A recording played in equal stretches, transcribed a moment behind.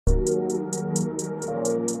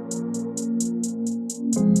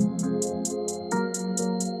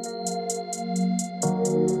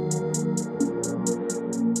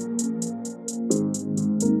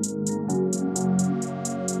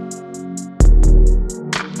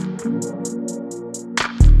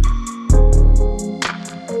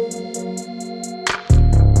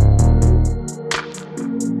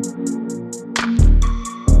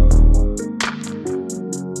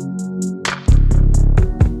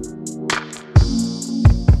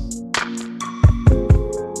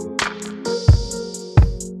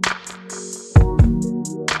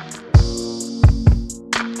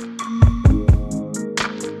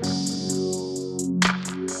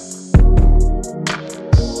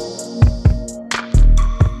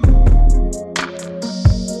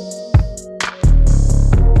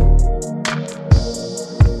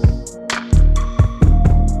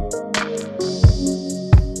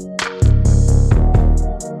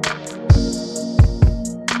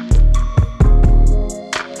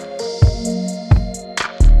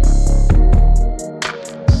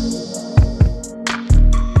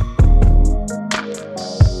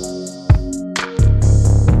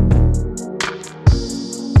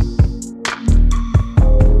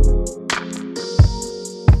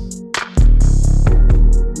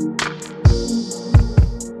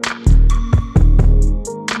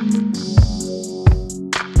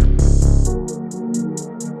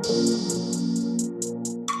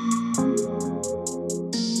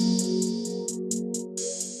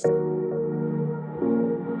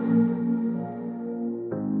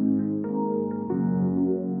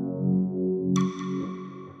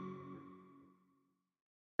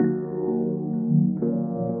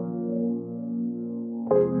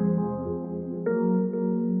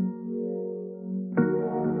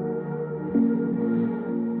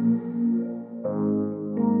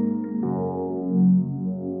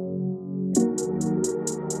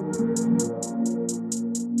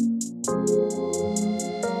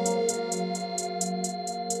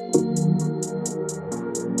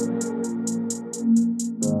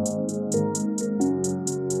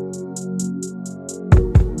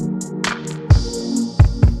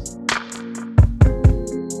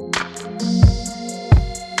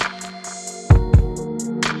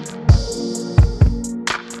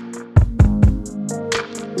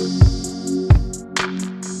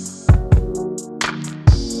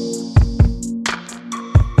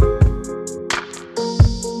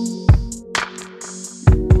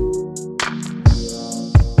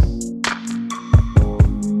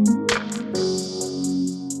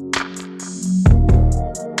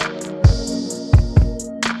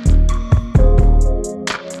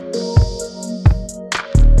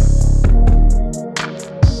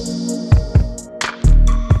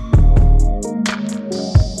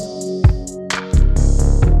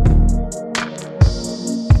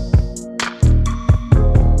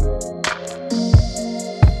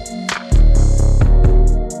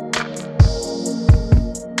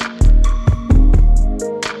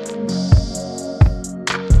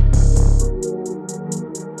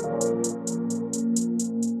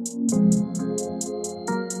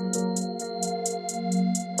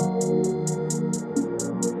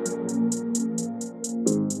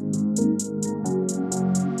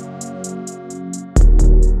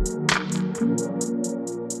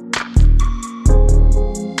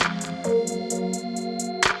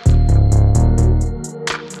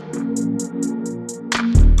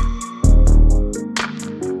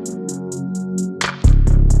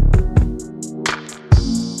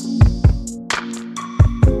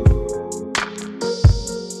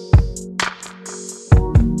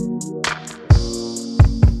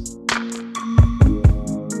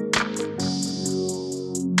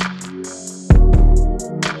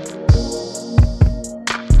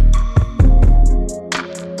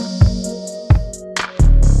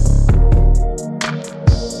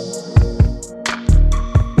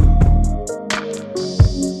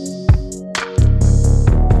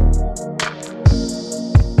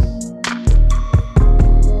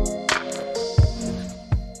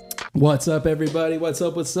What's up, everybody? What's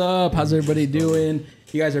up? What's up? How's everybody doing?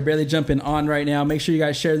 You guys are barely jumping on right now. Make sure you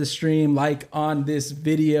guys share the stream, like on this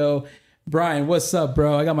video. Brian, what's up,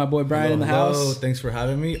 bro? I got my boy Brian in the house. Thanks for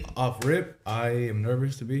having me. Off rip, I am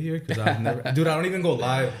nervous to be here because I've never, dude. I don't even go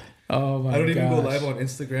live. Oh my! I don't even go live on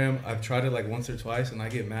Instagram. I've tried it like once or twice, and I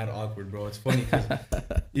get mad awkward, bro. It's funny because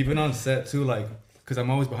even on set too, like, because I'm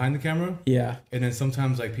always behind the camera. Yeah. And then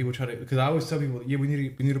sometimes like people try to, because I always tell people, yeah, we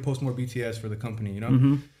need to post more BTS for the company, you know.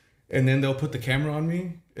 Mm-hmm. And then they'll put the camera on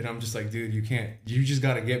me, and I'm just like, dude, you can't. You just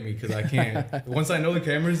gotta get me because I can't. Once I know the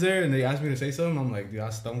camera's there, and they ask me to say something, I'm like, dude, I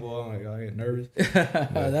stumble. I'm like, I get nervous.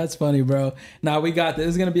 That's funny, bro. Now we got this.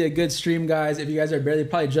 This is gonna be a good stream, guys. If you guys are barely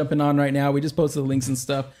probably jumping on right now, we just posted the links and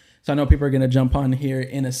stuff. So I know people are going to jump on here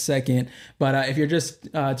in a second. But if you're just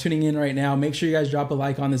tuning in right now, make sure you guys drop a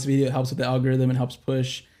like on this video. It helps with the algorithm and helps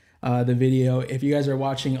push the video. If you guys are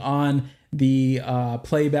watching on the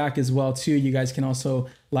playback as well, too, you guys can also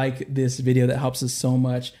like this video. That helps us so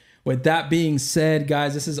much. With that being said,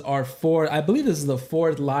 guys, this is our fourth. I believe this is the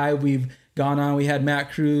fourth live we've gone on. We had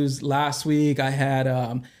Matt Cruz last week. I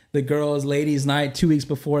had the girls' ladies' night 2 weeks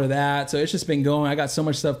before that. So it's just been going. I got so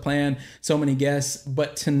much stuff planned, so many guests.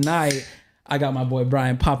 But tonight, I got my boy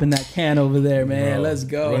Brian popping that can over there, man. Bro, let's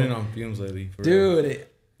go. Running on fumes lately, for dude. Real.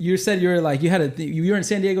 You said you were like you were in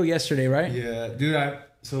San Diego yesterday, right? Yeah, dude.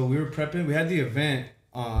 So we were prepping. We had the event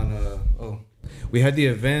on. We had the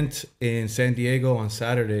event in San Diego on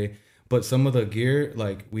Saturday. But some of the gear,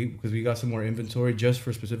 like because we got some more inventory just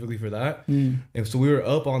specifically for that, and so we were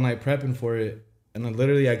up all night prepping for it. And then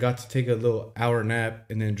literally I got to take a little hour nap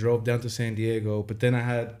and then drove down to San Diego. But then I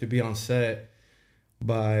had to be on set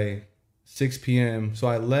by 6 p.m. So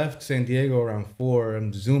I left San Diego around 4.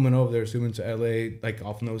 I'm zooming over there, zooming to LA, like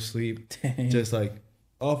off no sleep. Dang. Just like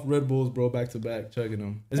off Red Bulls, bro, back to back, chugging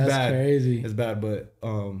them. It's That's bad. Crazy. It's bad, but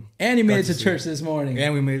and you made it to church this morning.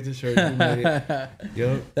 And we made it to church. We made it.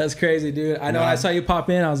 Yep. That's crazy, dude. I know. When I saw you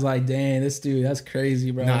pop in, I was like, dang, this dude, that's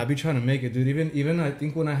crazy, bro. Nah, I be trying to make it, dude. Even I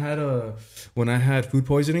think when I had food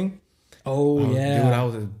poisoning. Oh yeah, dude, I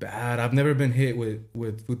was bad. I've never been hit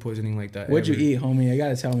with food poisoning like that. What'd you eat, homie? I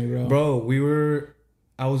gotta tell me, bro. Bro,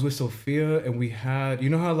 I was with Sophia, and we had,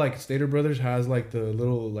 you know how like Stater Brothers has like the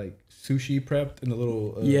little like sushi prepped in the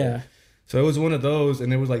little yeah. So it was one of those,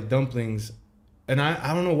 and it was like dumplings, and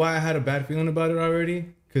I don't know why I had a bad feeling about it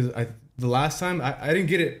already, because the last time I didn't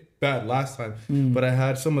get it bad last time, but I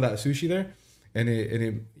had some of that sushi there, and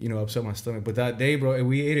it you know upset my stomach. But that day, bro, and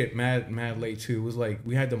we ate it mad late too. It was like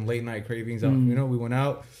we had them late night cravings out. You know, we went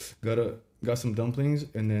out, got some dumplings,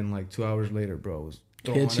 and then like 2 hours later, bro, it was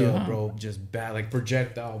throwing up, bro, just bad, like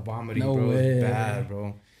projectile vomiting, no bro. Way. It was bad,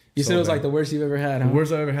 bro. You said it was like the worst you've ever had, huh? The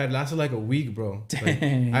worst I ever had. Lasted like a week, bro.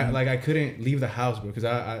 Dang. I couldn't leave the house, bro, because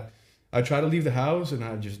I try to leave the house and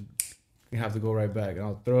I just have to go right back, and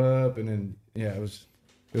I'll throw up, and then it was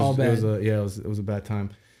all bad. It was a bad time.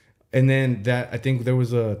 And then I think there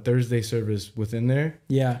was a Thursday service within there.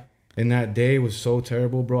 Yeah. And that day was so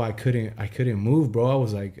terrible, bro. I couldn't move, bro.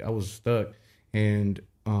 I was stuck, and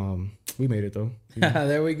we made it though.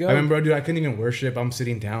 There we go. I remember, dude, I couldn't even worship. I'm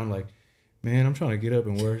sitting down like, man, I'm trying to get up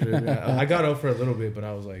and worship. I got up for a little bit, but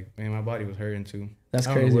I was like, man, my body was hurting too. That's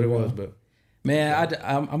crazy. I don't know what it was, but man,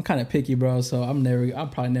 I'm kind of picky, bro. So I'm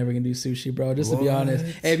probably never gonna do sushi, bro. Just to be honest.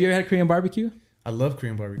 Hey, have you ever had Korean barbecue? I love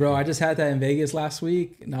Korean barbecue, bro. I just had that in Vegas last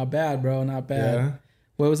week. Not bad, bro. Not bad. Yeah.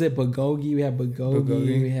 What was it? Bulgogi. We had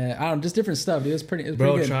bulgogi. We had just different stuff, dude. It was pretty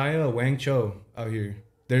good. Try Wang Cho out here.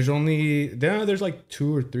 There's like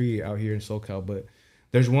 2 or 3 out here in SoCal, but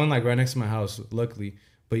there's one like right next to my house, luckily.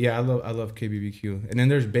 But yeah, I love KBBQ. And then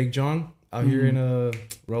there's Big John out here in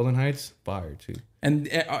Rolling Heights. Fire too. And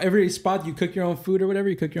every spot you cook your own food or whatever,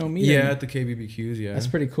 you cook your own meat. Yeah, at the KBBQs, yeah. That's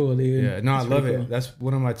pretty cool, dude. Yeah, no, I love it. Cool. That's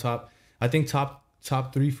one of my top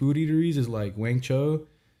 3 food eateries is like Wang Cho.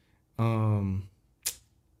 I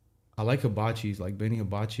like hibachis, like Benny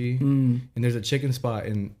Hibachi. And there's a chicken spot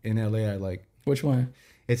in LA I like. Which one?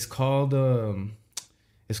 It's called Sazon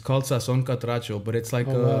Catracho, but it's like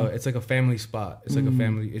it's like a family spot. It's like a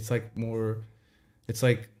family. It's like more. It's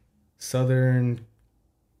like southern.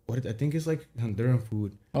 What I think it's like Honduran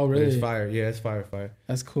food. Oh really? But it's fire. Yeah, it's fire.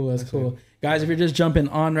 That's cool. That's cool. Guys, if you're just jumping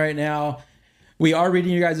on right now, we are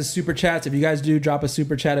reading your guys' super chats. If you guys do drop a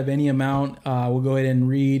super chat of any amount, we'll go ahead and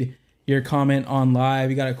read your comment on live.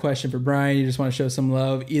 You got a question for Brian, you just want to show some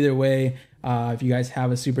love. Either way, if you guys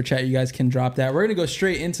have a super chat, you guys can drop that. We're going to go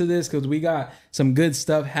straight into this because we got some good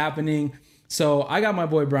stuff happening. So I got my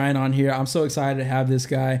boy Brian on here. I'm so excited to have this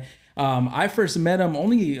guy. I first met him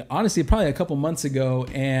honestly, probably a couple months ago,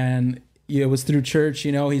 and it was through church.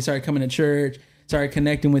 You know, he started coming to church, started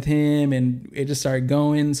connecting with him, and it just started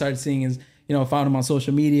going, started seeing found him on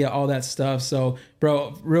social media, all that stuff. So,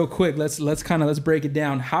 bro, real quick, let's break it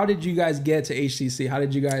down. How did you guys get to HCC? How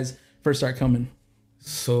did you guys first start coming?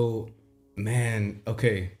 So, man,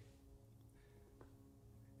 okay.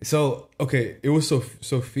 So, okay, it was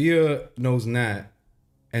Sophia knows Nat,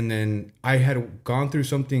 and then I had gone through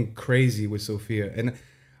something crazy with Sophia, and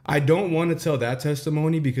I don't want to tell that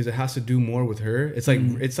testimony because it has to do more with her. It's like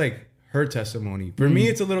her testimony. For me,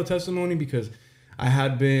 it's a little testimony because I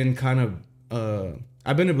had been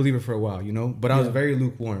I've been a believer for a while, but I was very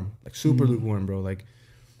lukewarm, like super lukewarm, bro. Like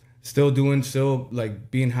still like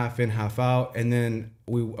being half in, half out. And then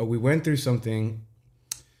we went through something.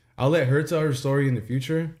 I'll let her tell her story in the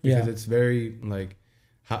future because it's very like,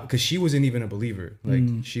 because she wasn't even a believer. Like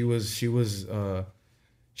she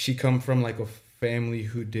come from like a family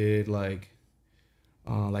who did like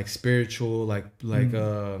spiritual, like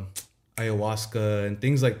ayahuasca and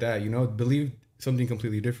things like that, believe something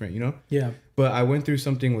completely different, Yeah. But I went through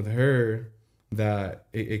something with her that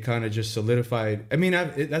it kind of just solidified. I mean,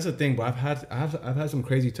 that's the thing, but I've had some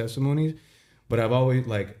crazy testimonies, but I've always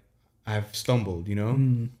I've stumbled,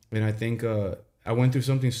 And I think I went through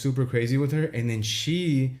something super crazy with her, and then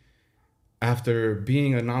she, after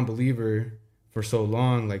being a non-believer for so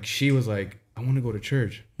long, like she was like, I want to go to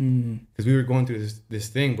church, because we were going through this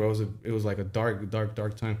thing, bro. It was like a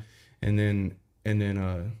dark time, and then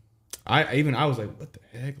I was like, what the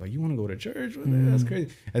heck? Like, you want to go to church? That's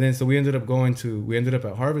crazy. And then so we ended up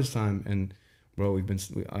at harvest time, and bro,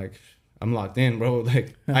 I'm locked in, bro.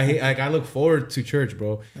 Like I look forward to church,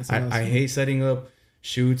 bro. Awesome. I hate setting up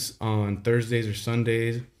shoots on Thursdays or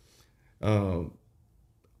Sundays.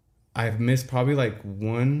 I've missed probably like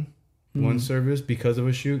one service because of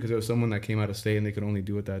a shoot, because there was someone that came out of state and they could only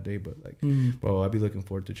do it that day. But bro, I'd be looking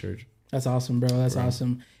forward to church. That's awesome, bro. That's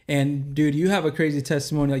awesome. And dude, you have a crazy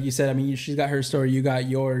testimony, like you said. I mean, she's got her story, you got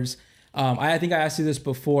yours. I think I asked you this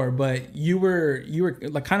before, but you were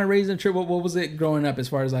like kind of raised in church. What was it growing up as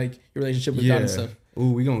far as like your relationship with God and stuff?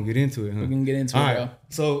 Ooh, we gonna get into it, huh? We can get into it, right. Bro.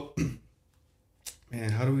 So, man,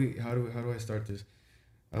 how do I start this?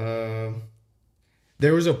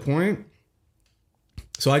 There was a point.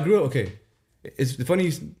 So I grew up. Okay, it's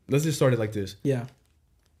funny. Let's just start it like this. Yeah.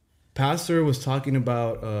 Pastor was talking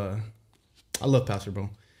about. I love Pastor, bro.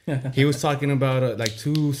 He was talking about like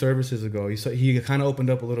 2 services ago. He kind of opened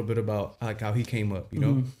up a little bit about like how he came up.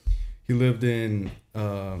 He lived in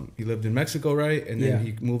Mexico, right? And then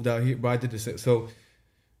he moved out here. But I did this. So,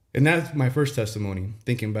 and that's my first testimony.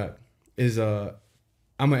 Thinking back, is I'm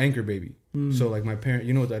an anchor baby. So like my parents,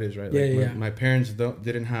 you know what that is, right? Like my parents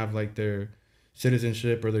didn't have like their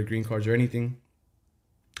citizenship or their green cards or anything,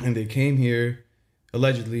 and they came here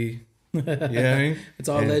allegedly. Yeah, it's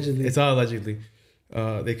all allegedly. It's all allegedly.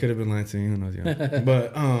 They could have been lying to me, who knows? Yeah.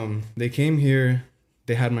 But they came here.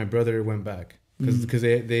 They had my brother went back because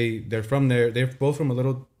they're from there. They're both from a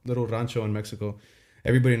little rancho in Mexico.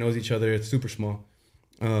 Everybody knows each other. It's super small.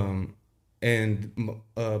 And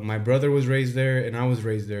my brother was raised there, and I was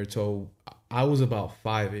raised there. So I was about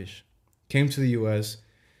 5-ish. Came to the U.S.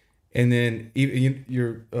 And then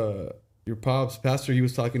your pops, pastor, he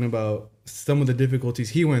was talking about some of the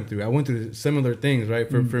difficulties he went through. I went through similar things, right?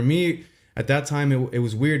 For me, at that time, it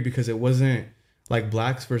was weird because it wasn't like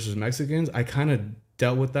blacks versus Mexicans. I kind of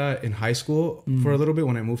dealt with that in high school for a little bit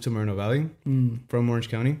when I moved to Moreno Valley from Orange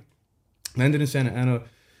County. I ended in Santa Ana.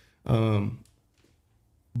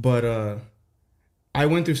 But I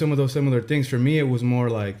went through some of those similar things. For me, it was more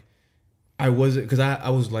like I was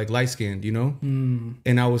like light-skinned, and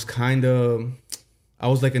I was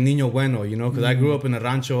like a niño bueno, because I grew up in a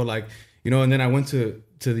rancho, like, and then I went to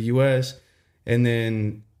the U.S., and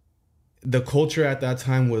then the culture at that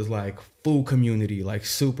time was like food community, like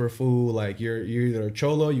super food, like you're either a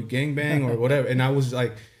cholo, you gangbang or whatever. And I was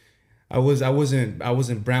like, I wasn't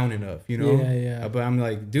brown enough, Yeah. But I'm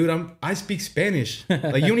like, dude, I speak Spanish.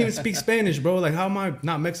 Like, you don't even speak Spanish, bro. Like, how am I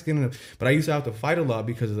not Mexican enough? But I used to have to fight a lot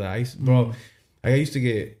because of that. I used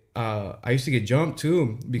to get jumped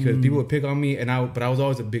too because people would pick on me, but I was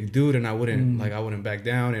always a big dude, and I wouldn't back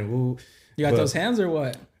down and woo. You got those hands or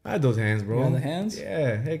what? I had those hands, bro. You had the hands?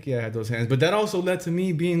 Yeah, heck yeah, I had those hands. But that also led to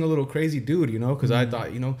me being a little crazy dude, because I thought,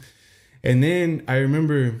 And then I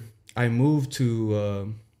remember we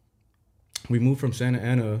moved from Santa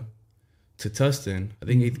Ana to Tustin, I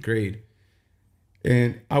think 8th grade.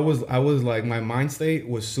 And I was like, my mind state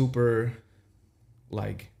was super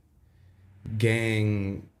like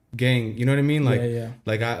gang, you know what I mean? Like,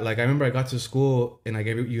 like I remember I got to school and like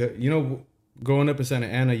growing up in Santa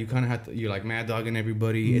Ana, you kind of have to, you're like mad dogging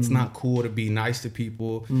everybody. It's not cool to be nice to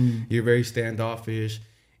people. You're very standoffish.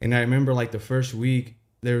 And I remember like the first week,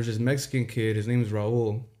 there was this Mexican kid, his name was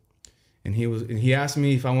Raul. and he asked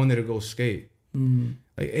me if I wanted to go skate.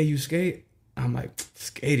 Like, hey, you skate? I'm like,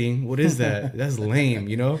 skating? What is that? That's lame,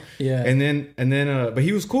 you know? Yeah. And then, but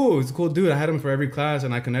he was cool. He's a cool dude. I had him for every class,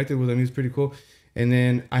 and I connected with him. He was pretty cool. And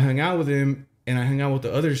then I hung out with him, and I hung out with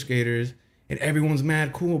the other skaters, and everyone's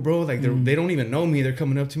mad cool, bro. Like, they don't even know me. They're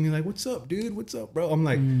coming up to me like, what's up, dude? What's up, bro? I'm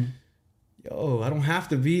like, yo, I don't have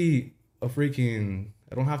to be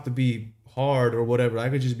hard or whatever. I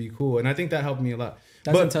could just be cool. And I think that helped me a lot.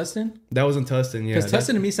 That's in Tustin? That was in Tustin, yeah. Because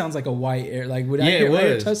Tustin to me sounds like a white area. Like, when I hear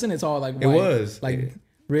Tustin, it's all like white. It was. Like,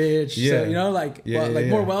 rich. Yeah. So, you know, like,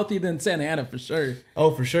 more wealthy than Santa Ana for sure. Oh,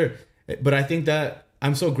 for sure. But I think that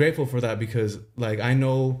I'm so grateful for that because, like, I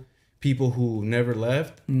know people who never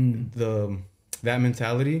left that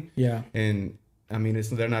mentality. Yeah. And, I mean,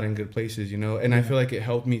 they're not in good places, you know? And I feel like it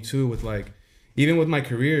helped me, too, with, like, even with my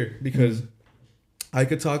career because I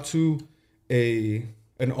could talk to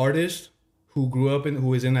an artist who grew up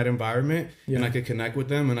who is in that environment, and I could connect with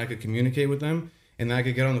them and I could communicate with them, and I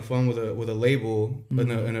could get on the phone with a label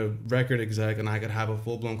and a record exec, and I could have a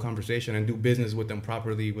full blown conversation and do business with them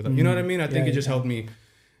properly. You know what I mean? I think it just helped me.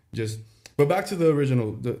 But back to the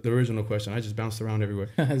original question. I just bounced around everywhere.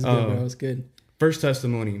 That's good, bro. That's good. First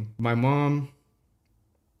testimony. My mom,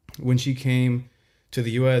 when she came to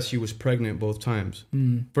the U.S., she was pregnant both times.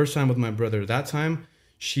 First time with my brother. That time,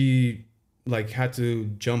 she like had to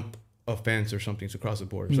jump a fence or something to cross the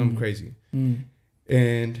border, something crazy.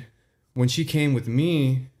 And when she came with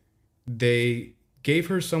me, they gave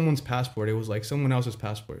her someone's passport. It was like someone else's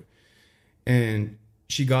passport. And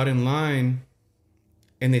she got in line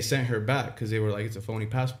and they sent her back because they were like, it's a phony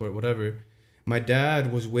passport, whatever. My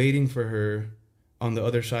dad was waiting for her on the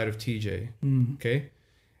other side of TJ. Okay.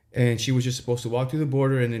 And she was just supposed to walk through the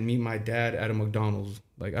border and then meet my dad at a McDonald's.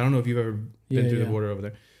 Like, I don't know if you've ever been through the border over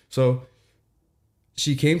there. So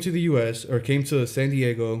she came to the U.S. or came to San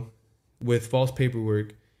Diego with false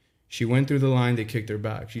paperwork. She went through the line. They kicked her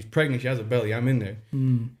back. She's pregnant. She has a belly. I'm in there.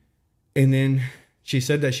 And then she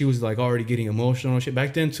said that she was like already getting emotional. Shit.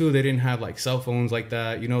 Back then too, they didn't have like cell phones like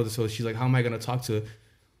that, you know. So she's like, how am I going to talk to,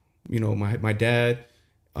 you know, my dad?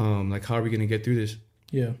 Like, how are we going to get through this?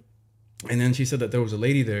 Yeah. And then she said that there was a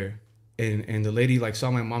lady there, and the lady like saw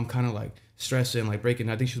my mom kind of like stressing, like breaking.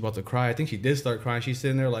 I think she was about to cry. I think she did start crying. She's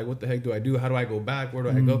sitting there like, what the heck do I do? How do I go back? Where do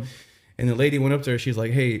I go? And the lady went up to her. She's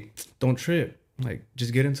like, hey, don't trip. Like,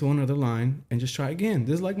 just get into another line and just try again.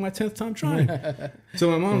 This is like my 10th time trying. So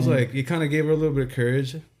my mom's like, it kind of gave her a little bit of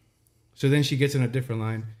courage. So then she gets in a different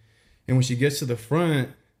line. And when she gets to the front,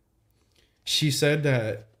 she said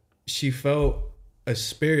that she felt a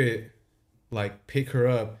spirit like pick her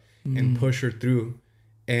up and push her through.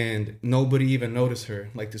 And nobody even noticed her.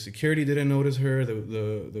 Like, the security didn't notice her.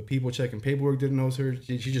 The people checking paperwork didn't notice her.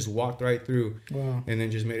 She just walked right through. Wow. And then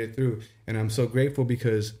just made it through. And I'm so grateful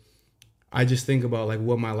because I just think about like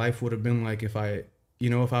what my life would have been like if I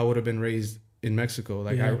would have been raised in Mexico.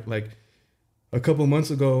 Like, I a couple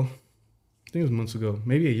months ago, I think it was months ago,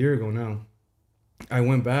 maybe a year ago now, I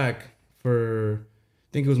went back I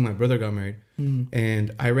think it was my brother got married.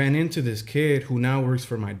 And I ran into this kid who now works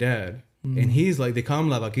for my dad. And he's like, they call him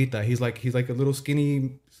La Vaquita. He's like a little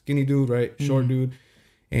skinny dude, right? Short dude.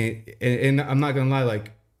 And I'm not gonna lie,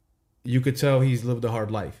 like, you could tell he's lived a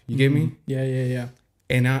hard life. You get me? Yeah.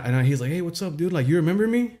 And he's like, hey, what's up, dude? Like, you remember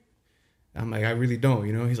me? I'm like, I really don't,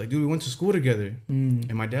 you know? He's like, dude, we went to school together.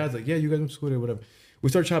 And my dad's like, yeah, you guys went to school together, whatever. We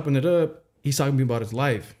start chopping it up. He's talking to me about his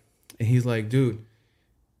life. And he's like, dude,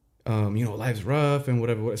 you know, life's rough and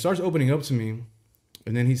whatever. It starts opening up to me.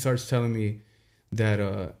 And then he starts telling me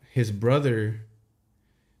that his brother,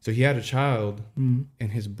 so he had a child, and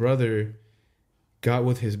his brother got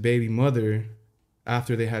with his baby mother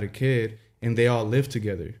after they had a kid, and they all lived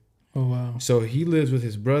together. Oh, wow. So he lives with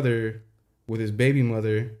his brother, with his baby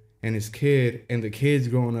mother, and his kid, and the kid's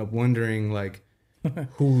growing up wondering, like,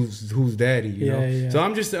 who's daddy, you know? Yeah. So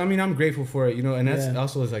I'm grateful for it, you know? And that's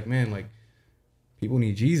also, it's like, man, like, people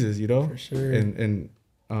need Jesus, you know? For sure. And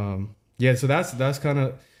so that's kind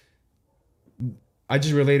of, I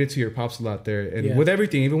just related to your pops a lot there, and with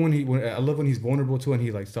everything, even I love when he's vulnerable too, and he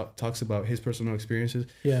like talks about his personal experiences.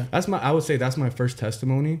 Yeah, I would say that's my first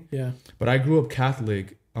testimony. Yeah, but I grew up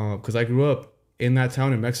Catholic because I grew up in that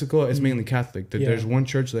town in Mexico. It's mainly Catholic. There's one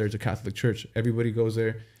church there. It's a Catholic church. Everybody goes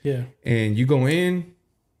there. Yeah, and you go in,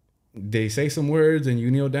 they say some words, and you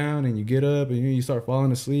kneel down, and you get up, and you start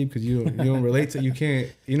falling asleep because you don't relate to. You can't.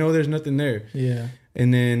 You know, there's nothing there. Yeah,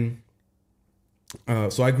 and then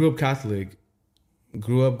so I grew up Catholic.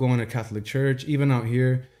 Grew up going to Catholic church, even out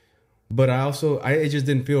here. But it just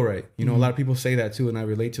didn't feel right. You know, a lot of people say that too, and I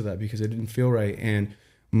relate to that because it didn't feel right. And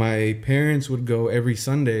my parents would go every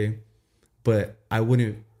Sunday, but I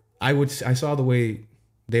I saw the way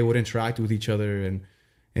they would interact with each other,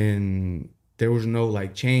 and there was no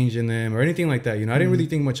like change in them or anything like that. You know, I didn't really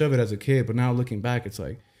think much of it as a kid, but now looking back, it's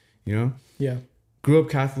like, you know, yeah. Grew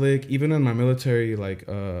up Catholic, even in my military, like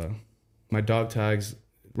my dog tags,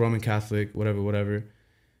 Roman Catholic, whatever.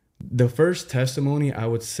 The first testimony I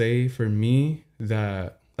would say for me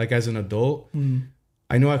that like as an adult,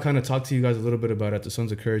 I know I kind of talked to you guys a little bit about it at the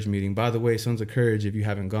Sons of Courage meeting. By the way, Sons of Courage, if you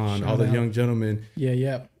haven't gone, Shout all the out. young gentlemen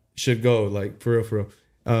should go, like for real.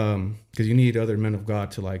 Because you need other men of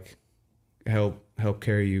God to like help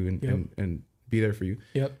carry you and be there for you.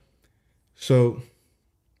 Yep. So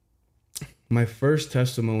my first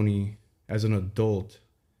testimony as an adult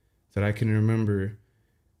that I can remember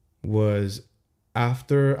was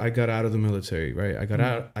after I got out of the military, right? I got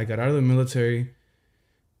out of the military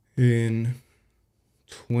in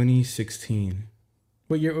 2016.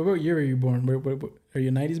 What year were you born? Are you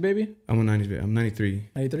a 90s baby? I'm a 90s baby. I'm 93.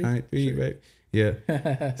 93? 93, Sure. right?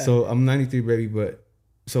 Yeah. So I'm 93 baby, but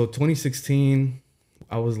so 2016,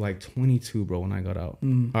 I was like 22, bro, when I got out.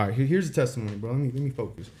 All right, here's the testimony, bro. Let me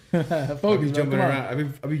focus. I'll be jumping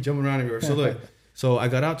around. I'll be jumping around everywhere. So look, so I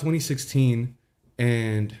got out 2016,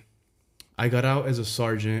 and I got out as a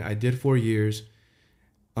sergeant. I did 4 years.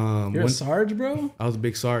 You're a sarge, bro? I was a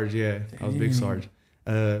big sarge, yeah. Dang. I was a big sarge.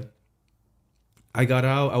 I got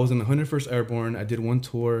out. I was in the 101st Airborne. I did one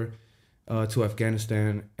tour to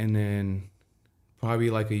Afghanistan, and then probably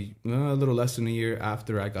like a little less than a year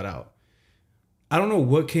after I got out. I don't know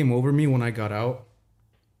what came over me when I got out,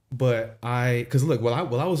 but because look, while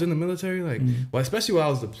I was in the military, like, well, especially while I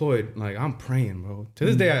was deployed, like I'm praying, bro. To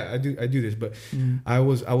this day, I do this, but I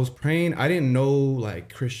was praying. I didn't know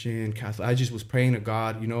like Christian, Catholic. I just was praying to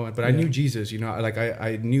God, you know. But I knew Jesus, you know. Like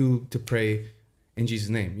I knew to pray in Jesus'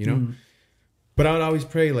 name, you know. But I would always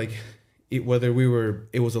pray like whether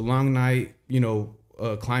it was a long night, you know,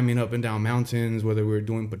 climbing up and down mountains, whether we were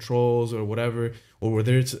doing patrols or whatever, or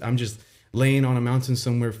whether I'm just laying on a mountain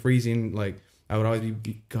somewhere freezing, like I would always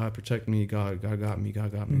be, God protect me, God got me,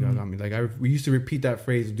 God got me, God got me. Like we used to repeat that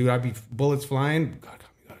phrase, dude. I'd be bullets flying, God got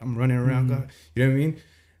me, God, I'm running around, God. You know what I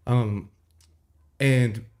mean?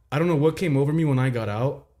 And I don't know what came over me when I got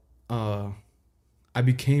out. I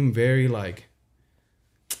became very like,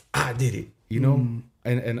 I did it, you know?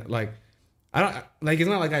 And like, I don't like, it's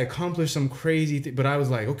not like I accomplished some crazy thing, but I was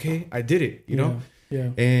like, okay, I did it, you know?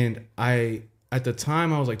 Yeah. And at the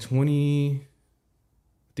time I was like 20, I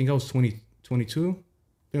think I was 22. I think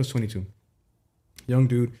I was 22. Young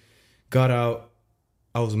dude, got out.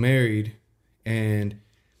 I was married, and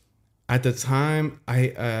at the time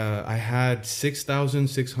I had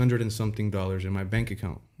 $6,600 and something in my bank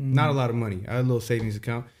account. Not a lot of money. I had a little savings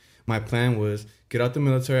account. My plan was get out the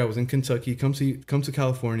military. I was in Kentucky. Come to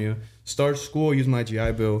California. Start school. Use my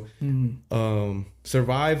GI Bill.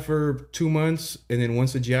 Survive for 2 months, and then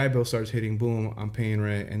once the GI Bill starts hitting, boom, I'm paying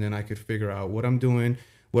rent, and then I could figure out what I'm doing,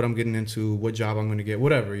 what I'm getting into, what job I'm going to get,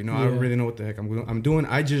 whatever. You know, I don't really know what the heck I'm doing.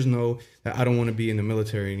 I just know that I don't want to be in the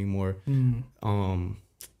military anymore. Too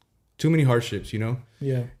many hardships, you know.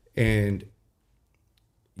 Yeah. And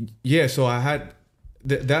yeah, so I had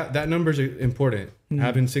that number is important.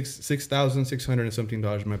 Having $6,600 and something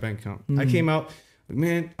in my bank account. I came out,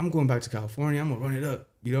 man, I'm going back to California. I'm gonna run it up,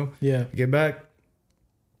 you know. Yeah. Get back,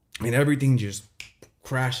 and everything just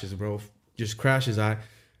crashes, bro. Just crashes. That's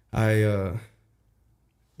when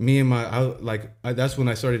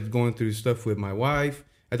I started going through stuff with my wife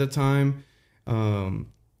at the time. I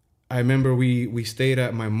remember we stayed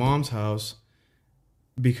at my mom's house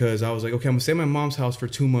because I was like, okay, I'm gonna stay at my mom's house for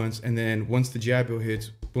 2 months, and then once the GI Bill hits,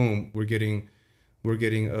 boom, we're getting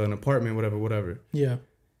an apartment, whatever. Yeah.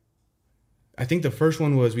 I think the first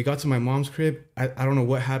one was we got to my mom's crib. I don't know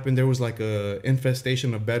what happened. There was like a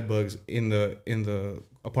infestation of bed bugs in the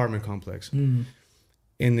apartment complex. And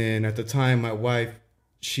then at the time, my wife,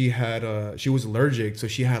 she was allergic, so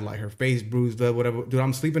she had like her face bruised up, whatever. Dude,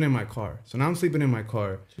 I'm sleeping in my car. So now I'm sleeping in my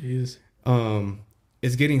car. Jeez.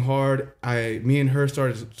 It's getting hard. Me and her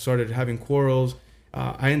started having quarrels.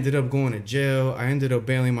 I ended up going to jail. I ended up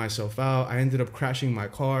bailing myself out. I ended up crashing my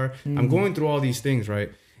car. I'm going through all these things, right?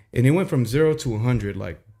 And it went from 0 to 100,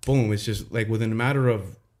 like boom. It's just like within a matter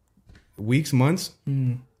of weeks, months.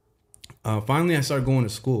 Finally, I started going to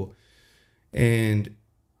school, and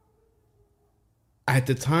at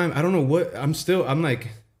the time, I don't know what I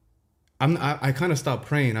kind of stopped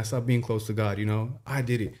praying. I stopped being close to God. You know, I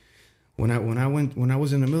did it. When I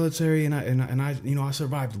was in the military and I you know, I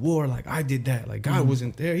survived war, like I did that. Like God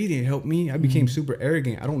wasn't there. He didn't help me. I became super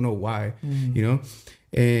arrogant. I don't know why, you know?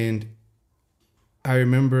 And I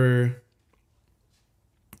remember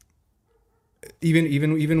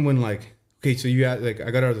even when like okay, so you had, like,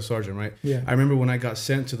 I got out as a sergeant, right? Yeah. I remember when I got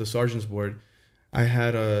sent to the sergeant's board, I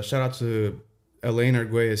had a shout out to Elaine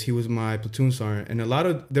Arguelles. He was my platoon sergeant, and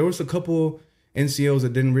there was a couple NCOs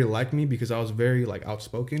that didn't really like me because I was very like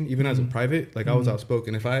outspoken, even as a private. Like I was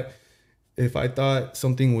outspoken. If I thought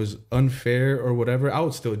something was unfair or whatever, I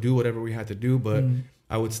would still do whatever we had to do, but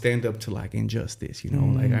I would stand up to like injustice, you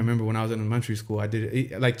know. Like I remember when I was in elementary school, I did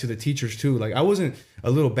it like to the teachers too. Like I wasn't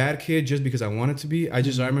a little bad kid just because I wanted to be. I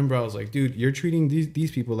remember I was like, dude, you're treating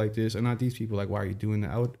these people like this and not these people. Like, why are you doing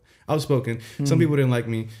that? I was spoken. Some people didn't like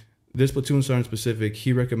me. This platoon sergeant specific,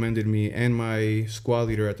 he recommended me, and my squad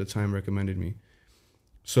leader at the time recommended me.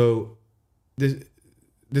 So this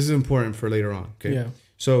is important for later on. Okay. Yeah.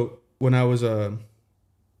 So when I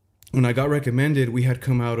got recommended, we had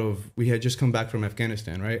just come back from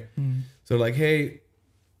Afghanistan, right? So like, hey,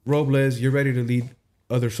 Robles, you're ready to lead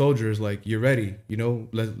other soldiers. Like you're ready, you know,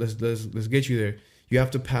 let's get you there. You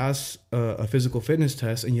have to pass a physical fitness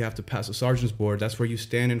test, and you have to pass a sergeant's board. That's where you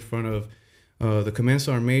stand in front of the command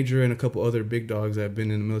sergeant major and a couple other big dogs that have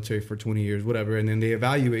been in the military for 20 years, whatever. And then they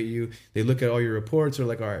evaluate you. They look at all your reports. They're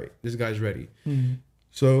like, all right, this guy's ready.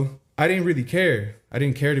 So I didn't really care. I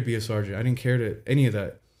didn't care to be a sergeant. I didn't care to any of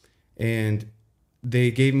that. And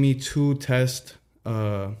they gave me 2 tests,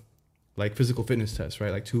 like physical fitness tests,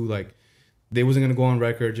 right? Like 2, like they wasn't going to go on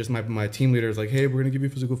record. Just my team leader is like, hey, we're going to give you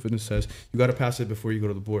a physical fitness test. You got to pass it before you go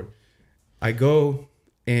to the board. I go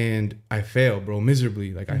and I fail, bro,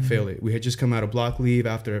 miserably. Like I failed it. We had just come out of block leave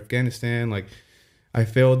after Afghanistan. Like I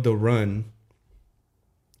failed the run.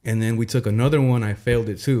 And then we took another one. I failed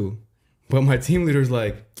it too. But my team leader's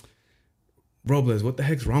like, Robles, what the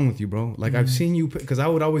heck's wrong with you, bro? Like I've seen you, because I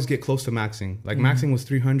would always get close to maxing. Like maxing was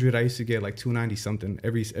 300. I used to get like 290 something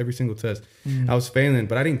every single test. I was failing,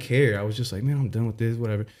 but I didn't care. I was just like, man, I'm done with this,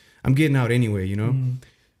 whatever. I'm getting out anyway, you know?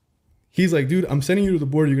 He's like, dude, I'm sending you to the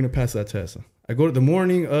board. You're going to pass that test. I go to the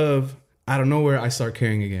morning of, out of nowhere, I start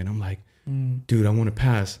carrying again. I'm like, dude, I want to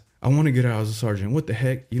pass. I want to get out as a sergeant. What the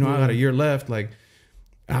heck? You know, I got a year left. Like,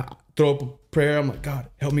 I throw up a prayer. I'm like, God,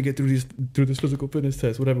 help me get through this physical fitness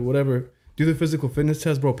test, whatever. Do the physical fitness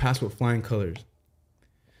test, bro, pass with flying colors.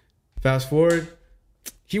 Fast forward,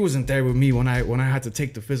 he wasn't there with me when I had to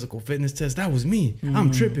take the physical fitness test. That was me.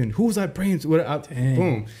 I'm tripping. Who was I praying to?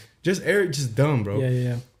 Boom. Just dumb, bro.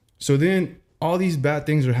 Yeah. So then all these bad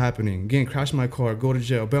things are happening. Again, crash my car, go to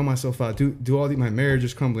jail, bail myself out, do all my marriage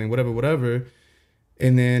is crumbling, whatever.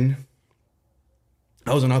 And then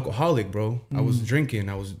I was an alcoholic, bro. I was drinking.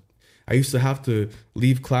 I used to have to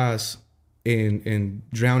leave class and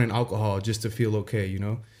drown in alcohol just to feel okay, you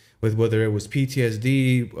know, with whether it was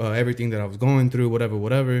PTSD, everything that I was going through, whatever.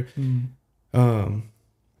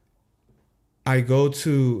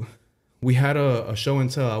 We had a show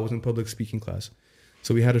and tell. I was in public speaking class.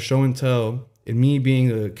 So we had a show and tell, and me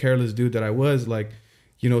being a careless dude that I was, like,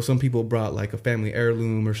 you know, some people brought like a family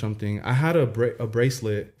heirloom or something. I had a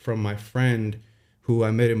bracelet from my friend who I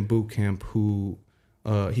met in boot camp, who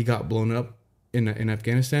he got blown up in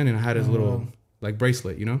Afghanistan, and I had his little like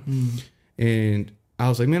bracelet, you know? And I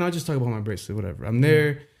was like, man, I'll just talk about my bracelet, whatever. I'm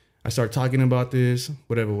there. I start talking about this,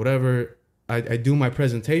 whatever. I do my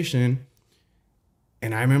presentation,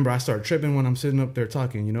 and I remember I start tripping when I'm sitting up there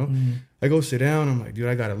talking, you know? I go sit down. I'm like, dude,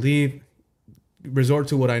 I got to leave. Resort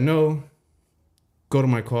to what I know. Go to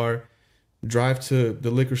my car. Drive to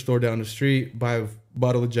the liquor store down the street. Buy a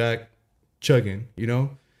bottle of Jack. Chugging, you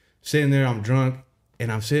know? Sitting there, I'm drunk.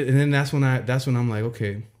 And I'm sitting, and then that's when I'm like,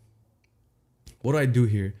 okay, what do I do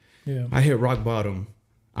here? Yeah. I hit rock bottom.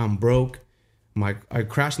 I'm broke. I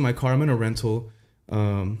crashed my car. I'm in a rental.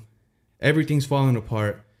 Everything's falling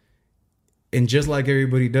apart. And just like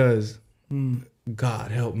everybody does,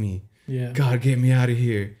 God help me. Yeah. God, get me out of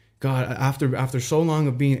here. God, after so long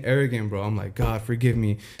of being arrogant, bro, I'm like, God, forgive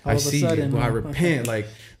me. I see you. I repent. Like,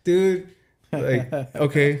 dude, like,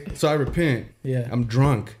 okay. So I repent. Yeah. I'm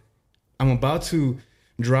drunk. I'm about to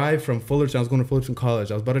drive from Fullerton. I was going to Fullerton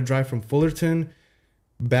College. I was about to drive from Fullerton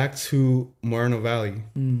back to Moreno Valley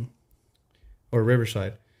or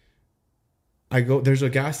Riverside. There's a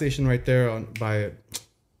gas station right there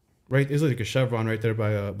it's like a Chevron right there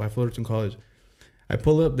by Fullerton College. I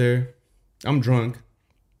pull up there. I'm drunk.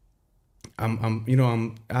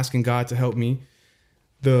 I'm asking God to help me.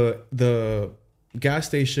 The gas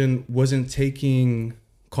station wasn't taking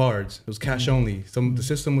cards. It was cash only. The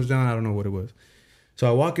system was down. I don't know what it was. So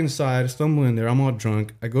I walk inside, stumble in there. I'm all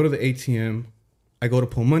drunk. I go to the ATM. I go to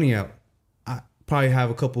pull money out. I probably have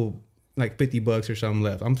a couple, like $50 or something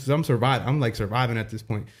left. I'm surviving. I'm like surviving at this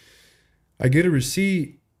point. I get a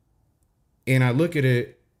receipt and I look at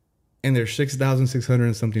it, and there's $6,600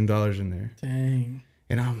 and something in there. Dang.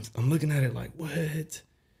 And I'm looking at it like, what?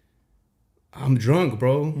 I'm drunk,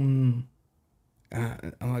 bro.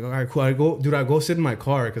 I'm like, all right, cool. I go sit in my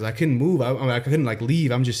car because I couldn't move. I couldn't like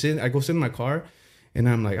leave. I'm just sitting. I go sit in my car, and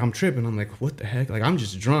I'm like, I'm tripping. I'm like, what the heck? Like, I'm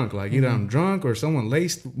just drunk. Like, either I'm drunk or someone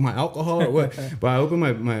laced my alcohol or what. But I open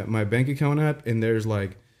my bank account app, and there's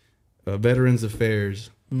like Veterans Affairs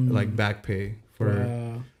like back pay for.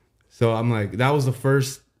 Wow. So I'm like, that was the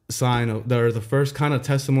first sign of the first kind of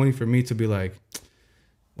testimony for me to be like,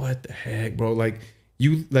 what the heck, bro? Like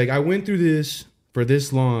I went through this for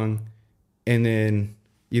this long. And then,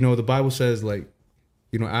 you know, the Bible says, like,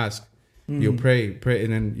 you know, ask, you'll pray.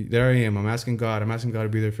 And then there I am. I'm asking God to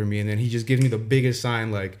be there for me. And then he just gives me the biggest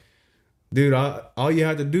sign, like, dude, all you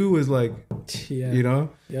had to do was like, you know?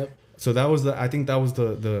 Yep. So I think that was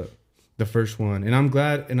the first one. And I'm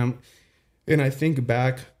glad. And I think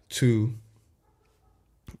back to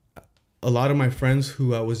a lot of my friends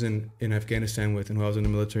who I was in Afghanistan with and who I was in the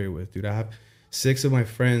military with, dude. I have 6 of my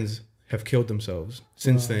friends have killed themselves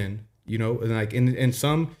since then. You know, and like, and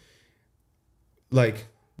some, like,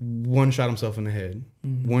 one shot himself in the head.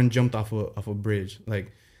 One jumped off a bridge.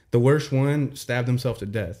 Like, the worst one stabbed himself to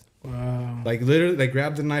death. Wow. Like, literally, like,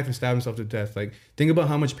 grabbed the knife and stabbed himself to death. Like, think about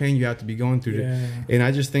how much pain you have to be going through. Yeah. And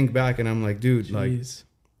I just think back and I'm like, dude, like,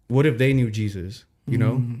 what if they knew Jesus? You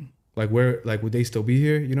know? Like, would they still be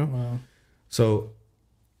here? You know? Wow. So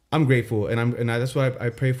I'm grateful. And that's what I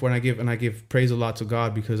pray for. And I give praise a lot to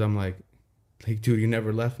God because I'm like, dude, you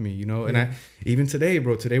never left me, you know? And even today,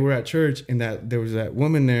 bro, we're at church and that there was that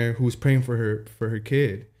woman there who was praying for her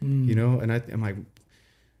kid, you know? And I'm like,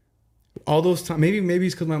 all those times, maybe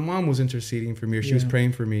it's because my mom was interceding for me or she was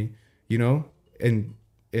praying for me, you know? And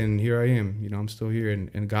here I am, you know, I'm still here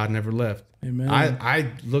and God never left. Amen.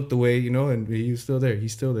 I looked away, you know, and he was still there.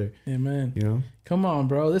 He's still there. Amen. You know? Come on,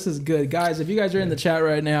 bro. This is good. Guys, if you guys are in the chat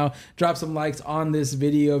right now, drop some likes on this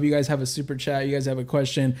video. If you guys have a super chat, you guys have a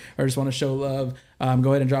question, or just want to show love, go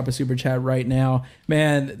ahead and drop a super chat right now.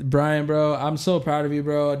 Man, Brian, bro, I'm so proud of you,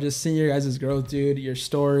 bro. Just seeing your guys' growth, dude, your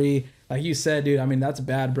story. Like you said, dude, I mean, that's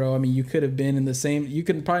bad, bro. I mean, you could have been in the same, you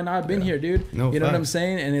could probably not have been here, dude. No, you know what I'm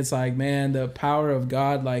saying? And it's like, man, the power of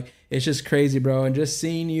God, like, it's just crazy, bro. And just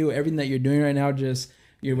seeing you, everything that you're doing right now, just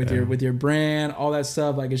you're with your brand, all that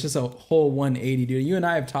stuff, like, it's just a whole 180, dude. You and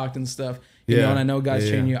I have talked and stuff, you know, and I know God's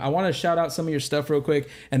training you. I want to shout out some of your stuff real quick,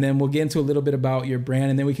 and then we'll get into a little bit about your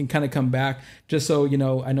brand, and then we can kind of come back, just so, you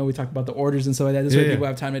know, I know we talked about the orders and stuff like that. This way people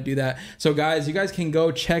have time to do that. So, guys, you guys can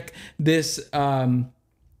go check this,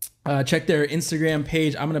 check their Instagram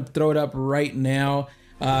page. I'm going to throw it up right now.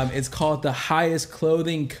 It's called The Highest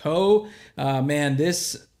Clothing Co. Man,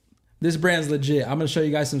 this brand's legit. I'm going to show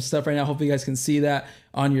you guys some stuff right now. Hopefully you guys can see that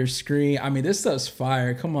on your screen. I mean, this stuff's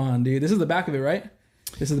fire. Come on, dude. This is the back of it, right?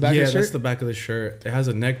 This is the back of the shirt? Yeah, that's the back of the shirt. It has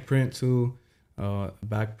a neck print too,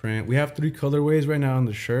 back print. We have 3 colorways right now on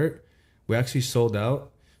the shirt. We actually sold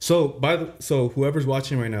out. So whoever's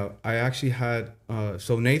watching right now, I actually had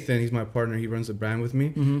so Nathan, he's my partner. He runs the brand with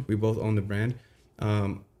me. We both own the brand.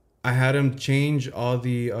 I had him change all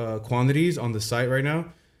the quantities on the site right now.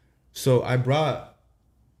 So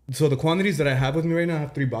the quantities that I have with me right now, I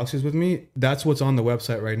have 3 boxes with me. That's what's on the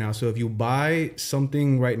website right now. So if you buy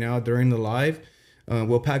something right now during the live,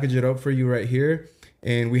 we'll package it up for you right here.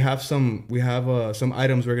 And we have some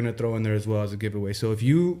items we're gonna throw in there as well as a giveaway. So if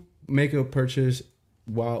you make a purchase,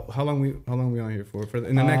 how long we on here for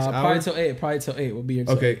in the next hour? Probably till 8 will be here.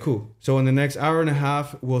 Okay, cool. So in the next hour and a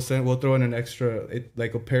half, we'll throw in an extra,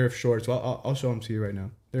 like a pair of shorts. Well, I'll show them to you right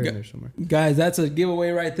now. They're in there somewhere. Guys, that's a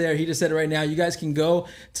giveaway right there. He just said it right now. You guys can go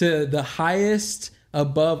to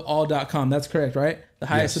thehighestaboveall.com. That's correct, right?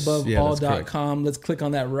 Thehighestaboveall.com. Let's click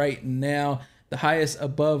on that right now.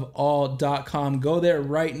 Thehighestaboveall.com. Go there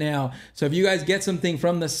right now. So if you guys get something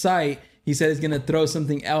from the site, he said he's going to throw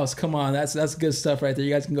something else. Come on. That's good stuff right there.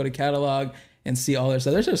 You guys can go to catalog and see all their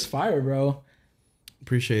stuff. They're just fire, bro.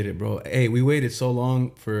 Appreciate it, bro. Hey, we waited so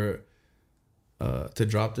long to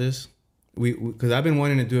drop this. Because I've been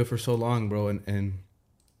wanting to do it for so long, bro. And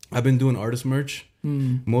I've been doing artist merch,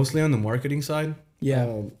 mostly on the marketing side.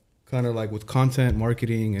 Yeah. Kind of like with content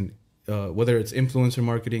marketing and whether it's influencer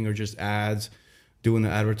marketing or just ads, doing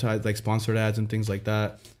the like sponsored ads and things like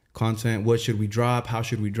that. Content, what should we drop? How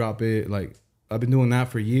should we drop it? Like, I've been doing that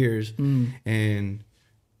for years. And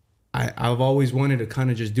I've always wanted to kind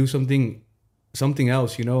of just do something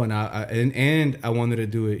else, you know, and I wanted to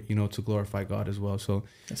do it, you know, to glorify God as well. So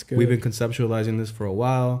that's good. We've been conceptualizing this for a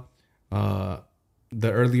while. The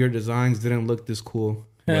earlier designs didn't look this cool,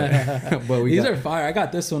 but these are fire. I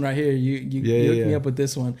got this one right here. You hooked me up with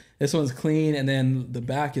this one. This one's clean, and then the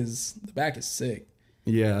back is sick.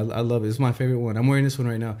 Yeah, I love it. It's my favorite one. I'm wearing this one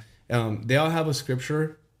right now. They all have a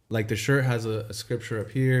scripture like the shirt has a scripture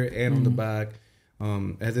up here and on the back.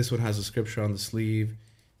 And this one has a scripture on the sleeve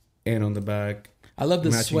and on the back. I love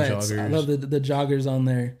the sweats. Joggers. I love the joggers on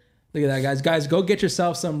there. Look at that, guys. Guys, go get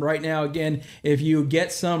yourself some right now. Again, if you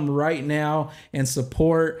get some right now and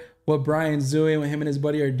support what Brian's doing, what him and his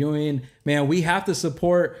buddy are doing, man, we have to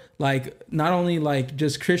support, like, not only like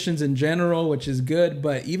just Christians in general, which is good,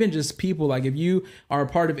 but even just people. Like, if you are a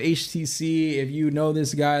part of HTC, if you know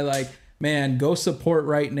this guy, like, man, go support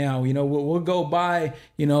right now. You know, we'll go buy,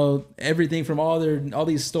 you know, everything from all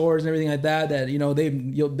these stores and everything like that, you know, they've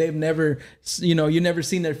never, you know, you never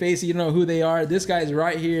seen their face. You don't know who they are. This guy's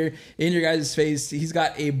right here in your guys' face. He's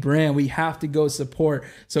got a brand. We have to go support.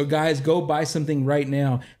 So guys, go buy something right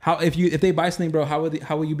now. If they buy something, bro, how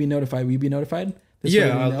will you be notified? Will you be notified? I'll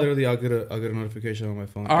get a notification on my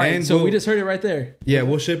phone. All right, and so we just heard it right there. Yeah,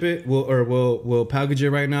 we'll ship it. We'll package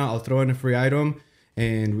it right now. I'll throw in a free item.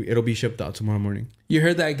 And it'll be shipped out tomorrow morning. You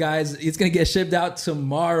heard that, guys. It's going to get shipped out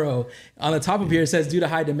tomorrow. On the top of here, it says, due to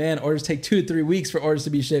high demand, orders take 2 to 3 weeks for orders to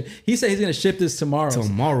be shipped. He said he's going to ship this tomorrow.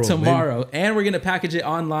 Tomorrow. Baby. And we're going to package it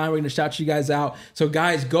online. We're going to shout you guys out. So,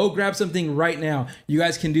 guys, go grab something right now. You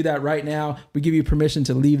guys can do that right now. We give you permission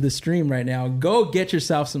to leave the stream right now. Go get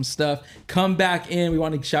yourself some stuff. Come back in. We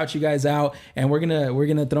want to shout you guys out. And we're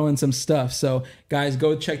gonna throw in some stuff. So, guys,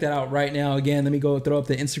 go check that out right now. Again, let me go throw up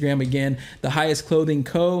the Instagram again. The Highest Clothing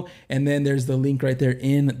Co. And then there's the link right there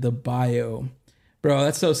in the bio. Bro,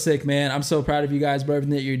 that's so sick, man. I'm so proud of you guys, bro,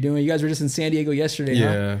 everything that you're doing. You guys were just in San Diego yesterday,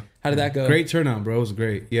 yeah. Huh? How did that go? Great turnout, bro. It was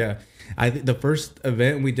great. Yeah. I think the first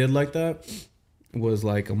event we did like that was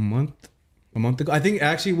like a month ago. I think it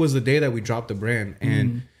actually was the day that we dropped the brand.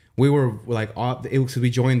 And we were like, we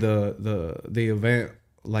joined the event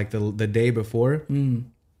like the day before.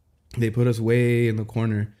 They put us way in the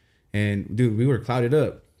corner. And dude, we were clouded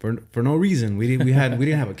up. For no reason. We didn't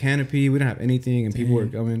have a canopy, we didn't have anything, and people were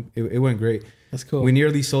coming. It went great. That's cool. We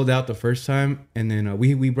nearly sold out the first time, and then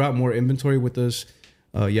we brought more inventory with us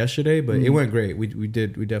yesterday, but it went great. We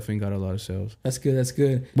definitely got a lot of sales. That's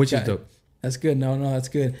good. Which is dope. That's good. No, that's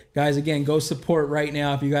good. Guys, again, go support right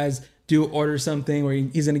now. If you guys do order something where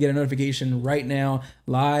he's going to get a notification right now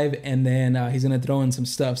live, and then he's going to throw in some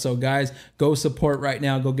stuff. So guys, go support right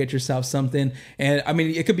now. Go get yourself something. And I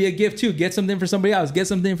mean, it could be a gift too. Get something for somebody else. Get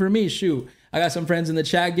something for me. Shoot, I got some friends in the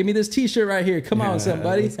chat. Give me this t-shirt right here. Come on,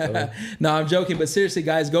 somebody. No, I'm joking, but seriously,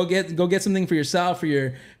 guys, go get something for yourself, for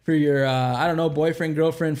your I don't know, boyfriend,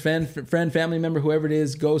 girlfriend, friend, family member, whoever it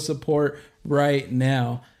is. Go support right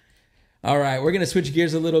now. All right, we're going to switch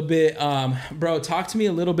gears a little bit. Bro, talk to me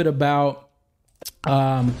a little bit about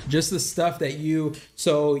just the stuff that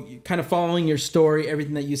so kind of following your story,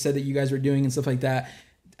 everything that you said that you guys were doing and stuff like that.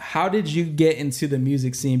 How did you get into the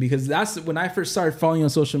music scene? Because that's when I first started following you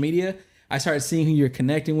on social media. I started seeing who you're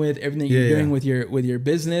connecting with, everything that you're doing with your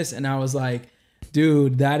business. And I was like,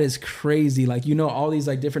 dude, that is crazy. Like, you know, all these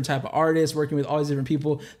like different type of artists, working with all these different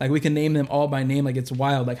people. Like, we can name them all by name. Like, it's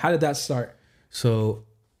wild. Like, how did that start? So,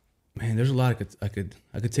 man, there's a lot I could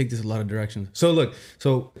take this a lot of directions. So look,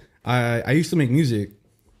 I used to make music.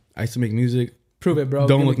 Prove it, bro.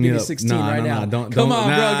 Don't look me up. 16 right now. Come on,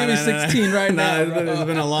 bro. Give me 16 right now. It's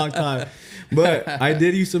been a long time. But I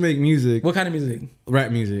did used to make music. What kind of music? Rap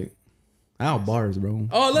music. I have bars, bro.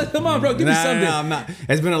 Oh, come on, bro. Give me something. I'm not.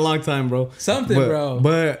 It's been a long time, bro. Bro.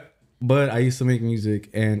 But I used to make music,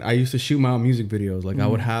 and I used to shoot my own music videos. Like I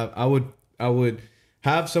would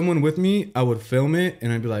have someone with me. I would film it,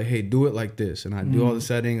 and I'd be like, "Hey, do it like this," and I'd do all the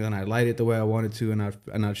settings, and I'd light it the way I wanted to,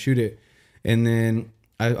 and I'd shoot it, and then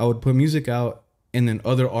I would put music out, and then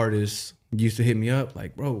other artists used to hit me up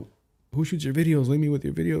like, "Bro, who shoots your videos? Link me with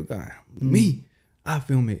your video guy." Me, I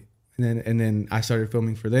film it, and then I started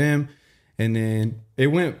filming for them, and then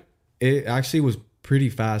it actually was pretty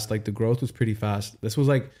fast. Like the growth was pretty fast. This was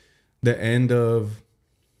like the end of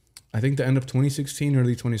 2016,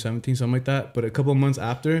 early 2017, something like that. But a couple of months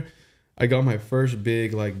after, I got my first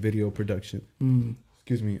big like video production.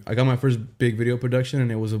 Excuse me. I got my first big video production,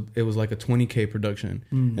 and it was like a 20K production.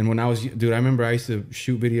 And when I remember I used to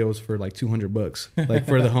shoot videos for like $200, like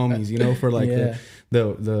for the homies, you know, for like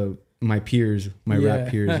the my peers, my rap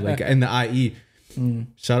peers, like and the IE.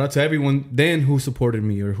 Shout out to everyone then who supported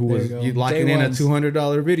me or who was locking in a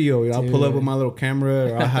 $200 video. I'll pull up with my little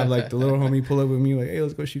camera, or I'll have like the little homie pull up with me like, "Hey,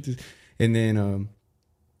 let's go shoot this." And then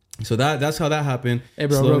so that's how that happened. Hey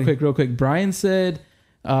bro, real quick. Brian said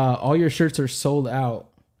all your shirts are sold out.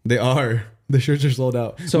 They are. The shirts are sold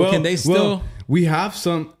out. So can they still we have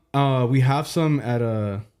some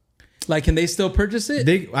at like, can they still purchase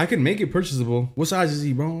it? I can make it purchasable. What size is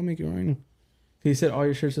he, bro? I'll make it right now. He said all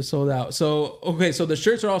your shirts are sold out. So, okay, so the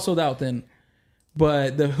shirts are all sold out then.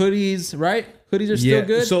 But the hoodies, right? Hoodies are still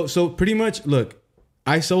good? So pretty much, look,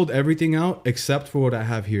 I sold everything out except for what I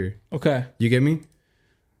have here. Okay. You get me?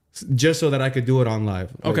 Just so that I could do it on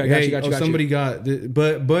live. Like, Okay, got you. Somebody got,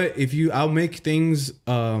 but if I'll make things.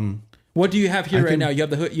 What do you have here right now? You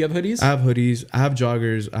have you have hoodies? I have hoodies. I have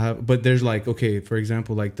joggers. But there's like, okay, for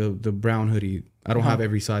example, like the brown hoodie. I don't have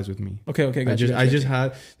every size with me. Okay, got you. I just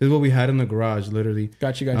had, this is what we had in the garage, literally.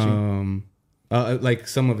 Got you. Like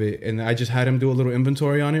some of it, and I just had him do a little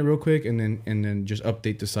inventory on it real quick, and then just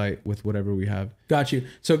update the site with whatever we have. Got you.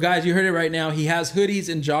 So guys, you heard it right now. He has hoodies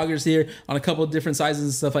and joggers here on a couple of different sizes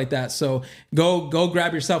and stuff like that. So go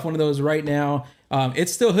grab yourself one of those right now.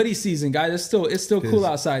 It's still hoodie season, guys. It's still cool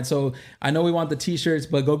outside. So I know we want the t-shirts,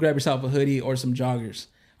 but go grab yourself a hoodie or some joggers.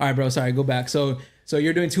 All right, bro. Sorry, go back. So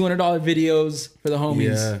you're doing $200 videos for the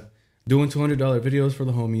homies. Yeah, doing $200 videos for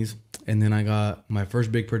the homies, and then I got my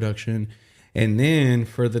first big production. And then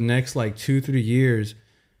for the next like 2-3 years,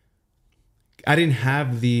 I didn't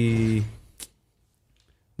have I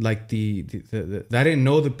didn't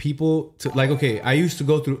know the people to, like, okay, I used to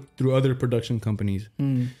go through other production companies.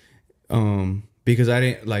 Because I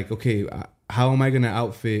didn't like, okay, how am I going to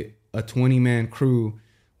outfit a 20-man crew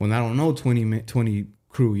when I don't know 20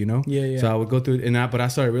 crew, you know? Yeah. So I would go through but I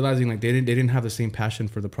started realizing like they didn't have the same passion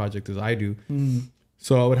for the project as I do.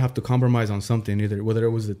 So I would have to compromise on something, either whether it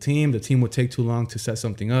was the team would take too long to set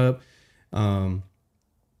something up.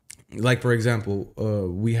 Like for example,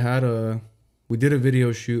 we did a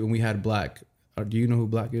video shoot and we had Black. Do you know who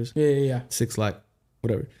Black is? Yeah. 6 Lack,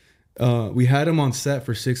 whatever. We had him on set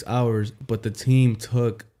for 6 hours, but the team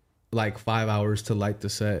took like 5 hours to light the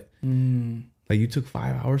set. Like you took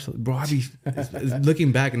 5 hours, bro. I be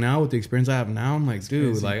looking back now with the experience I have now. I'm like,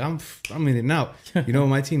 dude, crazy. Like I'm in and out. You know,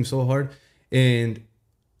 my team's so hard, and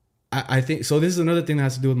I think so. This is another thing that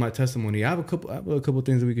has to do with my testimony. I have a couple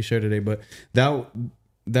things that we can share today, but yeah,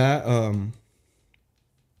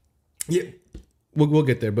 we'll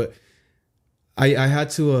get there. But I had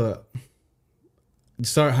to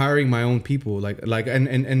start hiring my own people,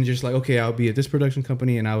 and just like, okay, I'll be at this production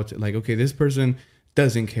company, and I would like, okay, this person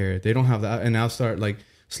doesn't care, they don't have that, and I'll start like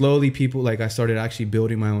slowly people, like I started actually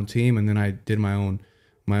building my own team, and then I did my own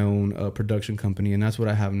production company, and that's what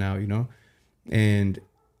I have now, you know. And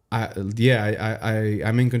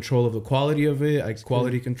I'm in control of the quality of it.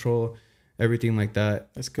 Quality control, everything like that.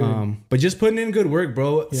 That's good. But just putting in good work,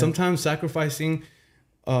 bro. Yeah. Sometimes sacrificing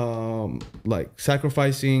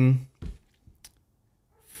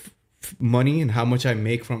money and how much I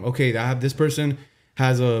make from, okay, I have this person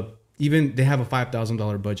has they have a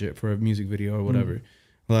 $5,000 budget for a music video or whatever.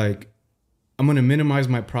 Like, I'm gonna minimize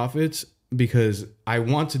my profits because I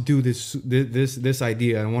want to do this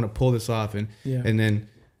idea. I want to pull this off, and then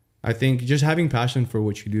I think just having passion for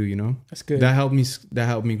what you do, you know, that's good. That helped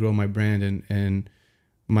me grow my brand and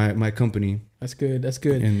my company. That's good.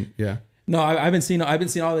 And yeah. No, I've been seeing all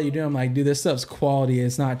that you're doing. I'm like, dude, this stuff's quality.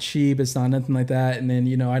 It's not cheap. It's not nothing like that. And then,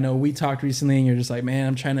 you know, I know we talked recently and you're just like, man,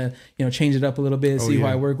 I'm trying to, you know, change it up a little bit, see who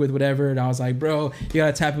I work with, whatever. And I was like, bro, you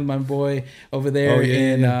got to tap in my boy over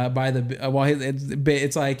there by the,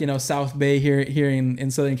 it's like, you know, South Bay here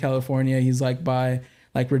in Southern California. He's like by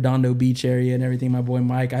like Redondo Beach area and everything. My boy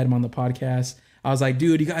Mike, I had him on the podcast. I was like,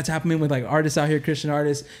 dude, you gotta tap him in with like artists out here, Christian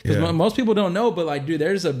artists, because most people don't know, but like, dude,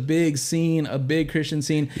 there's a big scene, a big Christian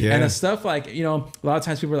scene, and the stuff like, you know, a lot of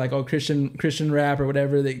times people are like, oh, Christian rap or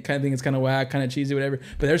whatever, they kind of think it's kind of whack, kind of cheesy, whatever.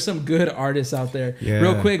 But there's some good artists out there. Yeah.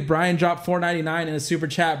 Real quick, Brian dropped $4.99 in a super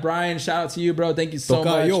chat. Brian, shout out to you, bro. Thank you so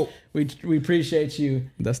much. We appreciate you.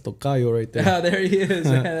 That's Tocayo right there. Oh, there he is.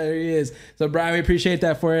 There he is. So, Brian, we appreciate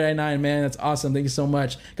that $4.99, man. That's awesome. Thank you so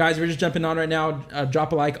much. Guys, we're just jumping on right now.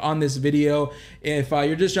 Drop a like on this video. If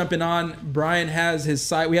you're just jumping on, Brian has his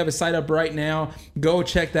site. We have a site up right now. Go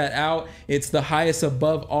check that out. It's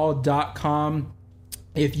thehighestaboveall.com.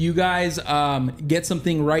 If you guys get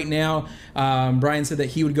something right now, Brian said that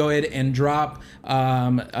he would go ahead and drop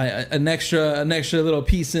an extra little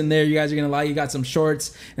piece in there. You guys are gonna like. You got some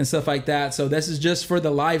shorts and stuff like that. So this is just for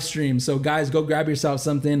the live stream. So guys, go grab yourself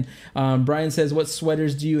something. Brian says, "What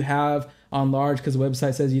sweaters do you have on large?" Because the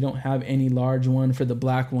website says you don't have any large one for the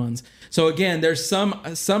black ones. So again, there's some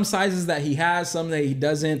sizes that he has, some that he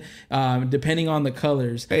doesn't, depending on the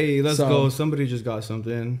colors. Hey, let's go. Somebody just got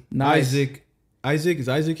something. Nice. Isaac, is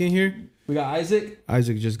Isaac in here? We got Isaac.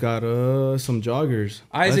 Isaac just got some joggers.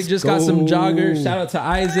 Isaac got some joggers. Shout out to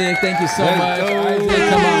Isaac. Thank you so much. Isaac,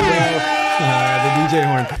 come on, bro. The DJ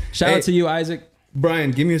horn. Shout out to you, Isaac. Brian,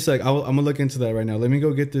 give me a sec. I'm gonna look into that right now. Let me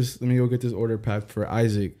go get this order packed for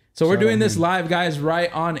Isaac. So we're doing this live, guys,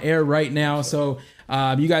 right on air right now. So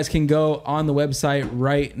you guys can go on the website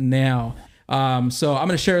right now. So I'm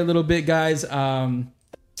gonna share a little bit, guys.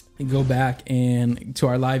 go back and to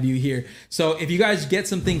our live view here. So if you guys get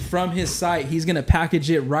something from his site, he's going to package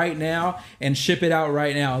it right now and ship it out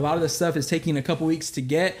right now. A lot of the stuff is taking a couple weeks to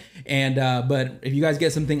get. And, but if you guys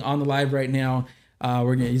get something on the live right now,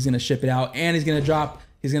 he's going to ship it out, and he's going to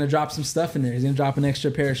drop some stuff in there. He's going to drop an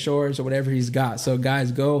extra pair of shorts or whatever he's got. So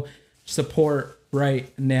guys, go support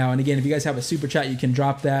right now. And again, if you guys have a super chat, you can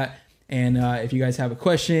drop that. And if you guys have a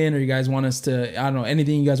question, or you guys want us to, I don't know,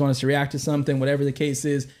 anything you guys want us to react to something, whatever the case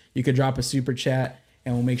is, you could drop a super chat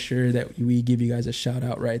and we'll make sure that we give you guys a shout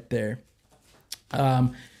out right there.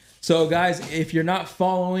 So guys, if you're not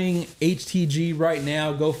following HTG right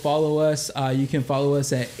now, go follow us. You can follow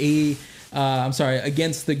us at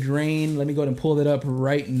Against the Grain. Let me go ahead and pull it up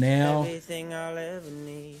right now. Everything I'll ever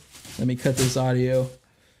need. Let me cut this audio.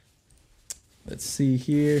 Let's see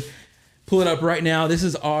here. Pull it up right now. This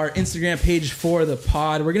is our Instagram page for the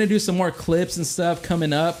pod. We're gonna do some more clips and stuff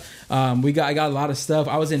coming up. I got a lot of stuff.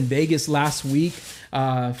 I was in Vegas last week,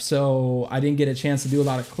 so I didn't get a chance to do a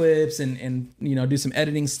lot of clips and do some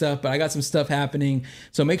editing stuff. But I got some stuff happening.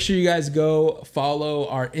 So make sure you guys go follow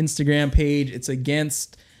our Instagram page. It's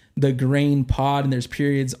Against the Grain Pod, and there's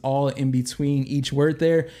periods all in between each word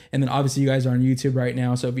there. And then obviously you guys are on YouTube right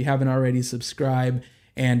now, so if you haven't already, subscribe.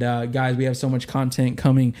 And guys, we have so much content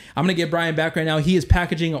coming. I'm gonna get Brian back right now. He is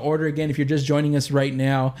packaging an order again. If you're just joining us right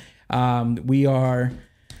now, we are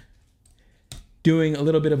doing a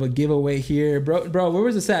little bit of a giveaway here, bro. Where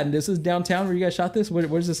was this at? And this is downtown where you guys shot this.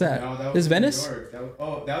 Where's this at? No, this is Venice. That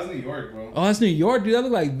was New York, bro. Oh, that's New York, dude. That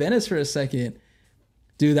looked like Venice for a second,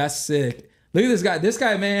 dude. That's sick. Look at this guy. This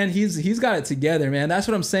guy, man, he's got it together, man. That's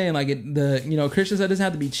what I'm saying. Like Christian stuff doesn't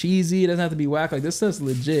have to be cheesy. It doesn't have to be whack. Like this stuff's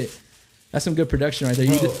legit. That's some good production right there.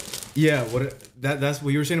 Bro, yeah, that's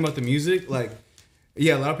what you were saying about the music. Like,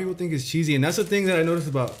 yeah, a lot of people think it's cheesy, and that's the thing that I noticed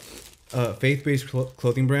about faith-based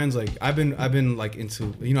clothing brands. Like, I've been like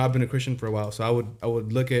into, I've been a Christian for a while, so I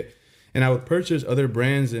would look at, and I would purchase other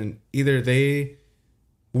brands, and either they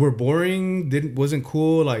were boring, wasn't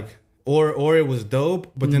cool, like, or it was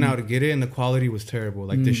dope, but then I would get it and the quality was terrible.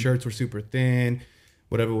 Like the shirts were super thin,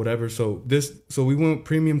 whatever. So we went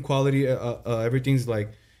premium quality. Everything's like,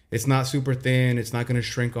 it's not super thin. It's not gonna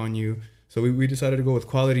shrink on you. So we decided to go with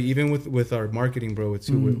quality, even with our marketing, bro.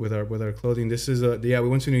 With our clothing. This is we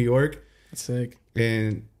went to New York. That's sick.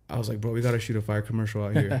 And I was like, bro, we gotta shoot a fire commercial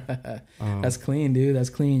out here. That's clean, dude. That's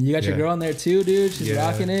clean. You got your girl on there too, dude. She's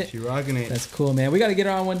rocking it. She's rocking it. That's cool, man. We gotta get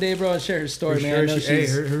her on one day, bro, and share her story, for man.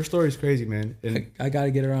 Sure. Her story's crazy, man. And I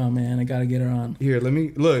gotta get her on, man. I gotta get her on. Here, let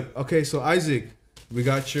me look. Okay, so Isaac, we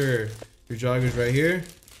got your joggers right here.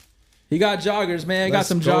 He got joggers, man. Got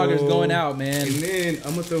some joggers going out, man. And then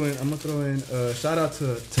I'm gonna throw in shout out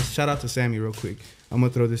to Sammy real quick. I'm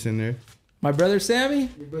gonna throw this in there. My brother Sammy?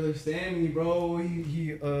 Your brother Sammy, bro. He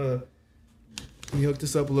hooked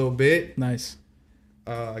us up a little bit. Nice.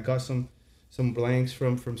 I got some blanks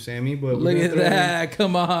from Sammy, but look at that.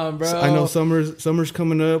 Come on, bro. I know summer's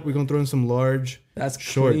coming up. We're gonna throw in some large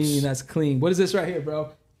shorts. Clean. That's clean. What is this right here,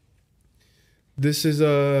 bro? This is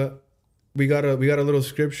we got a little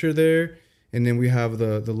scripture there, and then we have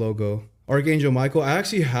the logo. Archangel Michael. I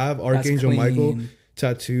actually have Archangel Michael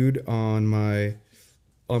tattooed on my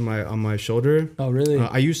shoulder. Oh, really?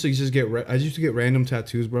 I used to get random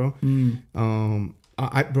tattoos, bro.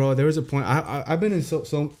 Bro, there was a point. I've been in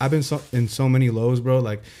so many lows, bro.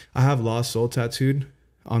 Like I have Lost Soul tattooed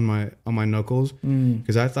on my knuckles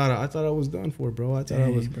because I thought I was done for, bro. I thought I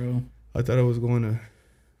was going to.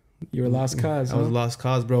 You were lost cause. I was lost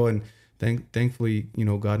cause, bro, and thankfully,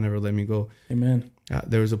 God never let me go. Amen.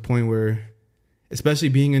 There was a point where, especially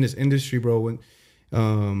being in this industry, bro, when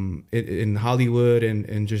in Hollywood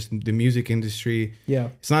and just the music industry,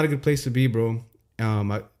 it's not a good place to be, bro.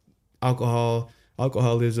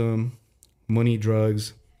 Alcoholism, money,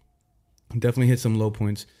 drugs, definitely hit some low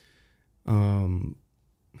points. I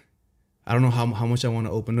don't know how much I want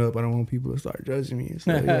to open up. I don't want people to start judging me.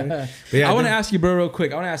 So, I want to ask you, bro, real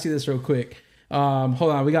quick. I want to ask you this real quick.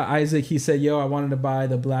 Hold on. We got Isaac. He said, I wanted to buy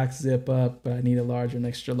the black zip up, but I need a large and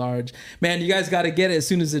extra large. Man, you guys got to get it as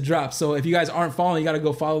soon as it drops. So if you guys aren't following, you got to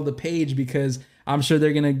go follow the page because I'm sure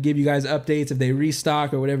they're going to give you guys updates if they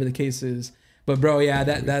restock or whatever the case is. But bro,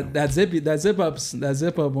 that zip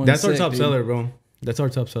up one. That's our top seller, bro. That's our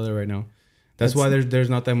top seller right now. That's why there's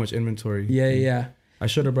not that much inventory. Yeah. I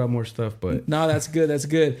should have brought more stuff, but no, that's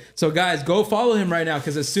good. So guys, go follow him right now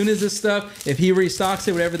because as soon as this stuff, if he restocks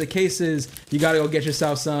it, whatever the case is, you got to go get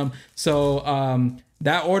yourself some. So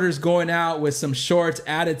that order's going out with some shorts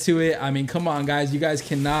added to it. I mean, come on, guys, you guys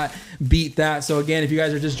cannot beat that. So again, if you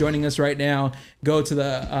guys are just joining us right now, go to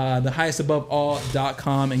the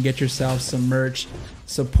highestaboveall.com and get yourself some merch.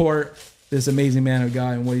 Support this amazing man of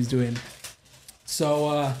God and what he's doing.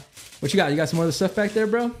 So, what you got? You got some more of the stuff back there,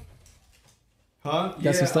 bro? Huh? You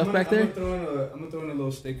got some stuff back there? I'm gonna throw in a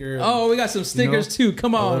little sticker. Oh, we got some stickers too.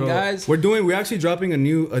 Come on, guys. We're actually dropping a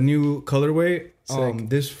new colorway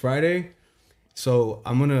this Friday. So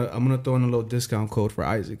I'm gonna throw in a little discount code for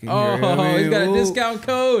Isaac. He's got a discount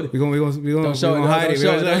code. We're gonna hide it.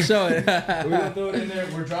 Don't show it. We're gonna throw it in there.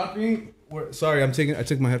 We're dropping. Sorry, I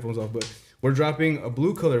took my headphones off, but we're dropping a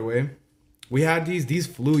blue colorway. We had these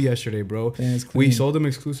flew yesterday, bro. Yeah, we sold them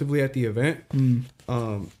exclusively at the event.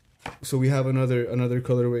 So we have another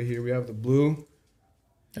colorway here. We have the blue.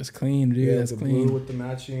 That's clean, dude. That's clean. Blue with the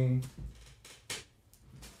matching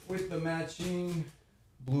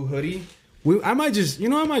blue hoodie. I might just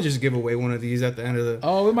give away one of these at the end of the.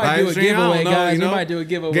 Oh, we might do a giveaway, guys. We might do a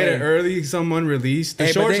giveaway. Get it early, some unreleased. The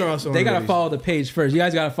shorts are also. They gotta follow the page first. You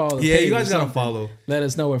guys gotta follow the page. Yeah, you guys gotta follow. Let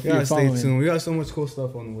us know where you're following. Stay tuned. We got so much cool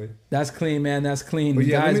stuff on the way. That's clean, man. That's clean. But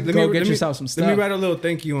yeah, guys, go get yourself some stuff. Let me write a little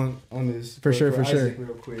thank you on this. For sure. Isaac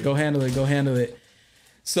real quick. Go handle it.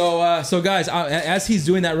 So guys, as he's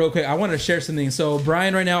doing that real quick, I wanted to share something. So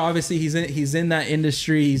Brian, right now, obviously, he's in that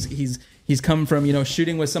industry. He's come from,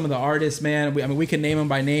 shooting with some of the artists, man. We can name him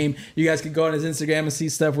by name. You guys could go on his Instagram and see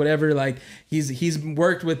stuff, whatever. Like he's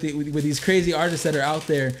worked with these crazy artists that are out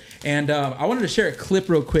there. And I wanted to share a clip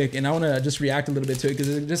real quick, and I want to just react a little bit to it because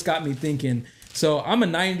it just got me thinking. So I'm a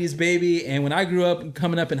 90s baby, and when I grew up,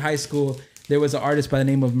 coming up in high school, there was an artist by the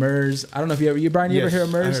name of Murs. I don't know if Brian, you ever hear of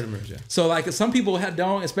Murs? I heard of Murs, yeah. So like some people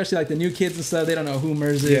don't, especially like the new kids and stuff, they don't know who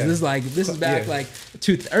Murs is. Yeah. This is back like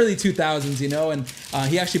early 2000s, and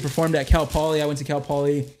he actually performed at Cal Poly. I went to Cal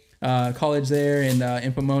Poly college there and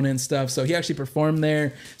in Pomona and stuff. So he actually performed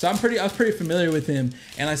there. So I was pretty familiar with him.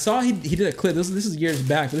 And I saw he did a clip. This is years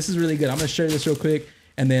back, but this is really good. I'm gonna share this real quick,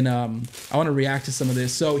 and then I want to react to some of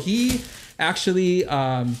this. So he actually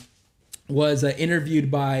was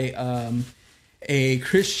interviewed by a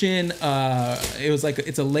Christian,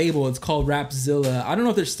 it's a label. It's called Rapzilla. I don't know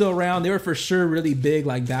if they're still around. They were for sure really big,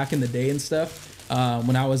 like back in the day and stuff.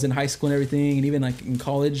 When I was in high school and everything, and even like in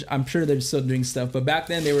college, I'm sure they're still doing stuff. But back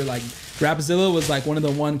then, they were like Rapzilla was like one of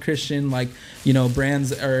the one Christian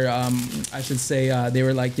brands, or I should say, they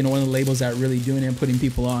were like one of the labels that are really doing it and putting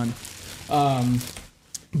people on.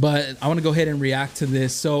 But I want to go ahead and react to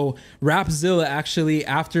this. So Rapzilla actually,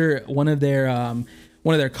 after one of their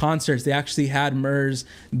concerts, they actually had Murs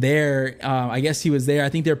there. I guess he was there. I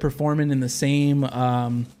think they're performing in the same.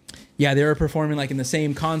 They were performing like in the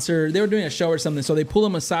same concert. They were doing a show or something. So they pulled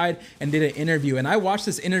him aside and did an interview. And I watched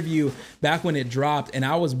this interview back when it dropped, and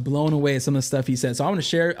I was blown away at some of the stuff he said. So I want to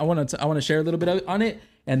share. I want to share a little bit on it,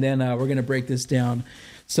 and then we're gonna break this down.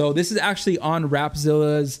 So this is actually on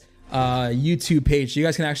Rapzilla's YouTube page. So you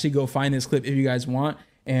guys can actually go find this clip if you guys want.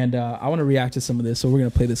 And I want to react to some of this. So we're gonna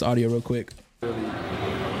play this audio real quick.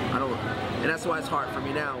 And that's why it's hard for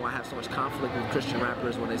me now. I have so much conflict with Christian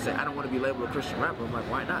rappers when they say, I don't want to be labeled a Christian rapper. I'm like,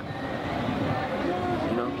 why not?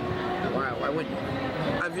 Why wouldn't you?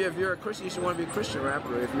 If you're a Christian, you should want to be a Christian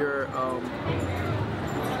rapper. If you're,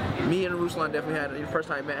 me and Ruslan definitely the first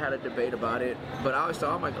time I met, had a debate about it. But I always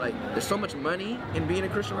thought, I'm like, there's so much money in being a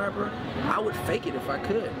Christian rapper, I would fake it if I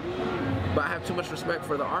could. But I have too much respect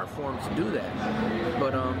for the art form to do that.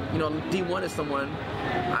 But, D1 is someone,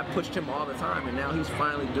 I pushed him all the time, and now he's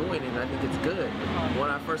finally doing it, and I think it's good. When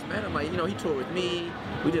I first met him, he toured with me,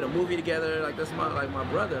 we did a movie together, that's my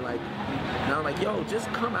brother, and I'm like, yo, just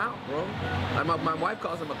come out, bro. My wife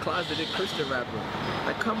calls him a closeted Christian rapper.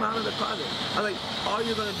 Like, come out of the closet. I was like, all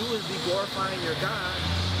you're gonna do is be glorifying your God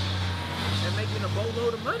and making a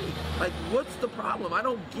boatload of money. Like, what's the problem? I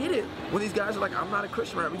don't get it when these guys are like, I'm not a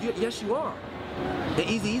Christian rapper. Yes, you are. And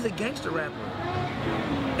he's a gangster rapper.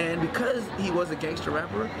 And because he was a gangster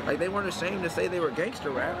rapper, they weren't ashamed to say they were gangster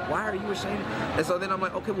rap. Why are you ashamed? And so then I'm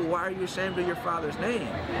like, okay, well, why are you ashamed of your father's name?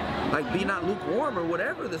 Be not lukewarm, or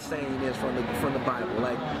whatever the saying is from the Bible.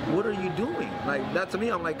 What are you doing? That to me,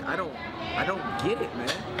 I'm like, I don't get it, man.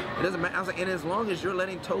 It doesn't matter. I was like, and as long as you're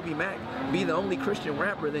letting Toby Mac be the only Christian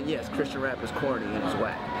rapper, then yes, Christian rap is corny and it's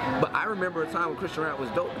whack. But I remember a time when Christian rap was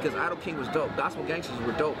dope because Idol King was dope, Gospel Gangsters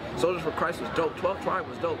were dope, Soldiers for Christ was dope, 12 Tribe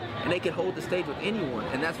was dope, and they could hold the stage with anyone.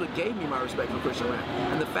 And that's what gave me my respect for Christian rap.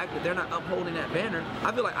 And the fact that they're not upholding that banner,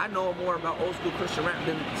 I feel like I know more about old school Christian rap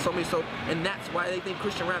than and that's why they think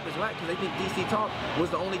Christian rap is whack, because they think DC Talk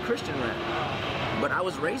was the only Christian rap. But I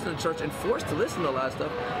was raised in the church and forced to listen to a lot of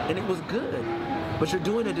stuff, and it was good. But you're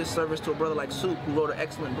doing a disservice to a brother like Soup, who wrote an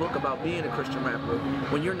excellent book about being a Christian rapper,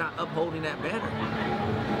 when you're not upholding that banner.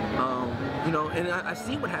 You know, and I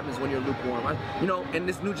see what happens when you're lukewarm. You know, and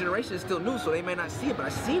this new generation is still new, so they may not see it, but I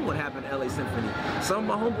see what happened at LA Symphony. Some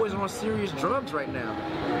of my homeboys are on serious drugs right now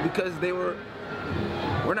because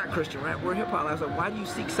we're not Christian rap, we're hip hop. I was like, why do you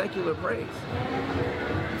seek secular praise?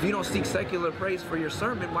 If you don't seek secular praise for your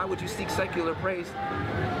sermon, why would you seek secular praise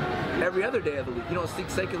every other day of the week? You don't seek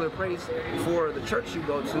secular praise for the church you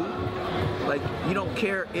go to. Like, you don't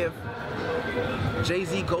care if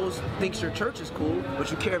Jay-Z thinks your church is cool,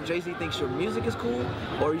 but you care if Jay-Z thinks your music is cool,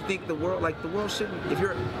 or you think the world shouldn't.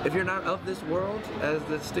 If you're not of this world, as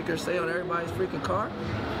the stickers say on everybody's freaking car,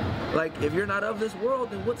 like, if you're not of this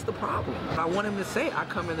world, then what's the problem? I want him to say, I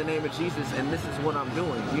come in the name of Jesus and this is what I'm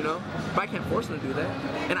doing, you know? But I can't force him to do that.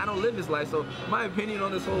 And I don't live his life, so my opinion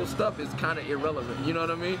on this whole stuff is kind of irrelevant, you know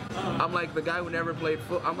what I mean? I'm like the guy who never played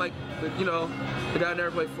football. I'm like, the guy who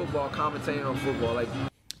never played football commentating on football. Like,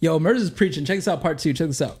 Yo, Murs is preaching. Check this out, part 2. Check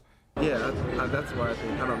this out. yeah, that's why I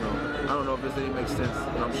think, I don't know if this even makes sense,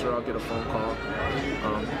 and I'm sure I'll get a phone call.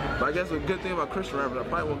 But I guess the good thing about Christian rappers, I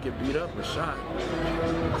probably won't get beat up or shot.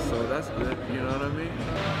 So that's good, you know what I mean?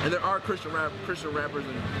 And there are Christian rappers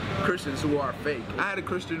and Christians who are fake. I had a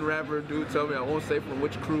Christian rapper dude tell me, I won't say from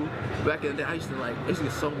which crew, back in the day, I used to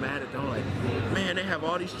get so mad at them, like, man, they have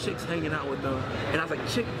all these chicks hanging out with them. And I was like,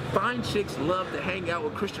 fine chicks love to hang out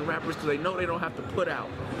with Christian rappers because they know they don't have to put out.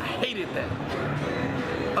 I hated that.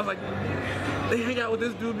 I was like, they hang out with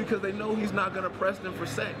this dude because they know he's not gonna press them for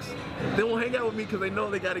sex. They won't hang out with me because they know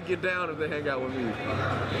they gotta get down if they hang out with me.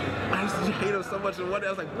 I used to hate him so much, and one day I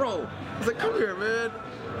was like, bro, I was like, come here, man.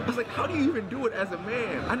 I was like, how do you even do it as a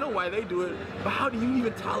man? I know why they do it, but how do you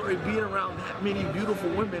even tolerate being around that many beautiful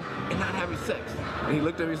women and not having sex? And he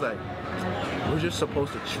looked at me, he's like, we're just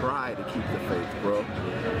supposed to try to keep the faith, bro.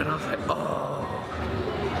 And I was like, oh.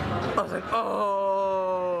 I was like,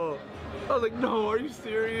 oh. I was like, no, are you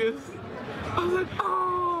serious? I was like,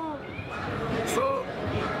 oh.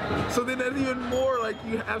 So then that's even more like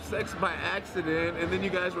you have sex by accident and then you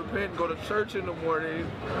guys repent and go to church in the morning.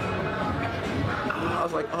 I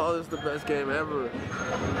was like, oh, this is the best game ever.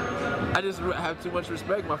 I just have too much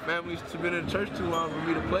respect. My family's been in church too long for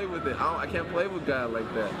me to play with it. I can't play with God like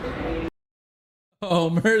that.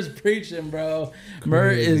 Oh, Murs preaching, bro.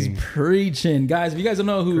 Murs is preaching. Guys, if you guys don't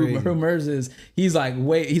know who Murs is, he's like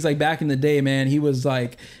back in the day, man. He was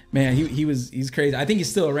like, man, he's crazy. I think he's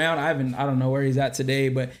still around. I don't know where he's at today,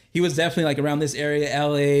 but he was definitely like around this area,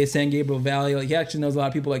 LA, San Gabriel Valley. Like, he actually knows a lot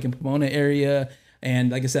of people like in Pomona area.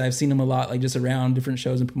 And like I said, I've seen him a lot, like just around different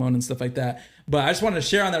shows in Pomona and stuff like that. But I just wanted to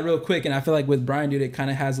share on that real quick. And I feel like with Brian, dude, it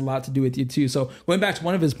kind of has a lot to do with you too. So going back to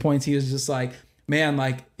one of his points, he was just like, man,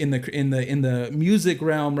 like in the music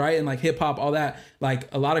realm, right, and like hip hop, all that,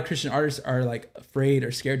 like a lot of Christian artists are like afraid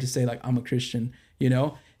or scared to say like I'm a Christian, you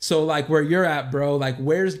know. So like where you're at, bro, like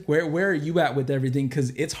where are you at with everything? Because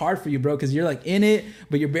it's hard for you, bro, because you're like in it,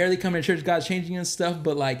 but you're barely coming to church. God's changing you and stuff.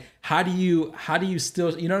 But like, how do you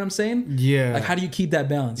still, you know what I'm saying? Yeah. Like, how do you keep that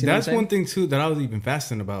balance? You know That's one thing too that I was even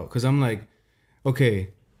fasting about, because I'm like, okay,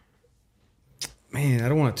 man, I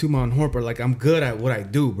don't want to toot my own horn, but like I'm good at what I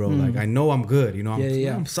do, bro. Like I know I'm good, you know.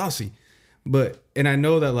 I'm saucy, and I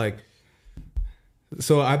know that like.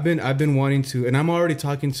 So I've been wanting to, and I'm already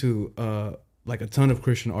talking to like a ton of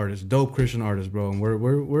Christian artists, dope Christian artists, bro. And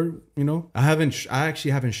we're you know, I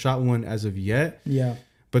actually haven't shot one as of yet. Yeah.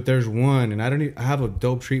 But there's one, and I have a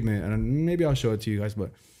dope treatment, and maybe I'll show it to you guys.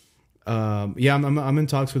 But yeah, I'm in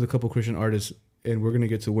talks with a couple Christian artists, and we're gonna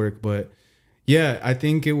get to work. But yeah, I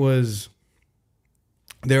think it was.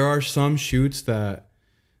 There are some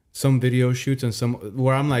video shoots and some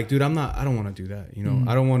where I'm like, dude, I don't want to do that. You know,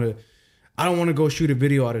 I don't want to go shoot a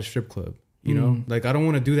video at a strip club, you know, like I don't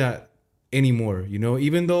want to do that anymore. You know,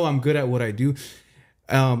 even though I'm good at what I do,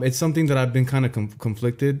 it's something that I've been kind of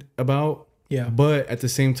conflicted about. Yeah. But at the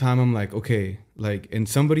same time, I'm like, okay, like, and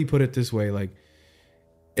somebody put it this way, like,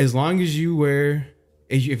 as long as you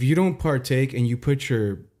if you don't partake and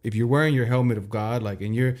if you're wearing your helmet of God, like,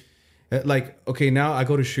 and you're, like, okay, now I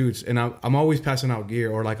go to shoots and I'm always passing out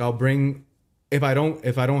gear, or like I'll bring, if I don't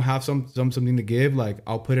have something to give, like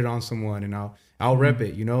I'll put it on someone and I'll rep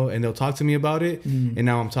it, you know, and they'll talk to me about it, and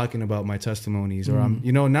now I'm talking about my testimonies, or I'm,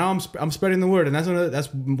 you know, now I'm spreading the word, and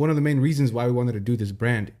that's one of the main reasons why we wanted to do this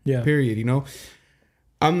brand. Yeah. Period. You know,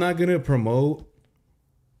 I'm not gonna promote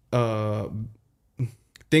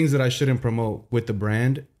things that I shouldn't promote with the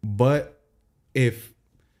brand, but if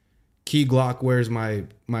Key Glock wears my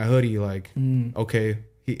hoodie, like, okay,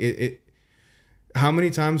 how many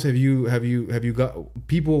times have you got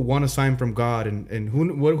people want to sign from God, and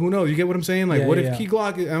who knows? You get what I'm saying? Like, if Key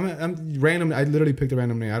Glock? I'm random. I literally picked a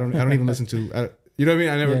random name. I don't even listen to. You know what I mean?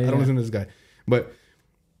 I don't listen to this guy. But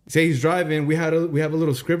say he's driving, we have a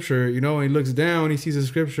little scripture, you know, and he looks down, he sees a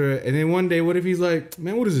scripture, and then one day, what if he's like,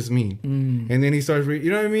 man, what does this mean? And then he starts reading,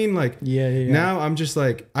 you know what I mean? Like, yeah. Now I'm just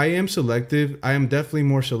like, I am selective. I am definitely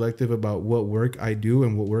more selective about what work I do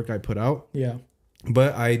and what work I put out. Yeah.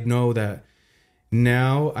 But I know that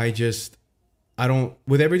now I don't,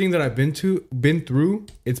 with everything that I've been through,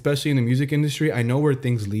 especially in the music industry, I know where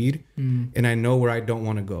things lead and I know where I don't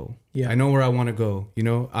want to go. Yeah. I know where I want to go. You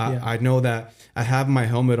know, I know that I have my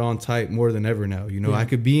helmet on tight more than ever now. You know, I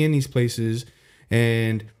could be in these places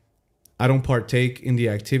and I don't partake in the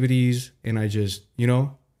activities, and I just, you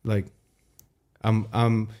know, like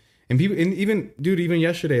and people, and even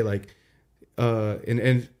yesterday, like,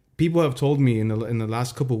 and people have told me in the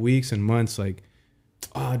last couple of weeks and months, like,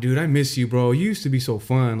 oh, dude, I miss you, bro. You used to be so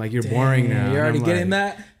fun. Like, you're boring now. You're already getting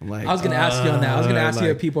that? I'm like, I was going to ask you on that. I was going to ask you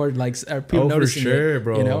if people are like, are people noticing for sure, it,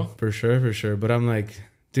 bro. You know? For sure. But I'm like,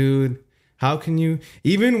 dude, how can you,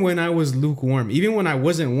 even when I was lukewarm, even when I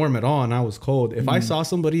wasn't warm at all and I was cold, if I saw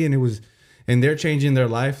somebody and they're changing their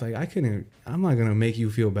life, like, I'm not going to make you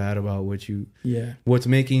feel bad about what's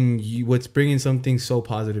bringing something so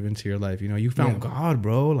positive into your life. You know, you found God,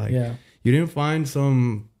 bro. Like, you didn't find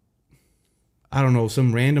some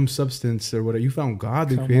random substance or whatever. You found God,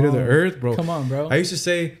 the creator of the earth, bro. Come on, bro. I used to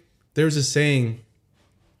say, there's a saying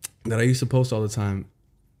that I used to post all the time.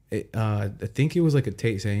 I think it was like a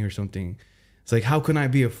Tate saying or something. It's like, how can I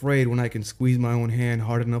be afraid when I can squeeze my own hand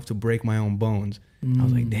hard enough to break my own bones? I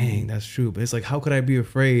was like, dang, that's true. But it's like, how could I be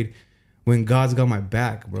afraid when God's got my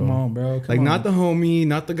back, bro? Come on, bro. Not the homie,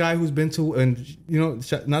 not the guy who's been to, and you know,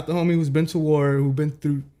 not the homie who's been to war, who's been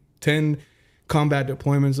through 10 combat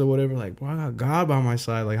deployments or whatever. Like, bro, I got God by my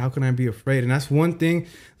side. Like, how can I be afraid? And that's one thing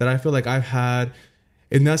that I feel like I've had,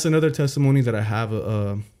 and that's another testimony that I have,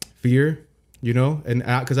 fear, you know, and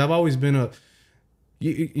because I've always been I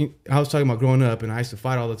was talking about growing up, and I used to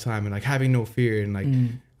fight all the time, and like having no fear, and like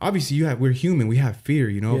obviously we're human, we have fear,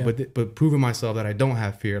 you know, but proving myself that I don't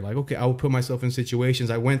have fear. Like, okay, I will put myself in situations.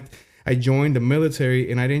 I joined the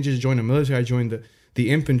military, and I didn't just join the military. I joined the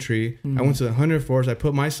infantry. I went to the 100 Force. I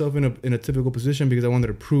put myself in a typical position because I wanted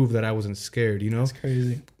to prove that I wasn't scared, you know. That's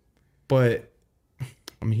crazy. But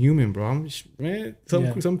I'm human, bro.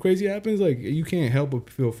 Some crazy happens. Like, you can't help but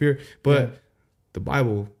feel fear. But the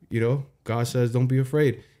Bible, you know, God says, don't be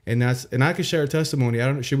afraid. And I can share a testimony. I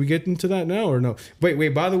don't know. Should we get into that now or no? Wait.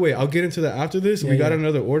 By the way, I'll get into that after this. We got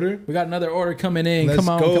another order. We got another order coming in. Let's come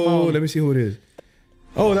on. Let me see who it is.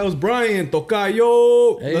 Oh, that was Brian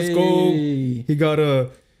Tocayo. Hey. Let's go. He got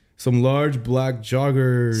some large black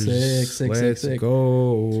joggers. Sick. Let's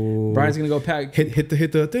go. Brian's gonna go pack. Hit the.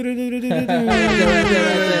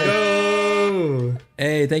 Go.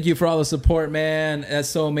 Hey, thank you for all the support, man. That's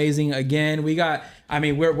so amazing. Again, we're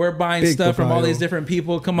buying Big stuff from all papaya. these different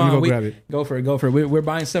people. Come on, grab it. Go for it. We're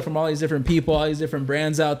buying stuff from all these different people, all these different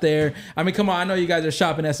brands out there. I mean, come on. I know you guys are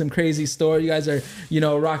shopping at some crazy store. You guys are,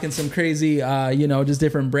 rocking some crazy, just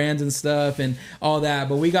different brands and stuff and all that.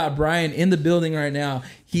 But we got Brian in the building right now.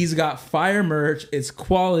 He's got fire merch. It's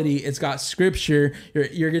quality. It's got scripture.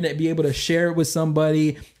 You're gonna be able to share it with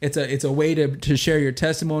somebody. It's a way to share your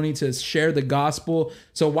testimony, to share the gospel.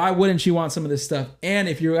 So why wouldn't you want some of this stuff? And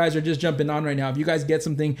if you guys are just jumping on right now, if you guys get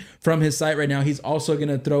something from his site right now, he's also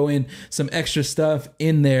gonna throw in some extra stuff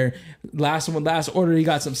in there. Last order, he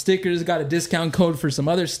got some stickers, got a discount code for some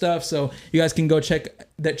other stuff. So you guys can go check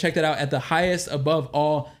that out at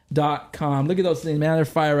thehighestaboveall.com. Look at those things, man. They're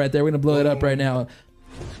fire right there. We're gonna blow it up right now.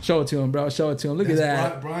 Show it to him, bro. Show it to him. Look at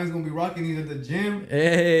that. Brian's gonna be rocking these at the gym.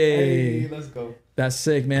 Hey, let's go. That's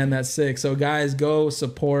sick, man. That's sick. So guys, go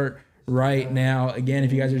support right now. Again,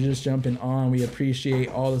 if you guys are just jumping on, we appreciate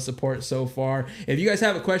all the support so far. If you guys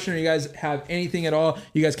have a question or you guys have anything at all,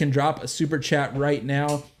 you guys can drop a super chat right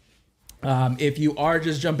now. If you are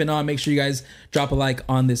just jumping on, make sure you guys drop a like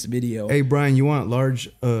on this video. Hey, Brian, you want large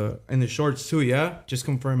in the shorts too? Yeah, just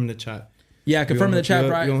confirm in the chat. Yeah, confirm in the chat,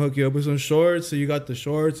 Brian. We're gonna hook you up with some shorts. So you got the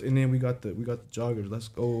shorts, and then we got the joggers. Let's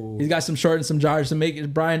go. He's got some shorts and some joggers. So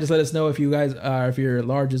Brian, just let us know if you guys if you're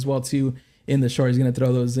large as well too in the shorts. He's gonna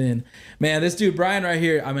throw those in. Man, this dude Brian right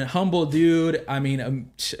here. Humble dude.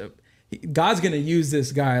 God's gonna use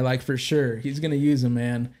this guy, like, for sure. He's gonna use him,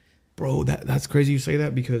 man. Bro, that's crazy you say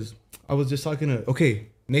that, because I was just talking to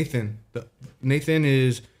Nathan. Nathan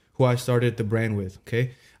is who I started the brand with.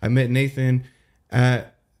 Okay, I met Nathan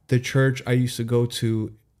at the church I used to go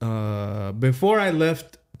to before I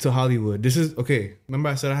left to Hollywood. This is okay. Remember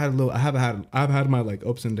I said I've had my like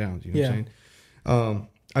ups and downs. You know what I'm saying?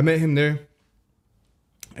 I met him there,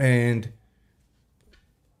 and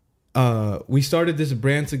we started this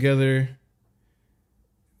brand together.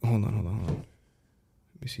 Hold on. Let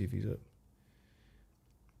me see if he's up.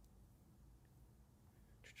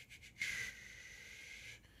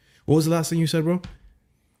 What was the last thing you said, bro?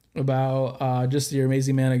 About just you're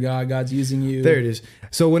amazing man of God. God's using you. There it is.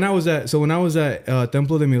 So when I was at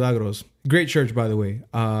Templo de Milagros, great church, by the way.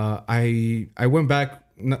 I went back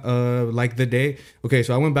like the day. Okay,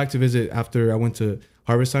 so I went back to visit after I went to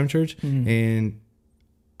Harvest Time Church, and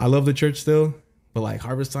I love the church still, but like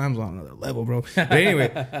Harvest Time's on another level, bro. But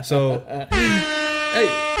anyway, so Hey,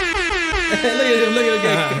 look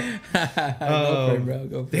at him. Go for it, bro.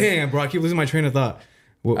 Go for it. damn, bro, I keep losing my train of thought.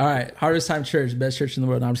 Well, All right, Harvest Time Church, best church in the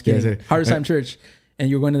world. No, I'm just kidding. Yeah, that's it. Harvest Time Church, and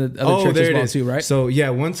you're going to the other church as well too, right? So yeah,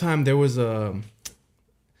 one time there was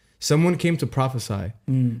someone came to prophesy,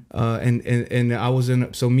 and I was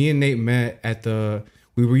in. So me and Nate met at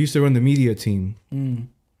we were used to run the media team.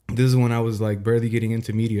 This is when I was like barely getting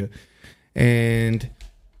into media, and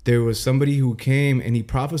there was somebody who came and he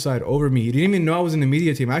prophesied over me. He didn't even know I was in the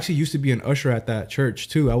media team. I actually used to be an usher at that church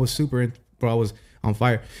too. I was I was on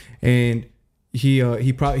fire, and he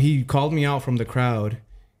called me out from the crowd,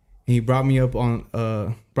 and he brought me up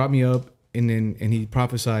and he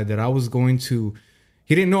prophesied that I was going to.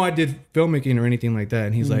 He didn't know I did filmmaking or anything like that,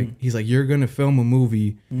 and he's like you're gonna film a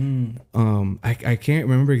movie. I can't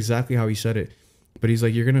remember exactly how he said it, but he's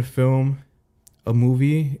like, you're gonna film a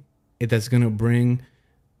movie that's gonna bring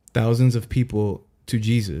thousands of people to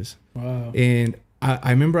Jesus. Wow. And I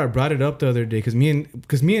remember I brought it up the other day because me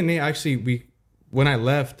and Nate actually when I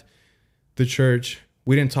left the church,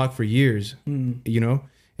 we didn't talk for years, you know.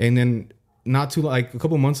 And then a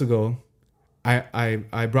couple months ago,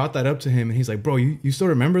 I brought that up to him, and he's like, bro, you still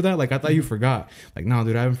remember that? Like, I thought you forgot. Like, no,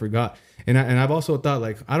 dude, I haven't forgot. And I've also thought,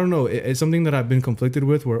 like, I don't know, it's something that I've been conflicted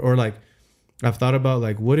with, or like I've thought about,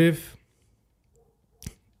 like, what if,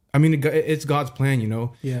 I mean, it's God's plan, you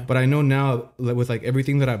know. Yeah. But I know now, with like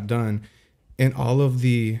everything that I've done and all of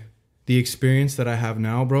the experience that I have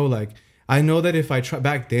now, bro, like, I know that if I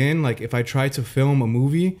back then, like if I tried to film a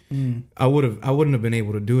movie, I wouldn't have been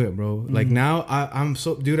able to do it, bro. Like now I'm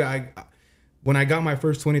so, dude, when I got my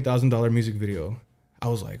first $20,000 music video, I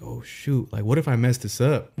was like, oh shoot, like what if I messed this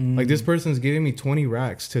up? Like this person's giving me 20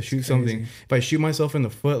 racks to shoot something. If I shoot myself in the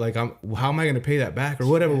foot, like how am I going to pay that back or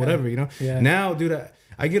whatever, you know? Yeah. Now, dude,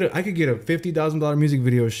 I could get a $50,000 music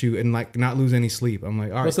video shoot and like not lose any sleep. I'm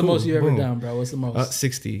like, all right, what's the most you ever done, bro? What's the most?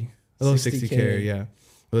 60. A little 60K, yeah.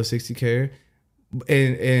 A little 60K.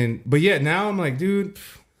 But yeah, now I'm like, dude,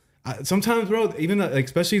 sometimes, bro, even like,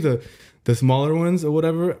 especially the smaller ones or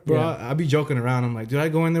whatever, bro, yeah. I be joking around. I'm like, dude, I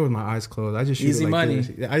go in there with my eyes closed. I just shoot easy it like money.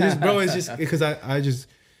 This. I just, bro, it's just because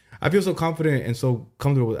I feel so confident and so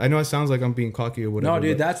comfortable. I know it sounds like I'm being cocky or whatever. No,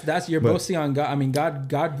 dude, that's you're boasting on God. I mean,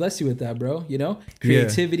 God bless you with that, bro. You know,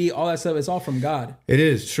 creativity, all that stuff. It's all from God. It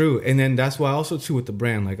is true, and then that's why also too with the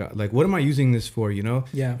brand, like what am I using this for? You know,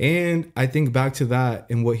 yeah. And I think back to that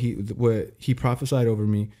and what he prophesied over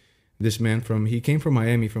me. This man he came from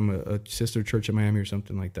Miami, from a sister church in Miami or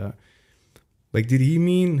something like that. Like, did he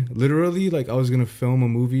mean literally like I was going to film a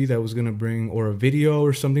movie that was going to bring, or a video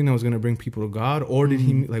or something that was going to bring people to God? Or did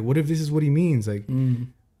he, like, what if this is what he means? Like,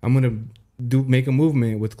 I'm going to make a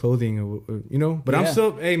movement with clothing, or you know? But I'm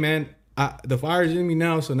still, hey, man, the fire's in me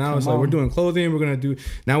now. So now like we're doing clothing. We're going to do,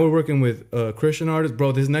 now we're working with Christian artists.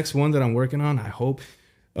 Bro, this next one that I'm working on, I hope,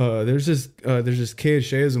 there's this kid,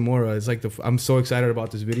 Shea Zamora. It's like, I'm so excited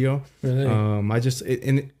about this video.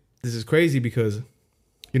 Really? This is crazy because,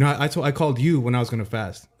 you know, I called you when I was going to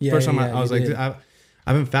fast. First time I was like, I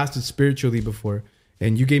haven't fasted spiritually before.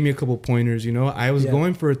 And you gave me a couple pointers, you know. I was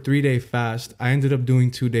going for a 3-day fast. I ended up doing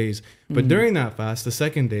 2 days. But during that fast, the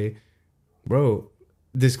second day, bro,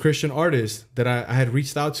 this Christian artist that I had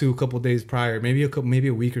reached out to a couple days prior, maybe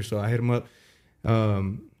a week or so, I hit him up.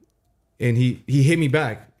 And he hit me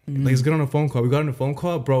back. Like, let's get on a phone call. We got on a phone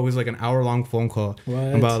call, bro. It was like an hour-long phone call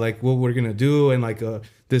about like what we're gonna do and like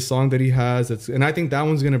this song that he has. And I think that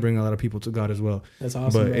one's gonna bring a lot of people to God as well. That's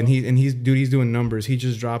awesome. But he's doing numbers. He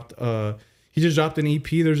just dropped an EP.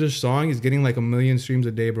 There's this song. He's getting like 1 million streams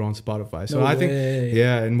a day, bro, on Spotify. So I think,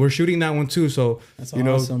 and we're shooting that one too. So that's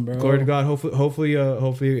awesome, bro. Glory to God. Hopefully,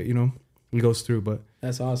 you know, it goes through. But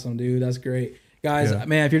that's awesome, dude. That's great. Guys,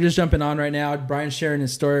 man, if you're just jumping on right now, Brian's sharing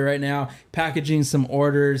his story right now, packaging some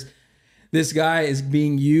orders. This guy is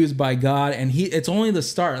being used by God, and it's only the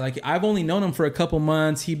start. Like, I've only known him for a couple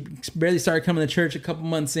months. He barely started coming to church a couple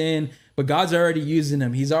months in, but God's already using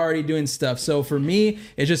him. He's already doing stuff. So for me,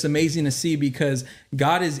 it's just amazing to see, because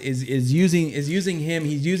God is using him.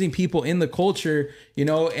 He's using people in the culture, you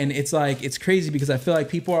know, and it's like, it's crazy because I feel like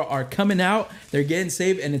people are coming out, they're getting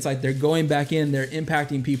saved, and it's like they're going back in, they're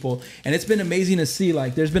impacting people. And it's been amazing to see.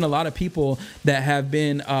 Like, there's been a lot of people that have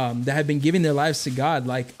been giving their lives to God,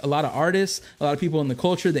 like a lot of artists, a lot of people in the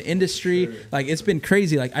culture, the industry. Like, it's been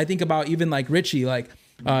crazy. Like, I think about even like Richie, like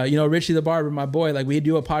Richie the Barber, my boy, like we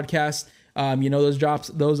do a podcast.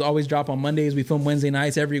 Those always drop on Mondays. We film Wednesday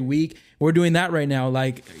nights every week. We're doing that right now.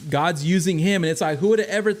 Like God's using him, and it's like, who would have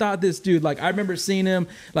ever thought this dude? Like I remember seeing him.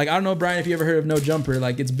 Like I don't know, Brian, if you ever heard of No Jumper.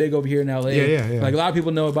 Like it's big over here in LA. Yeah. Like a lot of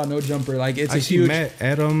people know about No Jumper. Like it's I a huge. met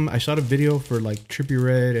Adam. I shot a video for like Trippie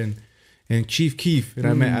Redd and Chief Keef, and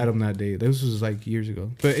I met Adam that day. This was like years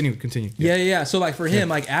ago. But anyway, continue. Yeah. So like for him,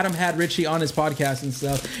 like Adam had Richie on his podcast and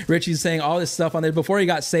stuff. Richie's saying all this stuff on there before he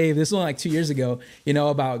got saved. This was only like 2 years ago,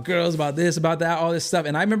 about girls, about this, about that, all this stuff.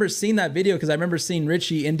 And I remember seeing that video because I remember seeing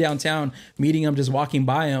Richie in downtown, meeting him, just walking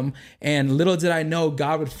by him. And little did I know,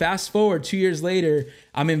 God would fast forward 2 years later.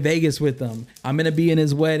 I'm in Vegas with them. I'm going to be in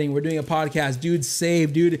his wedding. We're doing a podcast. Dude's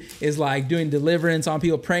saved. Dude is like doing deliverance on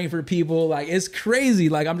people, praying for people. Like it's crazy.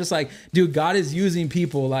 Like I'm just like, dude, God is using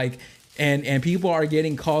people like, and people are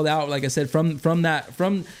getting called out. Like I said, from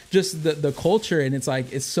just the culture. And it's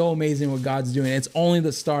like, it's so amazing what God's doing. It's only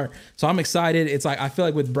the start. So I'm excited. It's like, I feel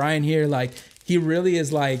like with Brian here, like he really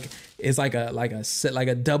is like, it's like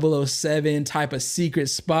a 007 type of secret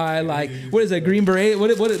spy. Like what is it? Green Beret?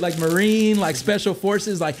 What like Marine? Like special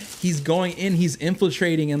forces? Like he's going in, he's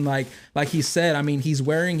infiltrating, and like he said, I mean, he's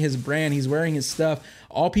wearing his brand, he's wearing his stuff.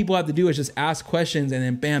 All people have to do is just ask questions, and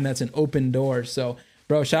then bam, that's an open door. So,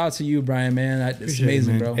 bro, shout out to you, Brian, man. It's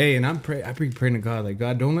amazing, bro. Hey, and I be praying to God, like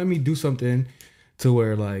God, don't let me do something to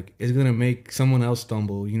where like it's gonna make someone else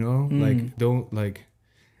stumble. Like don't like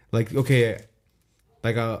okay.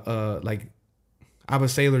 Like I have a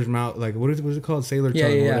sailor's mouth. Like what is it called? Sailor tongue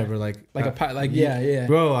or whatever. Like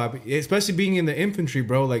bro. Especially being in the infantry,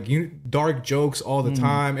 bro. Like dark jokes all the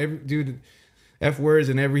time. Every F words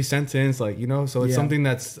in every sentence. Like So it's something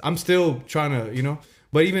that's I'm still trying to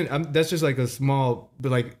But even that's just like a small,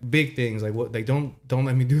 but like big things. Like what? Like don't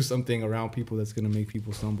let me do something around people that's gonna make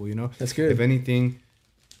people stumble. That's good. If anything,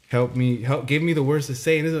 give me the words to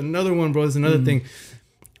say. And there's another one, bro. There's another thing.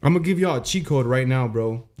 I'm gonna give y'all a cheat code right now,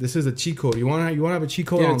 bro. This is a cheat code. You wanna have a cheat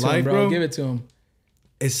code on life, bro? Give it to him.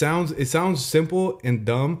 It sounds simple and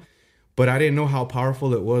dumb, but I didn't know how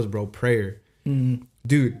powerful it was, bro. Prayer,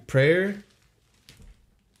 dude. Prayer,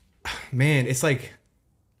 man. It's like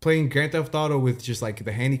playing Grand Theft Auto with just like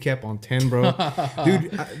the handicap on 10, bro.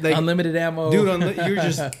 Dude, like unlimited ammo. Dude, you're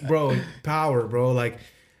just power, bro. Like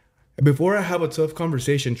before I have a tough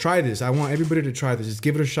conversation, try this. I want everybody to try this. Just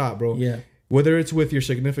give it a shot, bro. Yeah. Whether it's with your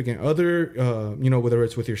significant other, whether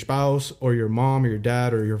it's with your spouse or your mom or your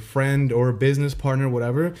dad or your friend or a business partner,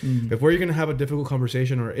 whatever, before you're going to have a difficult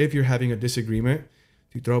conversation or if you're having a disagreement,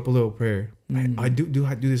 you throw up a little prayer. I do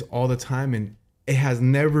this all the time, and it has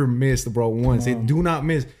never missed, bro, once. It do not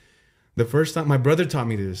miss. The first time, my brother taught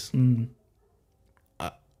me this. On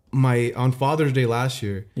Father's Day last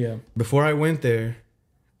year, before I went there,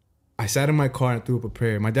 I sat in my car and threw up a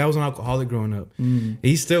prayer. My dad was an alcoholic growing up.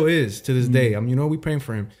 He still is to this day. We praying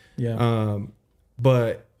for him. Yeah.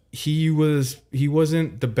 But he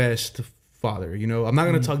wasn't the best father. I'm not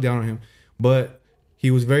gonna talk down on him, but he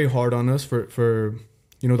was very hard on us for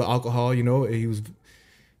the alcohol. He was.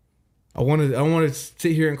 I want to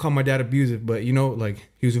sit here and call my dad abusive, but like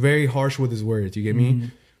he was very harsh with his words. You get me?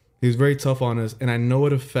 He was very tough on us, and I know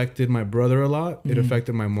it affected my brother a lot. It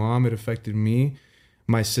affected my mom. It affected me.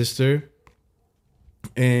 My sister,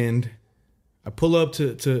 and I pull up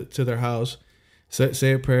to their house,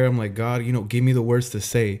 say a prayer. I'm like, God, give me the words to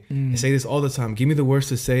say. I say this all the time. Give me the words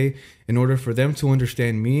to say in order for them to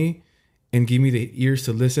understand me, and give me the ears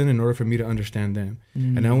to listen in order for me to understand them.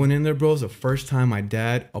 And I went in there, bro. It was the first time my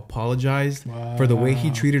dad apologized for the way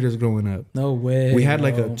he treated us growing up. No way. We had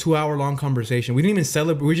like a 2-hour long conversation. We didn't even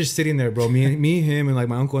celebrate. We were just sitting there, bro. Me, him, and like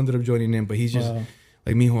my uncle ended up joining in, but he's just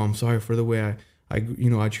like, Mijo, I'm sorry for the way I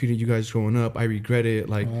treated you guys growing up. I regret it.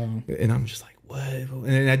 Like, and I'm just like, what?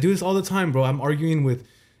 And I do this all the time, bro. I'm arguing with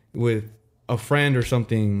a friend or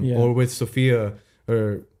something, or with Sophia,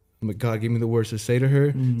 or I'm like, God, give me the words to say to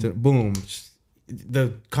her. Boom.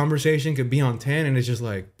 The conversation could be on 10, and it's just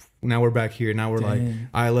like, now we're back here. Now we're like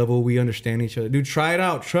eye level. We understand each other. Dude, try it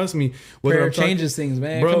out. Trust me. Prayer changes things,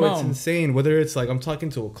 man. Bro, Come it's on. insane. Whether it's like I'm talking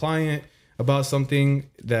to a client about something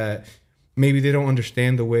that maybe they don't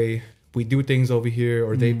understand the way we do things over here,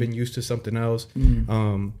 or they've been used to something else.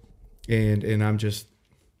 And I'm just,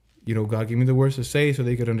 God, give me the words to say so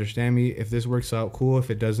they could understand me. If this works out, cool.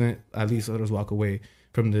 If it doesn't, at least let us walk away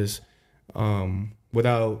from this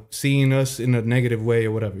without seeing us in a negative way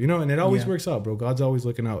or whatever, and it always works out, bro. God's always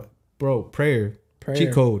looking out, bro. Prayer.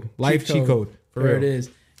 Cheat code. Life cheat code. For real. It is.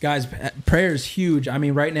 Guys, prayer is huge. I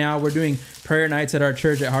mean, right now we're doing prayer nights at our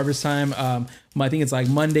church at Harvest Time. I think it's like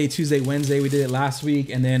Monday, Tuesday, Wednesday. We did it last week,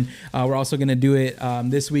 and then we're also going to do it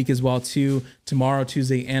this week as well too. Tomorrow,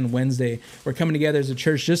 Tuesday, and Wednesday. We're coming together as a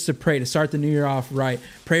church just to pray, to start the new year off right.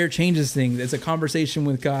 Prayer changes things. It's a conversation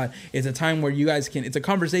with God. It's a time where you guys can. It's a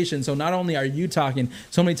conversation. So not only are you talking,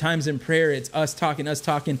 so many times in prayer, it's us talking,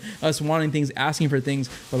 us wanting things, asking for things.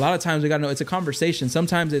 But a lot of times we got to know it's a conversation.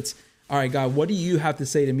 Sometimes it's, all right, God, what do you have to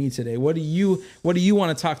say to me today? What do you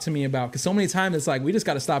want to talk to me about? Because so many times it's like we just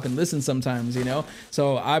got to stop and listen sometimes, you know?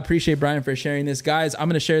 So I appreciate Brian for sharing this. Guys, I'm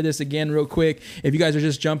going to share this again real quick. If you guys are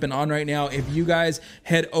just jumping on right now, if you guys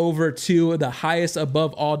head over to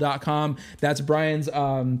thehighestaboveall.com, that's Brian's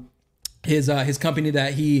his company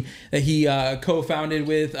that he co-founded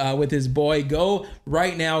with his boy. Go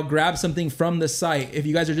right now, grab something from the site. If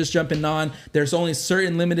you guys are just jumping on, there's only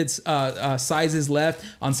certain limited sizes left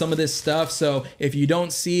on some of this stuff. So if you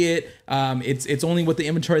don't see it, it's only with the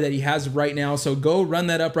inventory that he has right now. So go run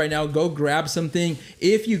that up right now. Go grab something.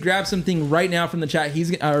 If you grab something right now from the chat,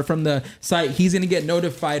 or from the site, he's gonna get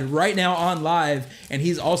notified right now on live, and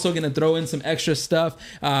he's also gonna throw in some extra stuff.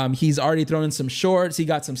 He's already thrown in some shorts. He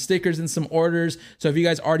got some stickers and some orders. So if you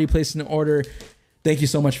guys already placed an order, thank you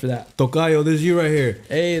so much for that. Tocayo, this is you right here.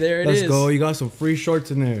 Hey, there it is. Let's go. You got some free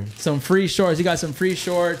shorts in there. Some free shorts. You got some free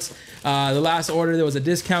shorts. The last order, there was a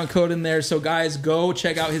discount code in there. So guys, go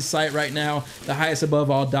check out his site right now,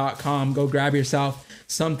 thehighestaboveall.com. Go grab yourself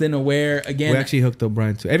something to wear. Again, we actually hooked up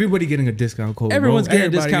Brian too. Everybody getting a discount code. Everyone's getting a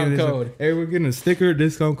discount code. Everyone's getting a sticker,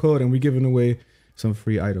 discount code, and we're giving away some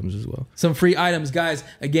free items as well. Some free items, guys.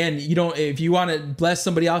 Again, if you want to bless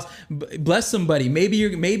somebody else, bless somebody. Maybe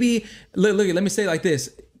look, let me say it like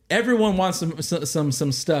this. Everyone wants some stuff, some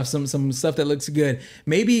stuff that looks good.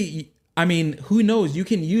 Maybe, I mean, who knows? You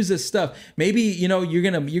can use this stuff. Maybe, you're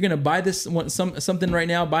gonna buy this something right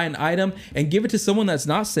now, buy an item and give it to someone that's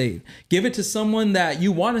not saved. Give it to someone that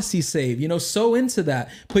you want to see saved. Sow into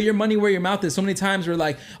that. Put your money where your mouth is. So many times we're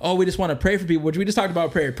like, oh, we just want to pray for people, which we just talked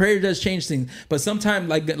about prayer. Prayer does change things. But sometimes,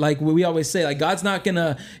 like we always say, like God's not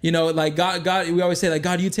gonna, like God. We always say, like,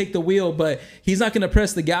 God, you take the wheel, but He's not gonna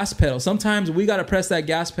press the gas pedal. Sometimes we gotta press that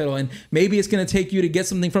gas pedal, and maybe it's gonna take you to get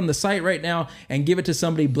something from the site right now and give it to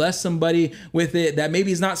somebody. Bless somebody with it that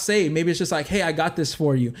maybe is not saved. Maybe it's just like, hey, I got this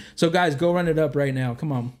for you. So guys, go run it up right now.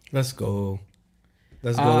 Come on. Let's go.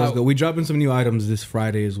 Let's go. We dropping some new items this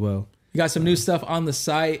Friday as well. You got some new stuff on the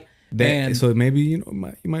site. So maybe, you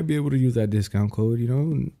might be able to use that discount code,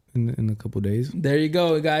 in a couple days. There you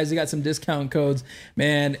go, guys. You got some discount codes.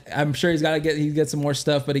 Man, I'm sure he get some more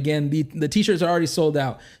stuff. But again, the t-shirts are already sold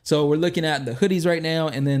out. So we're looking at the hoodies right now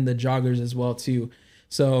and then the joggers as well too.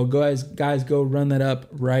 So guys, go run that up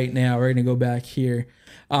right now. We're gonna go back here.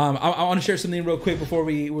 I want to share something real quick before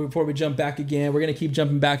we jump back again. We're gonna keep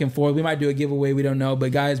jumping back and forth. We might do a giveaway. We don't know.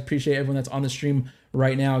 But guys, appreciate everyone that's on the stream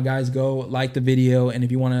right now. Guys, go like the video, and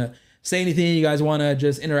if you want to say anything, you guys want to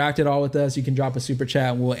just interact at all with us, you can drop a super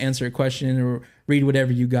chat and we'll answer a question or read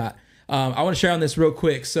whatever you got. I want to share on this real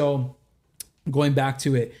quick. So going back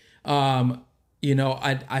to it,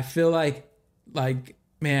 I feel like.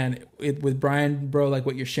 Man, with Brian, bro, like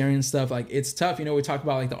what you're sharing and stuff, like it's tough. We talk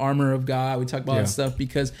about like the armor of God. We talk about that stuff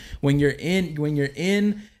because when you're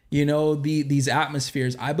in, these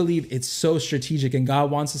atmospheres, I believe it's so strategic and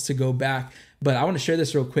God wants us to go back. But I want to share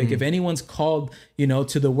this real quick. If anyone's called,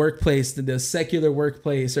 to the workplace, the secular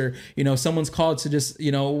workplace, or, someone's called to just,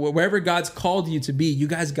 wherever God's called you to be, you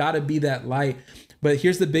guys got to be that light. But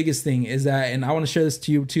here's the biggest thing is that, and I want to share this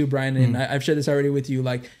to you too, Brian, and I've shared this already with you,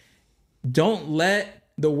 like, don't let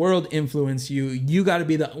the world influence you. You got to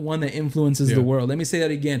be the one that influences the world. Let me say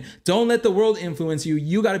that again. Don't let the world influence you.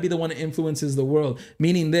 You got to be the one that influences the world.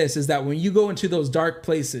 Meaning this is that when you go into those dark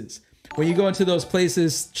places,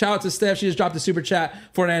 shout out to Steph. She just dropped a super chat.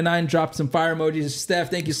 499 dropped some fire emojis.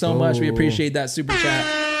 Steph, thank you so much. We appreciate that super chat.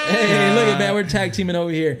 Hey, look at man, we're tag teaming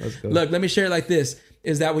over here. Look, let me share it like this.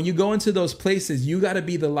 Is that when you go into those places, you got to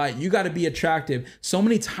be the light. You got to be attractive. So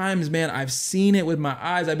many times, man, I've seen it with my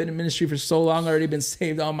eyes. I've been in ministry for so long, already been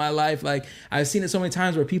saved all my life. Like I've seen it so many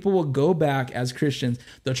times where people will go back as Christians.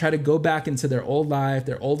 They'll try to go back into their old life,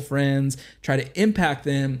 their old friends, try to impact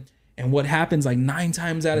them. And what happens like 9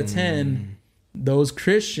 times out of 10, those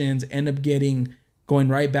Christians end up going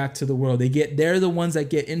right back to the world. They're the ones that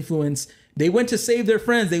get influenced. They went to save their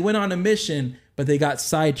friends. They went on a mission, but they got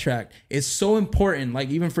sidetracked. It's so important. Like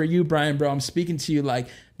even for you, Brian, bro, I'm speaking to you like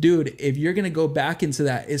dude, if you're going to go back into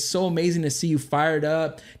that, it's so amazing to see you fired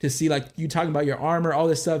up, to see like you talking about your armor, all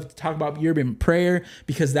this stuff, talk about your in prayer,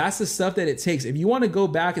 because that's the stuff that it takes. If you want to go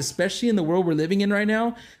back, especially in the world we're living in right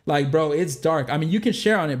now, like, bro, it's dark. I mean, you can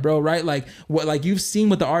share on it, bro, right? Like what, like you've seen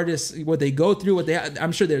what the artists, what they go through, what they,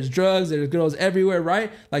 I'm sure there's drugs, there's girls everywhere,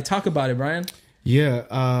 right? Like, talk about it, Brian.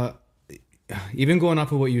 Yeah. Even going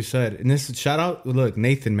off of what you said, and this shout out, look,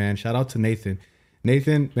 Nathan, man, shout out to Nathan.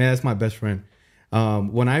 Nathan, man, that's my best friend.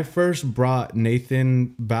 When I first brought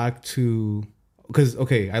Nathan back to, because,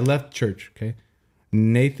 okay, I left church, okay?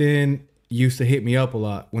 Nathan used to hit me up a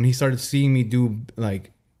lot when he started seeing me do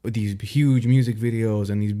like these huge music videos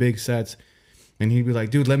and these big sets. And he'd be like,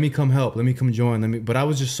 dude, let me come help. Let me come join. But I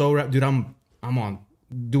was just so dude, I'm on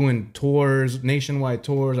doing tours, nationwide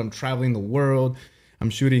tours. I'm traveling the world. I'm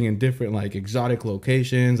shooting in different like exotic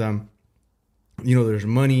locations. I'm, there's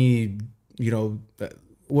money,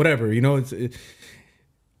 whatever,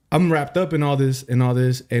 I'm wrapped up in all this.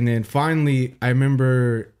 And then finally, I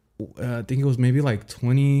remember, I think it was maybe like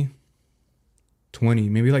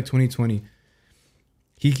 2020.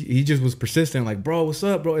 He just was persistent, like, bro, what's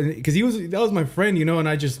up, bro? Because that was my friend, and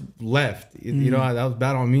I just left. That was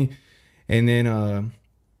bad on me. And then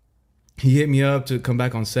he hit me up to come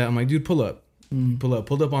back on set. I'm like, dude, pulled up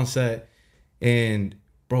on set, and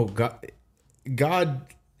bro, God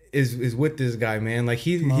is with this guy, man. Like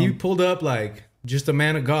he pulled up like just a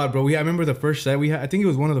man of God, bro. I remember the first set we had. I think it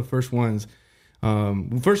was one of the first ones.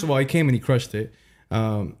 First of all, he came and he crushed it.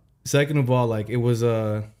 Second of all, like it was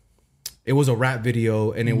a rap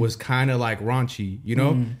video, and it was kind of like raunchy,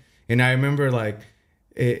 And I remember like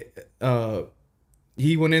it.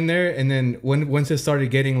 He went in there, and then once it started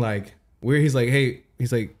getting like weird, he's like, hey,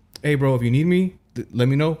 bro, if you need me, let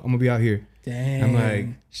me know. I'm gonna be out here. Dang. I'm like,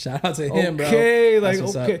 shout out to him, bro. Okay, like,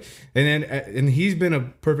 okay. And he's been a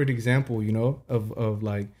perfect example, of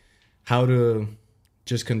like how to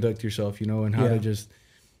just conduct yourself, and how to just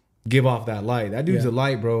give off that light. That dude's a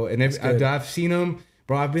light, bro. And if I've seen him,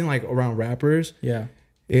 bro, I've been like around rappers,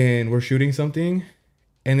 and we're shooting something,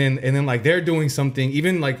 and then like they're doing something,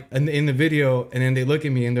 even like in the video, and then they look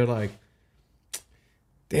at me and they're like,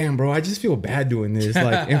 damn, bro, I just feel bad doing this,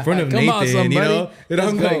 like in front of Nathan, And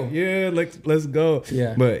I'm like, yeah, like, let's go.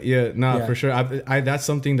 Yeah. But for sure. I that's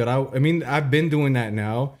something that I've been doing that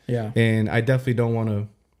now. Yeah. And I definitely don't want to,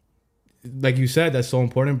 like you said, that's so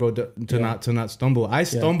important, bro, to not stumble. I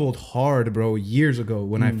stumbled hard, bro, years ago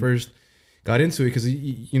when I first got into it. Cause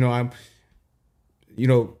I'm,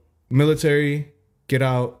 military, get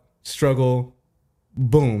out, struggle,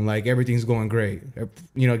 boom, like everything's going great.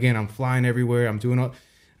 Again, I'm flying everywhere. I'm doing all,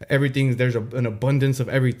 everything. There's an abundance of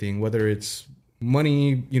everything, whether it's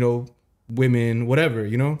money, women, whatever,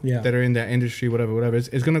 that are in that industry, whatever. It's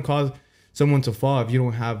going to cause someone to fall if you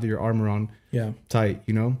don't have your armor on tight,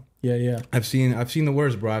 Yeah. I've seen the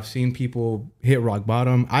worst, bro. I've seen people hit rock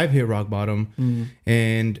bottom. I've hit rock bottom.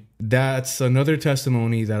 And that's another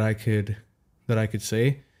testimony that I could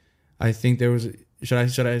say. I think there was,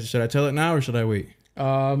 should I tell it now or should I wait?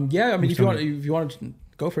 I mean, if you want to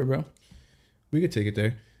go for it, bro. We could take it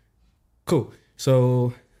there. Cool.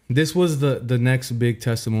 So this was the next big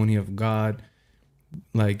testimony of God,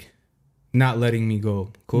 like not letting me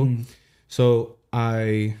go. Cool. So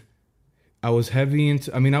I was heavy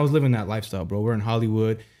into, I was living that lifestyle, bro. We're in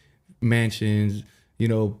Hollywood, mansions,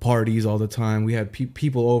 parties all the time. We had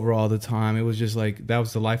people over all the time. It was just like, that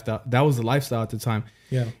was the lifestyle at the time.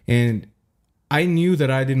 Yeah. And I knew that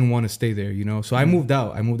I didn't want to stay there, So I moved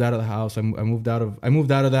out. I moved out of the house. I moved out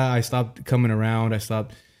of that. I stopped coming around. I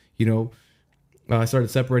stopped, I started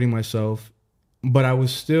separating myself, but I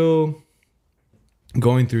was still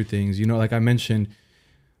going through things, like I mentioned,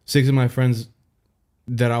 6 of my friends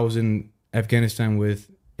that I was in Afghanistan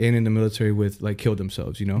with and in the military with, like, killed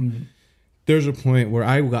themselves, There's a point where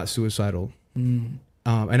I got suicidal. And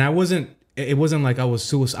it wasn't like I was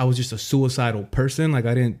just a suicidal person. Like,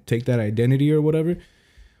 I didn't take that identity or whatever,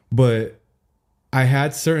 but I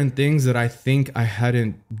had certain things that I think I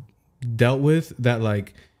hadn't dealt with, that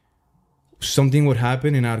like something would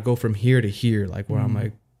happen and I'd go from here to here, like where I'm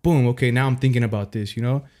like, boom, okay, now I'm thinking about this,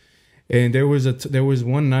 And there was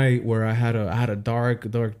one night where I had a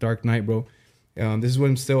dark night, bro. This is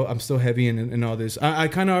when I'm still heavy and all this. I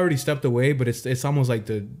kind of already stepped away, but it's almost like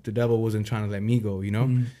the devil wasn't trying to let me go,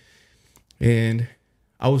 And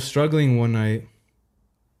I was struggling one night,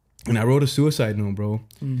 and I wrote a suicide note, bro.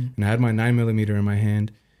 And I had my 9mm in my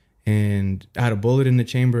hand, and I had a bullet in the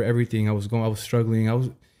chamber, everything. I was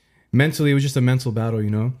struggling. Mentally, it was just a mental battle,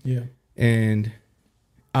 Yeah. And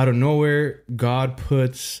out of nowhere, God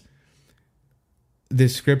puts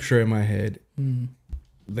this scripture in my head.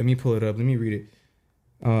 Let me pull it up. Let me read it.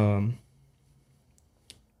 I'm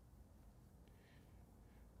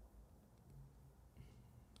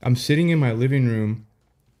sitting in my living room.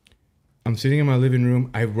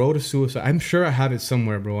 I wrote a suicide. I'm sure I have it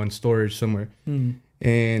somewhere, bro, on storage somewhere.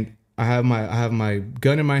 And I have my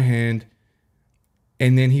gun in my hand.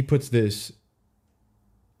 And then he puts this.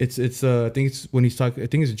 It's I think it's when he's talking. I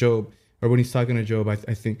think it's Job, or when he's talking to Job. I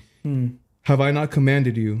think. Have I not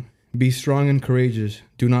commanded you? Be strong and courageous.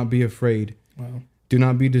 Do not be afraid. Wow. Do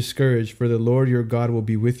not be discouraged, for the Lord your God will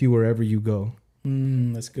be with you wherever you go.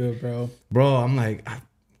 That's good, bro. Bro, I'm like, I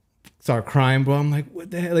start crying, bro. I'm like, what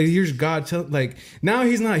the hell? Like, here's God like, now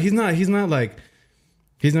he's not like,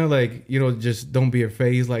 just don't be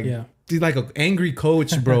afraid. He's like, he's like an angry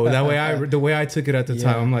coach, bro. The way I took it at the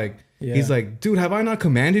time, I'm like, he's like, dude, have I not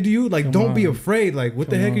commanded you? Like, don't be afraid. Like, what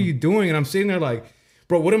the heck are you doing? And I'm sitting there like,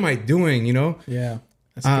 bro, what am I doing? You know? Yeah.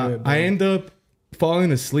 That's good, bro. I end up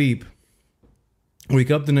falling asleep.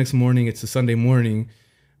 Wake up the next morning. It's a Sunday morning.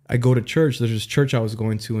 I go to church. There's this church I was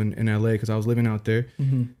going to in LA because I was living out there.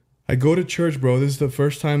 I go to church, bro. This is the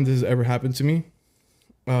first time this has ever happened to me.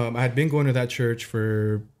 I had been going to that church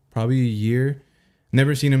for probably a year.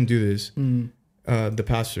 Never seen him do this. The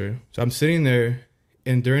pastor. So I'm sitting there,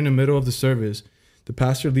 and during the middle of the service, the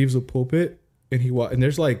pastor leaves the pulpit, and and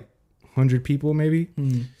there's like 100 people maybe.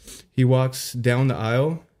 He walks down the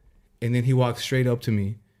aisle, and then he walks straight up to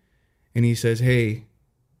me, and he says, "Hey,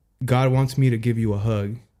 God wants me to give you a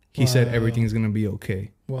hug. He said everything's gonna be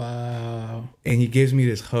okay." Wow. And he gives me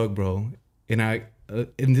this hug, bro.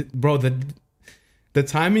 And bro, the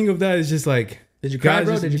timing of that is just like, did you cry,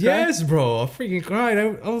 bro? Did you cry? Yes, bro. I freaking cried.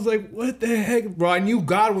 I was like, what the heck, bro? I knew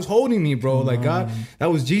God was holding me, bro. Like, God, that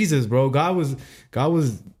was Jesus, bro. God was,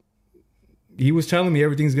 he was telling me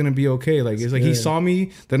everything's gonna be okay. Like, it's like he saw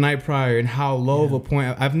me the night prior and how low of a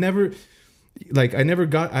point. I had never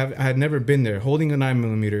been there holding a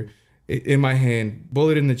 9mm in my hand,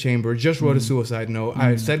 bullet in the chamber, just wrote a suicide note.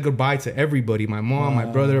 I said goodbye to everybody, my mom, my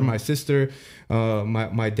brother, my sister,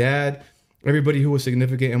 my dad, everybody who was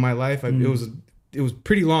significant in my life. It was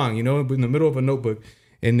pretty long, you know, in the middle of a notebook.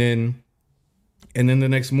 And then the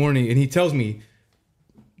next morning, and he tells me,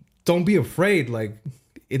 don't be afraid. Like,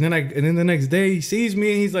 and then the next day he sees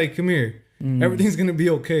me and he's like, come here, everything's gonna be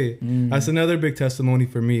okay. That's another big testimony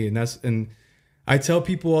for me. And I tell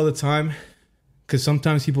people all the time, because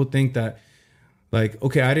sometimes people think that, like,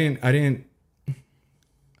 okay, I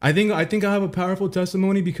think I have a powerful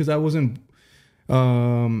testimony because I wasn't,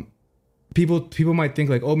 people might think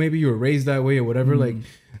like, oh, maybe you were raised that way or whatever. Like,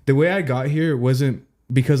 the way I got here wasn't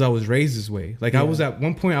because I was raised this way. Like, I was at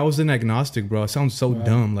one point, I was an agnostic, bro. It sounds so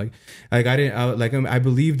dumb. I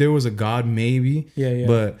believe there was a God, maybe. Yeah.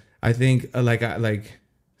 But I think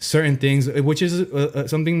certain things, which is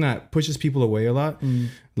something that pushes people away a lot.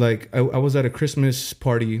 Like, I was at a Christmas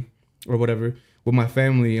party or whatever with my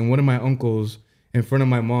family, and one of my uncles in front of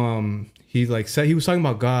my mom, he was talking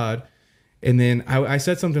about God. And then I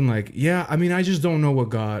said something like, yeah, I mean, I just don't know what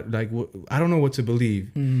God, like, I don't know what to believe.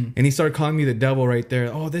 And he started calling me the devil right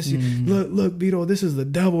there. Oh, look, Vito, this is the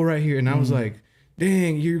devil right here. And I was like,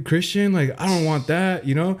 dang, you're Christian? Like, I don't want that,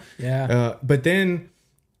 you know? Yeah. But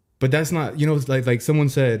that's not, you know, it's like someone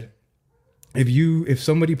said, if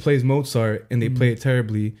somebody plays Mozart and they play it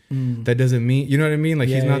terribly, that doesn't mean, you know what I mean? Like,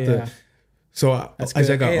 he's not the. So as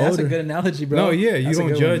I got older, that's a good analogy, bro. No, yeah, you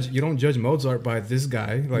don't judge Mozart by this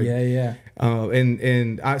guy. Like,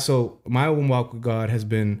 so my own walk with God has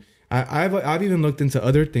been. I've even looked into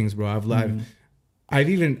other things, bro.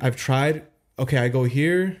 I've tried. Okay, I go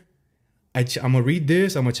here. I'm gonna read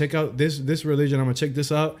this. I'm gonna check out this religion. I'm gonna check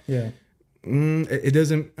this out. Yeah. It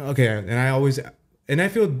doesn't. Okay, and I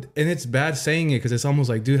feel, and it's bad saying it because it's almost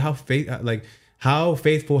like, dude, how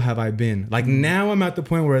faithful have I been? Like, now I'm at the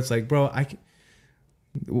point where it's like, bro,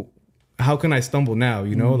 how can I stumble now?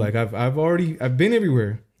 You know, like I've been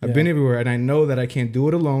everywhere. I've been everywhere, and I know that I can't do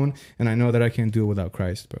it alone, and I know that I can't do it without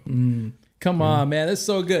Christ, bro. Come on, man. That's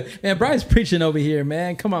so good. Man, Brian's preaching over here,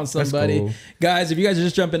 man. Come on, somebody. Cool. Guys, if you guys are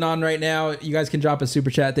just jumping on right now, you guys can drop a super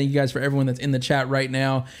chat. Thank you guys for everyone that's in the chat right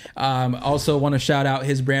now. Also want to shout out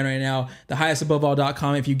his brand right now,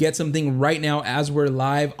 thehighestaboveall.com. If you get something right now as we're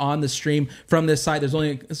live on the stream from this site, there's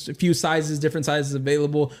only a few sizes, different sizes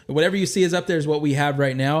available. Whatever you see is up there is what we have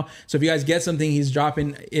right now. So if you guys get something, he's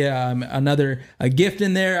dropping a gift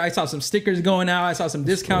in there. I saw some stickers going out. I saw some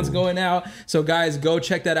discounts going out. So guys, go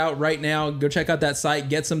check that out right now. Go check out that site.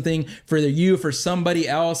 Get something for you, for somebody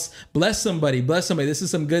else. Bless somebody. This is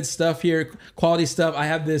some good stuff here. Quality stuff. I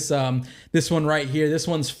have this one right here. This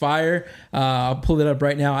one's fire. I'll pull it up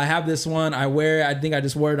right now. I have this one. I think I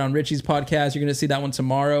just wore it on Richie's podcast. You're going to see that one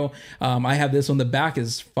tomorrow. I have this one. The back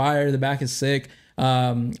is fire. The back is sick.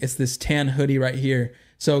 It's this tan hoodie right here.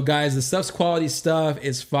 So guys, the stuff's quality stuff.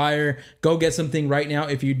 It's fire. Go get something right now.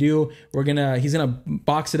 If you do, he's gonna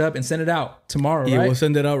box it up and send it out tomorrow. Yeah, right? we'll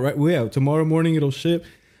send it out right. Well, yeah, tomorrow morning it'll ship.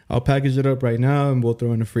 I'll package it up right now and we'll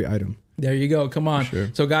throw in a free item. There you go. Come on. Sure.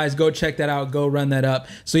 So guys, go check that out. Go run that up.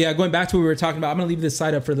 So yeah, going back to what we were talking about, I'm going to leave this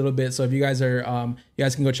site up for a little bit. So if you guys are, you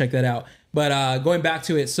guys can go check that out. But going back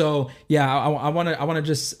to it. So yeah, I want to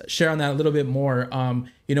just share on that a little bit more.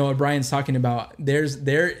 You know what Brian's talking about.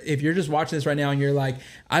 If you're just watching this right now and you're like,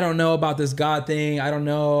 I don't know about this God thing. I don't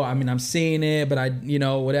know. I mean, I'm seeing it, but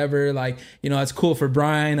whatever, like, that's cool for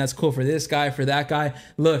Brian. That's cool for this guy, for that guy.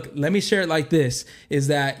 Look, let me share it like this, is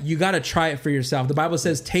that you got to try it for yourself. The Bible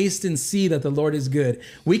says, taste and see that the Lord is good.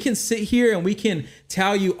 We can sit here and we can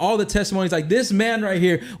tell you all the testimonies. Like this man right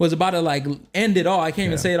here was about to like end it all. I can't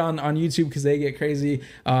even say it on YouTube because they get crazy.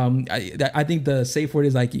 I think the safe word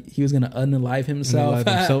is like he was going to unalive himself.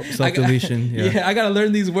 Self-deletion. Yeah, I got to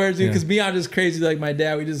learn these words, dude, because me, I'm just crazy like my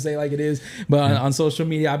dad. We just say like it is. But on social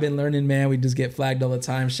media, I've been learning, man, we just get flagged all the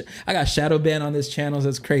time. I got shadow banned on this channel. So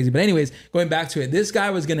that's crazy. But anyways, going back to it, this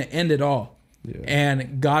guy was going to end it all. Yeah.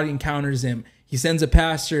 And God encounters him. He sends a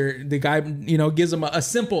pastor. The guy, gives him a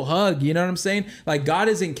simple hug. You know what I'm saying? Like God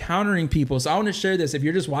is encountering people. So I want to share this. If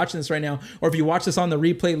you're just watching this right now, or if you watch this on the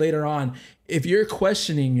replay later on, if you're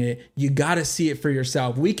questioning it, you got to see it for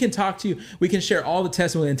yourself. We can talk to you. We can share all the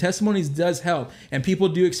testimony, and testimonies does help. And people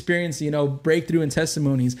do experience, breakthrough in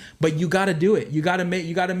testimonies, but you got to do it. You got to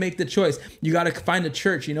make the choice. You got to find a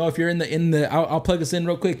church. If you're I'll plug this in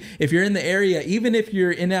real quick. If you're in the area, even if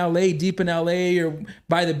you're in LA, deep in LA or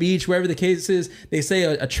by the beach, wherever the case is, they say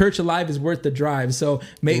a church alive is worth the drive. So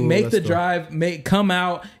make the drive, come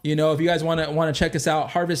out. If you guys want to check us out,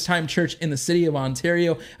 Harvest Time Church in the city of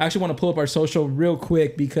Ontario. I actually want to pull up our social real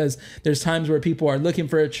quick because there's times where people are looking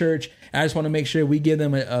for a church. I just want to make sure we give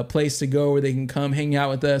them a place to go where they can come hang out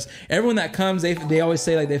with us. Everyone that comes, they always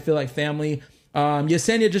say like they feel like family.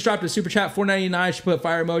 Yesenia just dropped a super chat, $4.99. She put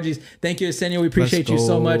fire emojis. Thank you, Yesenia. We appreciate you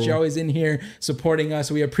so much. You're always in here supporting us.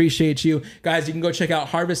 We appreciate you guys. You can go check out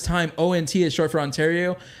Harvest Time ONT. It's short for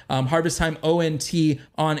Ontario. Harvest Time ONT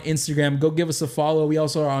on Instagram. Go give us a follow. We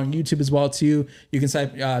also are on YouTube as well too. You can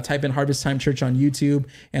type in Harvest Time Church on YouTube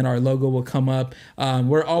and our logo will come up.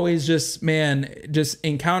 We're always just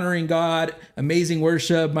encountering God. Amazing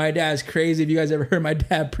worship. My dad's crazy. If you guys ever heard my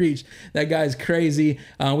dad preach, that guy's crazy.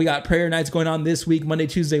 We got prayer nights going on this week, Monday,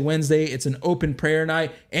 Tuesday, Wednesday. It's an open prayer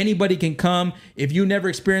night. Anybody can come. If you never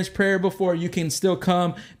experienced prayer before, you can still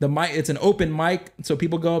come. It's an open mic, so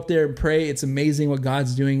people go up there and pray. It's amazing what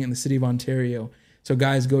God's doing in the city of Ontario. So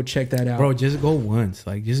guys, go check that out. Bro, just go once.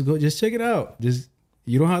 Like just check it out.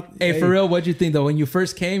 You don't have Hey, for real, what'd you think though? When you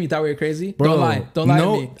first came, you thought we were crazy? Bro, don't lie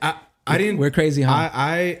to me. I didn't. We're crazy, huh?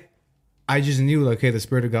 I just knew like, hey, the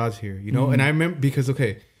Spirit of God's here, And I remember because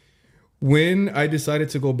when I decided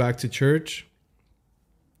to go back to church,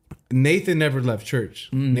 Nathan never left church.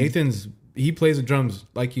 He plays the drums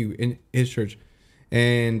like you in his church.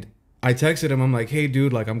 And I texted him, I'm like, hey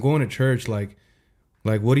dude, like I'm going to church. Like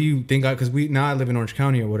what do you think? Because I live in Orange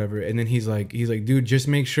County or whatever. And then he's like, dude, just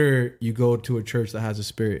make sure you go to a church that has a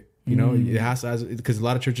spirit. It has to, because a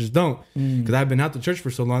lot of churches don't. Because I've been out to church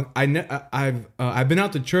for so long. I've been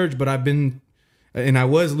out to church, but I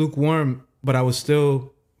was lukewarm, but I was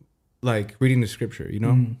still like reading the scripture,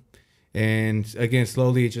 And again,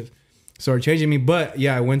 slowly it just started changing me. But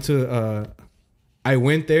yeah, I went there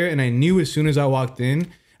and I knew as soon as I walked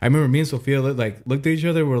in, I remember me and Sophia looked at each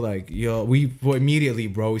other. We're like, yo, immediately,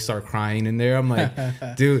 bro, we start crying in there. I'm like,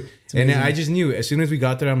 dude. And then I just knew as soon as we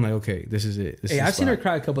got there, I'm like, okay, this is it. I've seen her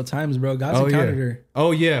cry a couple of times, bro. God's encountered her. Oh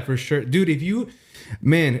yeah, for sure. Dude, if you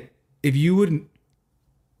would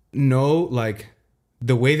know like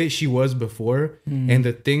the way that she was before and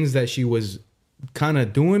the things that she was kind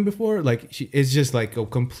of doing before, like it's just like a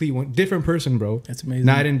complete different person, bro. That's amazing.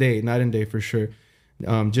 Night and day for sure.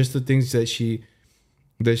 Just the things that she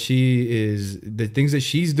is, the things that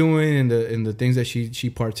she's doing and the things that she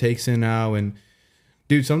partakes in now. And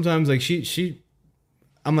dude, sometimes like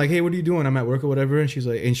I'm like, hey, what are you doing? I'm at work or whatever. And she's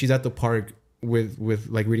like, and she's at the park with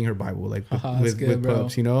like reading her Bible, like with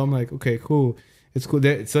pups, I'm like, okay, cool. It's cool.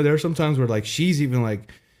 So there are some times where like she's even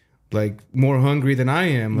like more hungry than I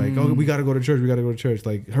am. Like, oh, we gotta go to church.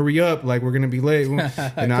 Like, hurry up. Like, we're gonna be late. And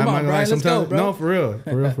I'm not gonna lie. Sometimes, no, for real.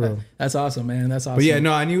 That's awesome, man. That's awesome. But yeah,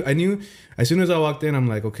 no, I knew. As soon as I walked in, I'm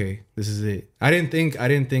like, okay, this is it. I didn't think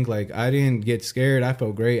like I didn't get scared. I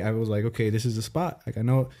felt great. I was like, okay, this is the spot. Like, I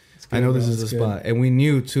know this is the spot. And we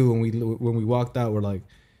knew too when we walked out. We're like,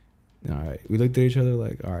 all right. We looked at each other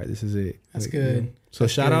like, all right, this is it. That's good. So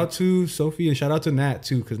shout out to Sophie and shout out to Nat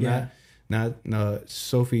too, because Nat,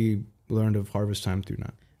 Sophie learned of harvest time through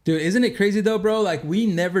that. Dude, isn't it crazy though, bro? Like we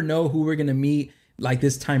never know who we're gonna meet like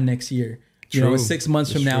this time next year. You know, 6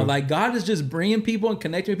 months from now, true. like God is just bringing people and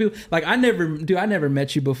connecting with people. Like I never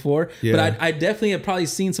met you before, but I definitely have probably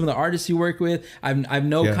seen some of the artists you work with. I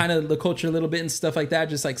know kind of the culture a little bit and stuff like that.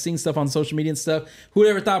 Just like seeing stuff on social media and stuff. Who would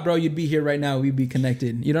ever thought, bro, you'd be here right now? We'd be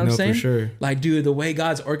connected. You know what I'm saying? For sure. Like, dude, the way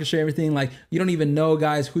God's orchestrated everything, like you don't even know,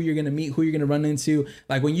 guys, who you're gonna meet, who you're gonna run into.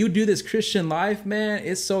 Like when you do this Christian life, man,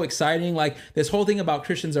 it's so exciting. Like this whole thing about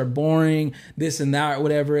Christians are boring, this and that, or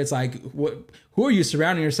whatever. It's like who are you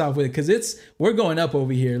surrounding yourself with? Because we're going up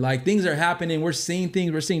over here. Like things are happening. We're seeing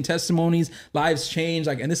things. We're seeing testimonies. Lives change.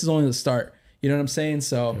 Like, and this is only the start. You know what I'm saying?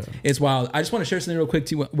 So it's wild. I just want to share something real quick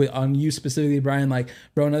too on you specifically, Brian. Like,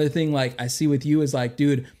 bro, another thing like I see with you is like,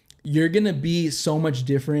 dude, you're gonna be so much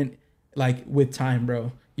different. Like with time,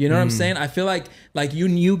 bro. You know what I'm saying? I feel like you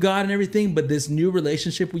knew God and everything, but this new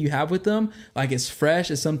relationship you have with them, like it's fresh,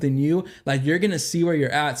 it's something new. Like you're gonna see where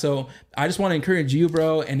you're at. So I just want to encourage you,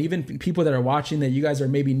 bro, and even people that are watching that you guys are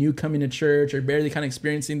maybe new coming to church or barely kind of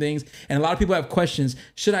experiencing things. And a lot of people have questions.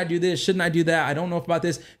 Should I do this? Shouldn't I do that? I don't know about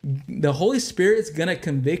this. The Holy Spirit's gonna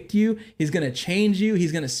convict you. He's gonna change you.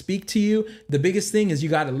 He's gonna speak to you. The biggest thing is you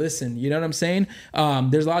got to listen. You know what I'm saying?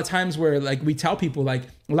 There's a lot of times where like we tell people, like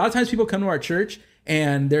a lot of times people come to our church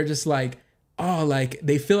and they're just like, oh, like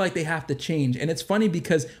they feel like they have to change. And it's funny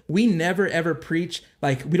because we never ever preach,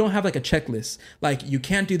 like we don't have like a checklist. Like you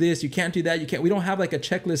can't do this, you can't do that, we don't have like a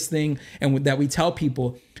checklist thing and that we tell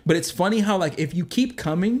people. But it's funny how like if you keep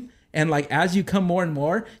coming and like as you come more and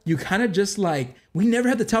more, you kind of just like, we never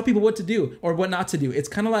have to tell people what to do or what not to do. It's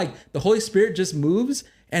kind of like the Holy Spirit just moves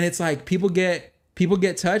and it's like people get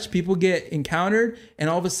touched, people get encountered, and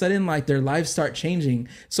all of a sudden, like their lives start changing.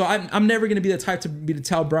 So I'm never gonna be the type to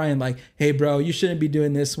tell Brian like, hey, bro, you shouldn't be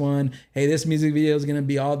doing this one. Hey, this music video is gonna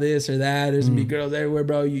be all this or that. There's gonna be girls everywhere,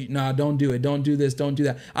 bro. Don't do it. Don't do this. Don't do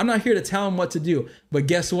that. I'm not here to tell him what to do. But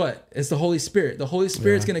guess what? It's the Holy Spirit. The Holy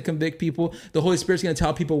Spirit's gonna convict people. The Holy Spirit's gonna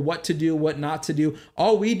tell people what to do, what not to do.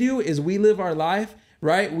 All we do is we live our life.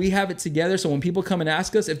 Right? We have it together. So when people come and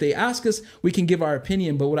ask us, if they ask us, we can give our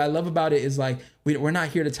opinion. But what I love about it is like, we're not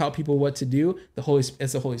here to tell people what to do.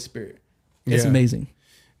 It's the Holy Spirit. It's amazing.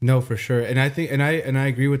 No, for sure. And I think, and I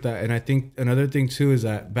agree with that. And I think another thing too, is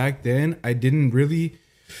that back then I didn't really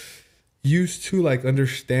used to like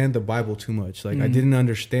understand the Bible too much. Like I didn't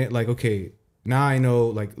understand, like, okay, now I know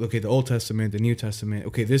like, okay, the Old Testament, the New Testament.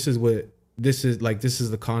 Okay. This is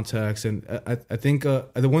the context. And I think the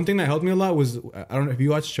one thing that helped me a lot was, I don't know if you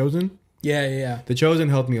watched Chosen. Yeah. The Chosen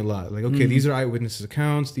helped me a lot. Like, okay, these are eyewitnesses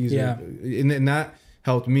accounts. These are, and that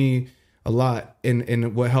helped me a lot.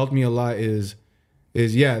 And what helped me a lot is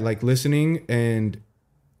like listening. And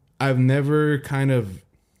I've never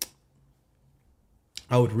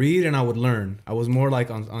I would read and I would learn. I was more like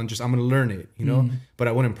on just, I'm going to learn it, you know, but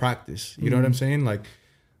I wouldn't practice. You know what I'm saying? Like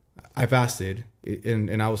I fasted.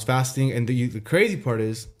 And I was fasting, and the crazy part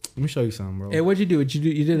is, let me show you something, bro. Hey, what'd you do?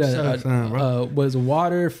 You did was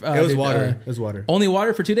water? It was water. It was water. Only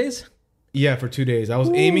water for 2 days? Yeah, for 2 days. I was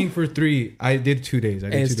aiming for 3. I did 2 days.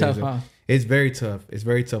 It's tough, huh? It's very tough. It's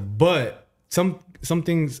very tough. But some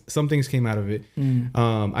things came out of it.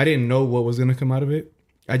 I didn't know what was gonna come out of it.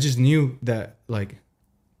 I just knew that like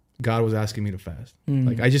God was asking me to fast.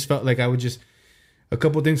 Like I just felt like I would just, a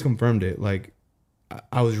couple of things confirmed it. Like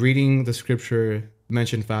I was reading the scripture,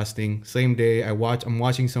 mentioned fasting. Same day, I'm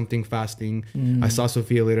watching something fasting. I saw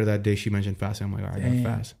Sophia later that day. She mentioned fasting. I'm like, all right, I gotta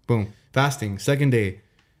fast. Boom, fasting. Second day,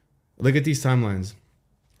 look at these timelines.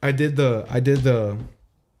 I did the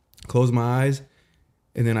close my eyes,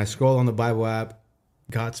 and then I scroll on the Bible app.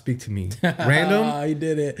 God speak to me. Random. You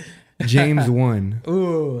did it. James 1.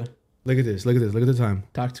 Ooh. Look at this. Look at the time.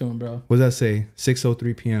 Talk to him, bro. What does that say?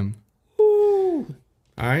 6:03 p.m. Ooh.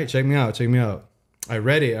 All right, check me out. I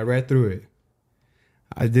read it. I read through it.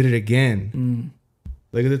 I did it again.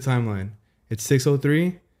 Look at the timeline. It's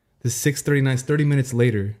 6:03. It's 6:39. It's 30 minutes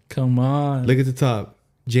later. Come on. Look at the top.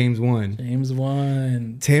 James 1. James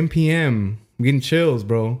 1. 10 p.m. I'm getting chills,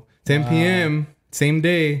 bro. 10 p.m. Same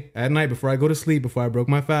day at night before I go to sleep, before I broke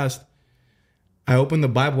my fast. I opened the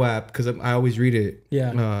Bible app because I always read it.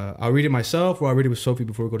 Yeah. I'll read it myself or I'll read it with Sophie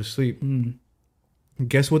before we go to sleep.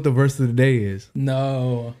 Guess what the verse of the day is?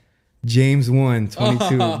 No. James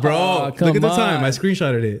 1:22. Bro, look at the time. I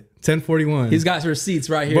screenshotted it. 10:41. He's got receipts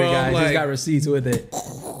right here, bro, guys. He's got receipts with it.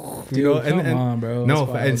 Dude, you know, come on, bro.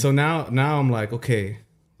 No, and so now I'm like, okay,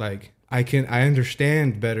 like I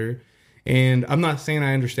understand better. And I'm not saying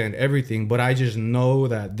I understand everything, but I just know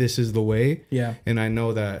that this is the way. Yeah. And I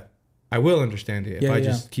know that I will understand it if I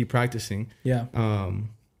just keep practicing. Yeah.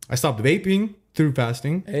 I stopped vaping through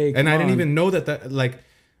fasting. Hey, and I didn't even know that like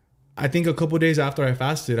I think a couple days after I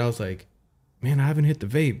fasted, I was like, man, I haven't hit the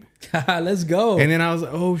vape. Let's go. And then I was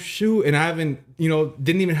like, oh shoot. And I haven't,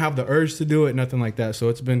 didn't even have the urge to do it, nothing like that. So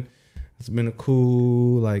it's been a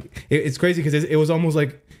cool, like, it's crazy because it was almost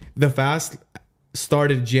like the fast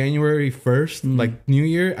started January 1st, like New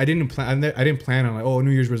Year. I didn't plan on like,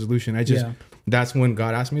 New Year's resolution. That's when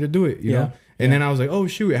God asked me to do it, you know? And then I was like, oh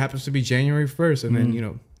shoot, it happens to be January 1st. And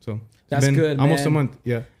then, so that's good, almost man. a month.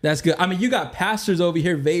 Yeah. That's good. I mean, you got pastors over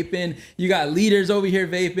here vaping. You got leaders over here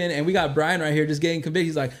vaping. And we got Brian right here just getting convicted.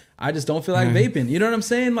 He's like, I just don't feel like vaping. You know what I'm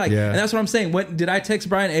saying? Like, and that's what I'm saying. What did I text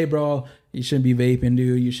Brian? Hey, bro, you shouldn't be vaping,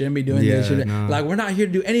 dude. You shouldn't be doing this. No. Like, we're not here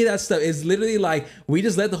to do any of that stuff. It's literally like we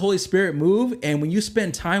just let the Holy Spirit move. And when you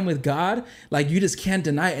spend time with God, like, you just can't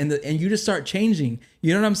deny it. And you just start changing.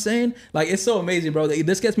 You know what I'm saying? Like, it's so amazing, bro.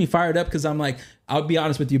 This gets me fired up because I'm like, I'll be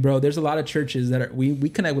honest with you, bro. There's a lot of churches that are, we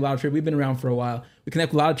connect with a lot of churches. We've been around for a while. We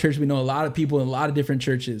connect with a lot of churches. We know a lot of people in a lot of different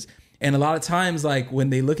churches. And a lot of times, like, when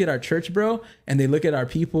they look at our church, bro, and they look at our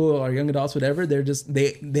people, our young adults, whatever, they're just,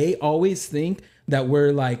 they always think that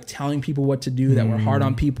we're like telling people what to do, that we're hard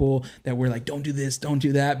on people, that we're like, don't do this, don't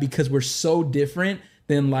do that, because we're so different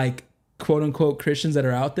than like quote unquote Christians that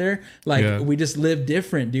are out there. Like, we just live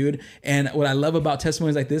different, dude. And what I love about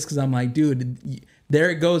testimonies like this, because I'm like, dude, there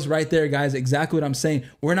it goes right there, guys. Exactly what I'm saying.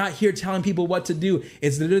 We're not here telling people what to do.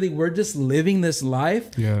 It's literally, we're just living this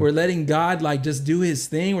life. Yeah. We're letting God like just do his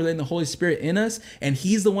thing. We're letting the Holy Spirit in us. And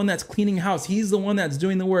he's the one that's cleaning house. He's the one that's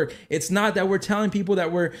doing the work. It's not that we're telling people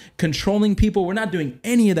that we're controlling people. We're not doing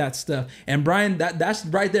any of that stuff. And Brian, that's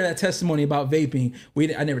right there, that testimony about vaping.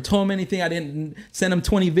 I never told him anything. I didn't send him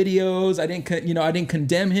 20 videos. I didn't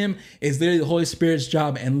condemn him. It's literally the Holy Spirit's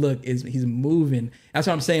job. And look, he's moving. That's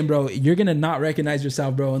what I'm saying, bro. You're going to not recognize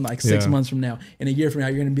yourself, bro, in like 6 months from now. In a year from now,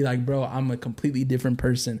 you're going to be like, bro, I'm a completely different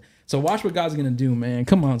person. So watch what God's going to do, man.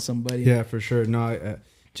 Come on, somebody. Yeah, for sure. No, I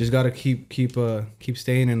just got to keep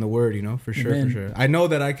staying in the word, for sure, Amen. For sure. I know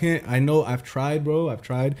that I can't. I know I've tried, bro. I've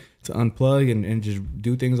tried to unplug and just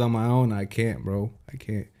do things on my own. I can't, bro. I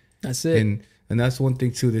can't. That's it. And that's one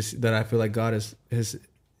thing, too, that I feel like God has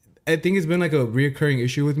I think it's been like a reoccurring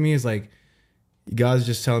issue with me is like, God's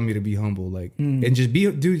just telling me to be humble, like, and just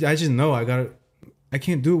be, dude. I just know I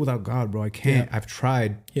can't do it without God, bro. I can't. Yeah. I've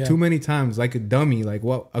tried too many times, like a dummy. Like,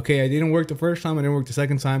 well, okay, I didn't work the first time. I didn't work the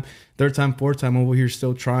second time, third time, fourth time. I'm over here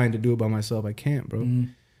still trying to do it by myself. I can't, bro.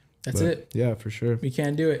 That's it. Yeah, for sure. We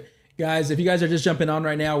can't do it. Guys, if you guys are just jumping on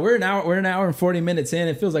right now, we're an hour and 40 minutes in.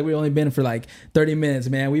 It feels like we've only been for like 30 minutes,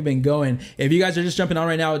 man. We've been going. If you guys are just jumping on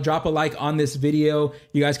right now, drop a like on this video.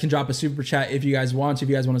 You guys can drop a super chat if you guys want to. If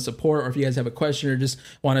you guys want to support, or if you guys have a question or just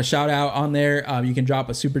want to shout out on there, you can drop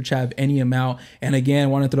a super chat of any amount. And again, I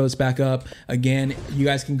want to throw this back up. Again, you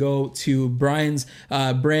guys can go to Brian's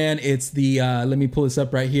brand. It's the, let me pull this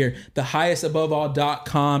up right here,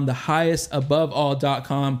 thehighestaboveall.com,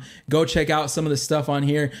 thehighestaboveall.com. Go check out some of the stuff on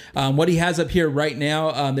here. What he has up here right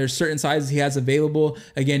now, there's certain sizes he has available.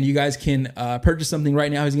 Again, you guys can purchase something right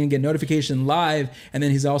now. He's going to get notification live, and then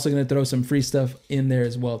he's also going to throw some free stuff in there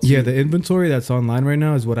as well, too. Yeah, the inventory that's online right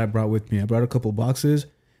now is what I brought with me. I brought a couple boxes.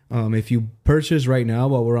 If you purchase right now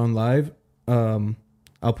while we're on live, I'll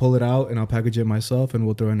pull it out and I'll package it myself, and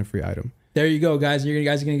we'll throw in a free item. There you go, guys. You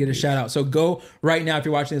guys are going to get a shout out. So go right now if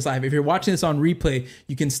you're watching this live. If you're watching this on replay,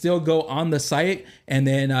 you can still go on the site, and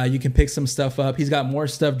then you can pick some stuff up. He's got more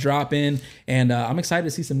stuff dropping, and I'm excited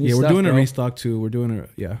to see some new stuff. Yeah, we're doing a restock too. We're doing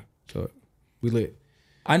so we lit.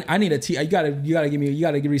 I need a tee. You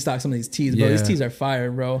gotta restock some of these tees, bro. These tees are fire,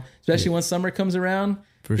 bro. Especially when summer comes around.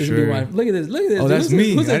 For sure. Look at this. Oh, that's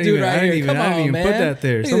me. Who's that dude right here? Come on, man. I didn't even put that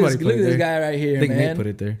there. Somebody put it there. Look at this guy right here, man. I think Nate put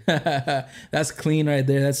it there. That's clean right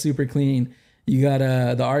there. That's super clean. You got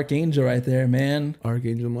the Archangel right there, man.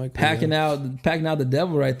 Archangel Mike. Packing out the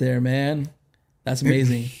devil right there, man. That's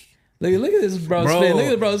amazing. Look at this bro's fit. Look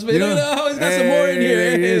at the bro's fit. Look at he's got some more in here.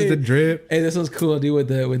 There it is, the drip. Hey, this was cool, dude,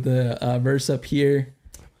 with the verse up here.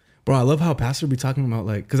 Bro, I love how Pastor be talking about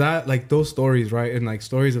because I like those stories, right? And like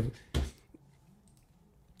stories of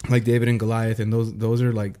like David and Goliath, and those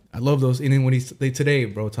are like, I love those. And then when today,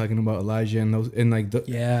 bro, talking about Elijah and those, and like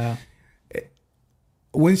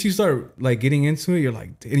once you start like getting into it, you're like,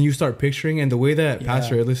 and you start picturing, and the way that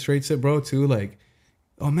Pastor illustrates it, bro, too, like,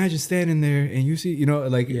 oh, imagine standing there and you see,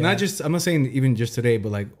 not just, I'm not saying even just today,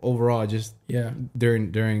 but like overall, just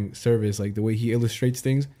during service, like the way he illustrates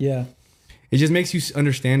things. Yeah. It just makes you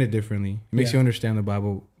understand it differently. It makes you understand the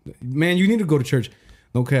Bible. Man, you need to go to church.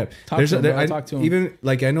 No cap. Talk to him. Even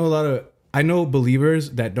like I know believers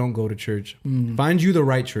that don't go to church. Find you the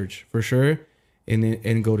right church for sure,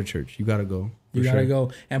 and go to church. You gotta go. You gotta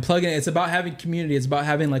go and plug in. It's about having community. It's about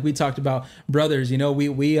having, like we talked about, brothers. You know, we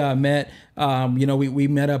met. We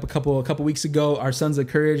met up a couple weeks ago. Our Sons of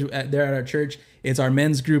Courage there at our church. It's our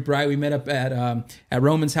men's group, right? We met up at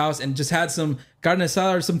Roman's house and just had some carne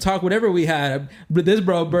asada, some talk, whatever we had. But this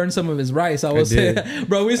bro burned some of his rice. I will say,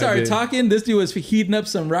 bro, we started talking. This dude was heating up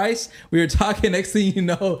some rice. We were talking. Next thing you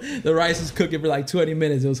know, the rice was cooking for like 20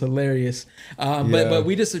 minutes. It was hilarious. But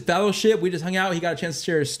we just fellowship. We just hung out. He got a chance to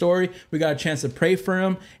share his story. We got a chance to pray for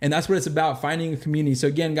him. And that's what it's about, finding a community. So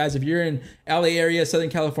again, guys, if you're in LA area, Southern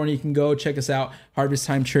California, you can go check us out. Harvest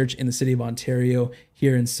Time Church in the city of Ontario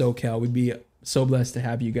here in SoCal. We'd be so blessed to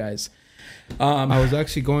have you guys. I was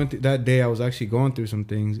actually going through that day. I was actually going through some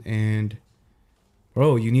things, and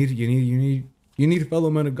bro, you need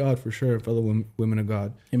fellow men of God for sure, fellow women of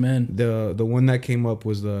God. Amen. The one that came up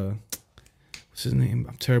was what's his name?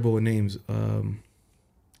 I'm terrible with names.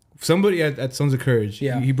 Somebody at Sons of Courage.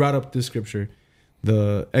 Yeah. He brought up this scripture,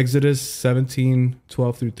 the Exodus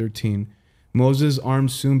 17:12-13. Moses'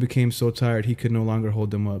 arms soon became so tired he could no longer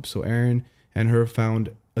hold them up. So Aaron and Hur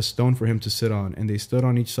found a stone for him to sit on, and they stood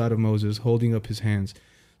on each side of Moses, holding up his hands.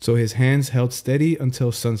 So his hands held steady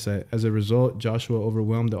until sunset. As a result, Joshua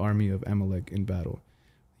overwhelmed the army of Amalek in battle.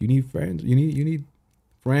 You need friends. You need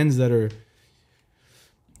friends that are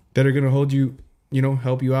gonna hold you,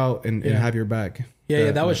 help you out and have your back.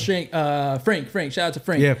 Yeah, that was Frank. Frank, shout out to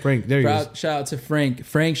Frank. Yeah, Frank. There he is. Shout out to Frank.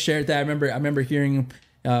 Frank shared that. I remember hearing him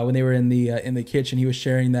when they were in the kitchen. He was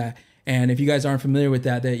sharing that. And if you guys aren't familiar with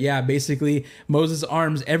that, basically Moses'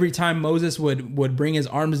 arms, every time Moses would bring his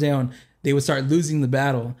arms down, they would start losing the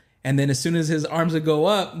battle. And then as soon as his arms would go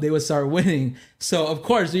up, they would start winning. So of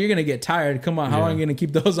course you're gonna get tired. Come on, how long are you gonna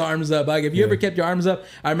keep those arms up? Like if you ever kept your arms up,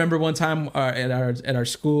 I remember one time at our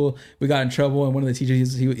school we got in trouble, and one of the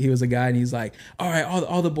teachers he was a guy, and he's like, all right,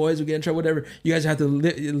 all the boys will get in trouble, whatever. You guys have to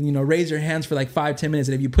raise your hands for like 5-10 minutes,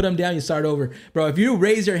 and if you put them down, you start over, bro. If you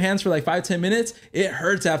raise your hands for like 5-10 minutes, it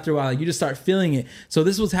hurts after a while. Like you just start feeling it. So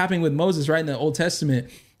this was happening with Moses, right, in the Old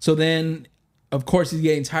Testament. So then, of course, he's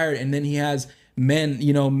getting tired, and then he has men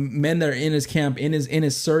that are in his camp, in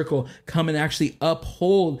his circle, come and actually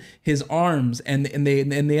uphold his arms, and they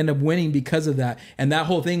end up winning because of that. And that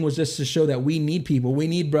whole thing was just to show that we need people, we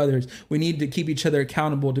need brothers, we need to keep each other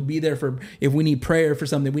accountable, to be there for if we need prayer for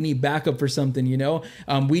something, we need backup for something.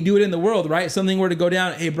 We do it in the world, right? Something were to go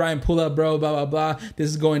down, hey Brian, pull up, bro, blah blah blah. This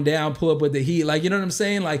is going down. Pull up with the heat, like, you know what I'm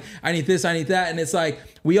saying? Like, I need this, I need that, and it's like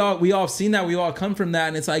we all have seen that. We all come from that,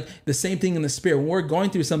 and it's like the same thing in the spirit. When we're going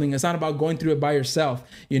through something, it's not about going through it by yourself.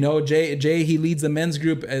 Jay, he leads the men's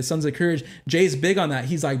group as Sons of Courage. Jay's big on that.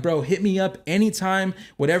 He's like, bro, hit me up anytime,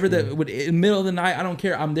 whatever in the middle of the night. I don't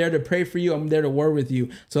care. I'm there to pray for you. I'm there to war with you.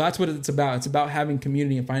 So that's what it's about. It's about having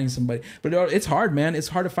community and finding somebody. But it's hard, man. It's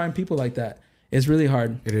hard to find people like that. It's really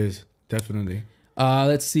hard. It is, definitely.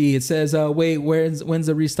 Let's see. It says, wait, when's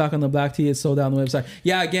the restock on the black tea? It's sold out on the website.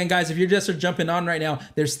 Yeah, again, guys, if you're just jumping on right now,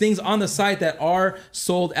 there's things on the site that are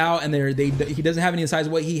sold out, and he doesn't have any sizes.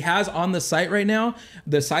 What he has on the site right now,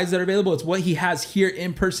 the sizes that are available, it's what he has here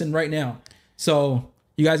in person right now. So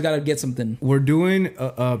you guys got to get something. We're doing.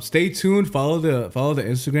 Stay tuned. Follow the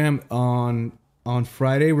Instagram on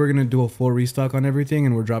Friday. We're gonna do a full restock on everything,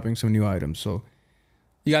 and we're dropping some new items. So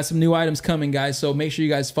you got some new items coming, guys. So make sure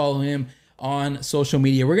you guys follow him on social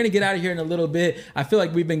media. We're gonna get out of here in a little bit. I feel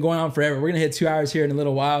like we've been going on forever. We're gonna hit 2 hours here in a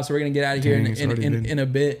little while, so we're gonna get out of here in a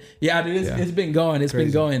bit. Yeah, dude, it's been going. It's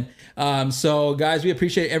crazy. Been going. So guys, we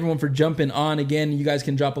appreciate everyone for jumping on. Again, you guys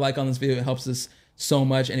can drop a like on this video. It helps us so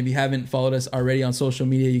much. And if you haven't followed us already on social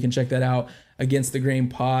media, you can check that out. Against the Grain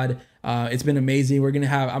Pod. It's been amazing.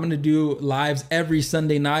 I'm gonna do lives every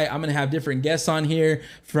Sunday night. I'm gonna have different guests on here,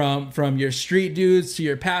 from your street dudes to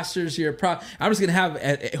your pastors to your I'm just gonna have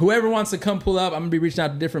whoever wants to come pull up. I'm gonna be reaching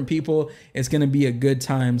out to different people. It's gonna be a good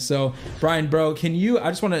time. So Brian, bro, I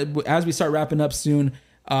just want to, as we start wrapping up soon,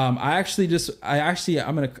 it's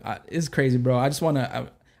crazy, bro. I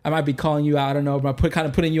might be calling you out. I don't know, but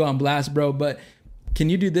I'm putting you on blast, bro. But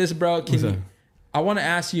can you do this, bro? I want to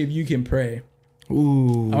ask you if you can pray.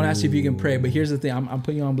 Ooh. I want to ask you if you can pray, but here's the thing. I'm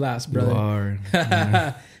putting you on blast, brother. You are.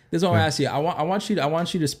 This is what I ask you. I want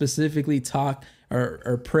you to specifically talk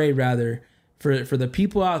or pray rather for the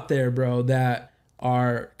people out there, bro, that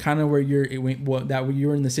are kind of where you're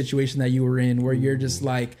in the situation that you were in, where you're just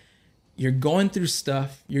like, you're going through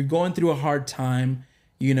stuff, you're going through a hard time.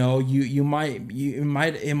 It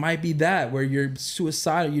might be that where you're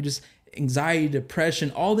suicidal, you just anxiety,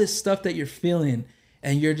 depression, all this stuff that you're feeling.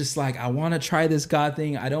 And you're just like, I want to try this God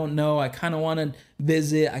thing. I don't know. I kind of want to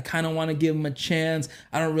visit. I kind of want to give him a chance.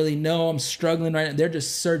 I don't really know. I'm struggling right now. They're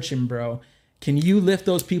just searching, bro. Can you lift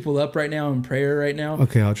those people up right now in prayer right now?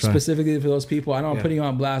 Okay, I'll try. Specifically for those people. I know I'm putting you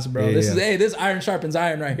on blast, bro. This is iron sharpens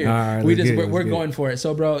iron right here. All right, we're going for it.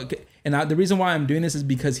 So, bro, and the reason why I'm doing this is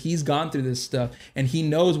because he's gone through this stuff and he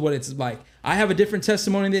knows what it's like. I have a different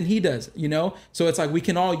testimony than he does, you know? So it's like we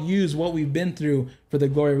can all use what we've been through for the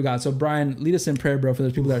glory of God. So, Brian, lead us in prayer, bro, for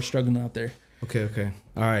those people that are struggling out there. Okay.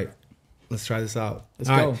 All right. Let's try this out. Let's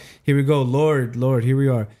go. Right, here we go. Lord, here we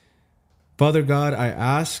are. Father God, I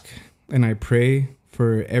ask and I pray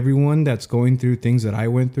for everyone that's going through things that I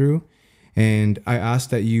went through. And I ask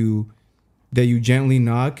that you gently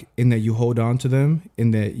knock and that you hold on to them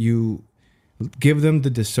and that you give them the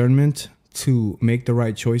discernment to make the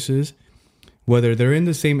right choices, whether they're in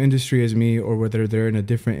the same industry as me or whether they're in a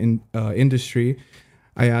different industry.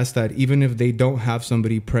 I ask that even if they don't have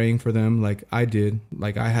somebody praying for them like I did,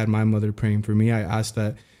 like I had my mother praying for me, I ask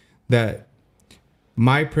that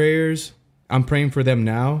my prayers, I'm praying for them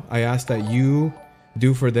now. I ask that you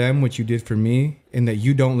do for them what you did for me and that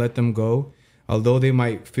you don't let them go. Although they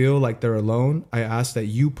might feel like they're alone, I ask that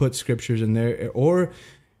you put scriptures in there or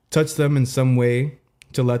touch them in some way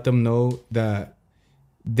to let them know that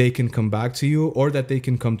they can come back to you or that they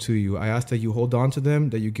can come to you. I ask that you hold on to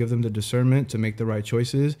them, that you give them the discernment to make the right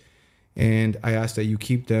choices. And I ask that you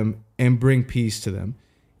keep them and bring peace to them.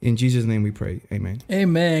 In Jesus' name we pray. Amen.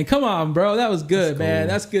 Amen. Come on, bro. That was good, man.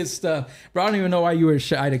 That's good stuff. Bro, I don't even know why you were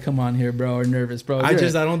shy to come on here, bro, or nervous, bro. I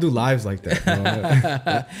don't do lives like that,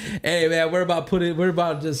 bro. Hey, man, we're about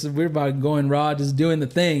going raw, just doing the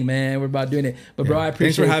thing, man. We're about doing it. But, bro, I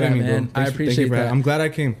appreciate Thanks for having me, man. bro. I appreciate that. I'm glad I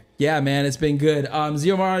came. Yeah, man, it's been good.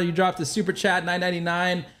 Ziomara, you dropped a super chat,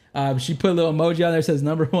 $9.99. She put a little emoji on there that says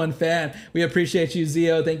 #1 fan. We appreciate you,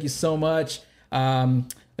 Zio. Thank you so much.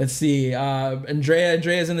 Let's see.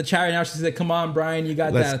 Andrea's in the chat right now. She said, "Come on, Brian, you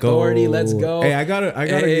got that authority. Let's go." Hey, I gotta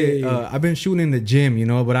get. I've been shooting in the gym, you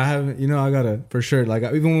know, but I haven't. You know, I gotta for sure. Like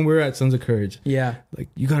even when we were at Sons of Courage, yeah, like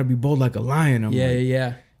you gotta be bold like a lion.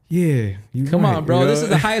 Yeah. Come on, bro. You know? This is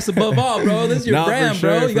the highest above all, bro. This is your brand,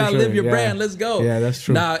 sure, bro. You gotta live your yeah. brand. Let's go. Yeah, that's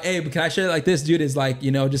true. Nah, hey, but can I share it like this, dude? Is like,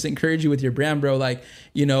 you know, just encourage you with your brand, bro. Like,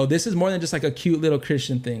 you know, this is more than just like a cute little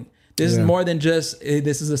Christian thing. This is more than just, hey,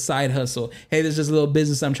 this is a side hustle. Hey, this is just a little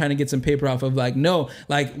business I'm trying to get some paper off of. Like, no,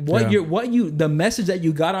 like the message that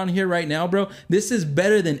you got on here right now, bro, this is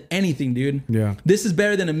better than anything, dude. Yeah. This is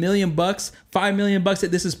better than $1 million, $5 million.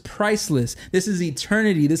 This is priceless. This is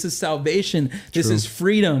eternity. This is salvation. This is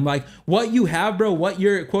freedom. Like what you have, bro, what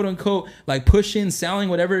you're quote unquote, like pushing, selling,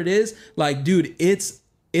 whatever it is, like, dude, it's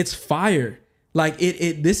fire. Like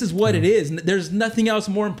this is what it is. There's nothing else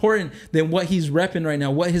more important than what he's repping right now,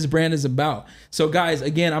 what his brand is about. So guys,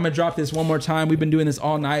 again, I'm gonna drop this one more time. We've been doing this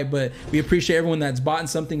all night, but we appreciate everyone that's bought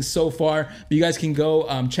something so far. But you guys can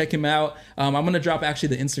go check him out. I'm gonna drop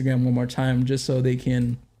actually the Instagram one more time just so they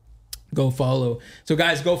can go follow. So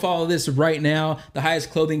guys, go follow this right now. The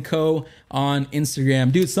Highest Clothing Co. on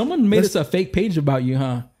Instagram. Dude, someone made us a fake page about you,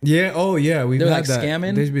 huh? Yeah. Oh yeah. We've They're had like that.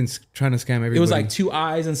 scamming. They've been trying to scam everybody. It was like 2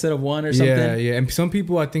 eyes instead of 1 or something. Yeah. And some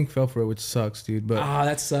people I think fell for it, which sucks, dude. But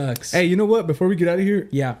that sucks. Hey, you know what? Before we get out of here,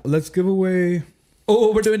 let's give away.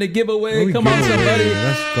 Oh, we're doing a giveaway. Come on, somebody.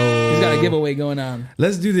 Let's go. He's got a giveaway going on.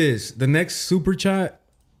 Let's do this. The next super chat.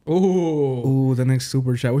 Ooh, the next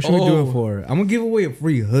super chat. What should we do it for? I'm gonna give away a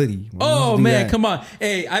free hoodie. Oh man, come on.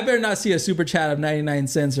 Hey, I better not see a super chat of 99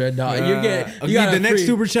 cents or $1. You got the next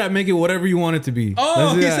super chat. Make it whatever you want it to be.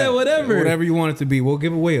 Oh, he said whatever. Whatever you want it to be. We'll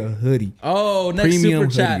give away a hoodie. Oh, next Premium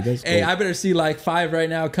super chat. Hoodie. Hey, I better see like 5 right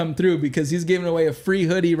now come through because he's giving away a free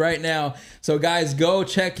hoodie right now. So guys, go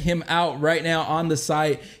check him out right now on the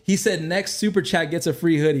site. He said next super chat gets a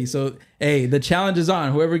free hoodie. So hey, the challenge is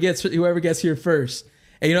on. Whoever gets here first.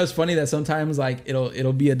 And you know, it's funny that sometimes like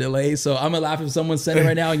it'll be a delay. So I'm gonna laugh if someone's sending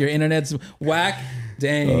right now and your internet's whack.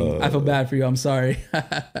 Dang, I feel bad for you. I'm sorry.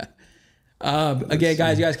 Again,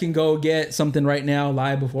 guys, you guys can go get something right now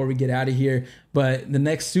live before we get out of here. But the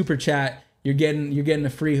next super chat, you're getting a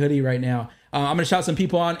free hoodie right now. I'm gonna shout some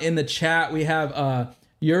people on in the chat. We have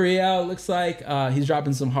Uriel, looks like he's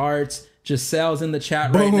dropping some hearts. Giselle's in the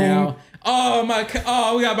chat right now. Oh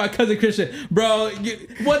we got my cousin Christian, bro.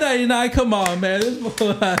 199. Come on, man.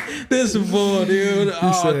 This fool, dude.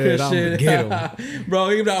 Oh, Christian, bro.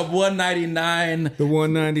 He got 199. The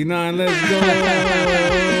 199. Let's go.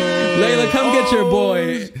 Layla, come get your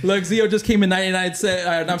boy. Look, Zio just came in 99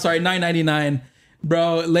 cents. I'm sorry, 9.99.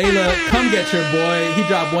 Bro, Layla, come get your boy. He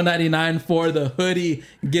dropped $199 for the hoodie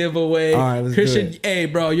giveaway. All right, let's Christian, do it. hey,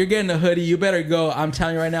 bro, you're getting a hoodie. You better go. I'm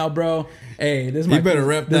telling you right now, bro. Hey, this is my You better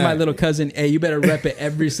rep this is my that. little cousin. Hey, you better rep it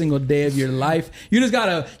every single day of your life. You just got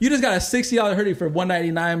a $60 hoodie for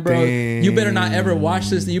 $199, bro. Dang. You better not ever wash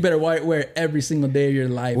this. You better wear it every single day of your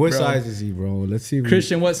life. What bro. size is he, bro? Let's see.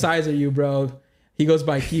 Christian, what size are you, bro? He goes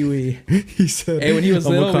by Kiwi. He said. Hey, when he was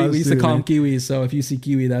I'm a little, we used to call him student. Kiwi. So if you see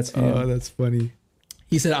Kiwi, that's him. Oh, that's funny.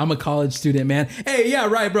 He said, "I'm a college student, man." Hey, yeah,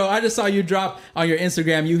 right, bro. I just saw you drop on your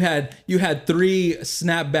Instagram. You had 3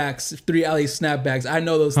 snapbacks, 3 LA snapbacks. I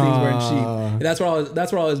know those things weren't cheap. That's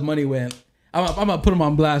where all his money went. I'm gonna put him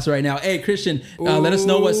on blast right now. Hey, Christian, let us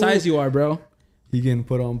know what size you are, bro. He getting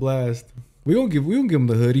put on blast. We gonna give him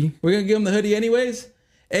the hoodie. We're gonna give him the hoodie anyways.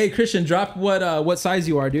 Hey, Christian, drop what size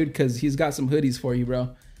you are, dude, because he's got some hoodies for you, bro.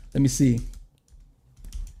 Let me see.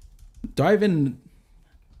 Do I even?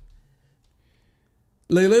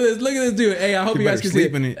 Look at this dude. Hey, I hope you guys can see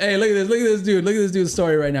it. Hey, look at this dude. Look at this dude's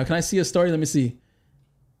story right now. Can I see a story? Let me see.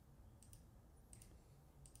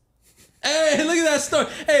 Hey, look at that story.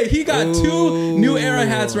 Hey, he got 2 new era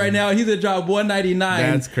hats right now. He's gonna drop $199.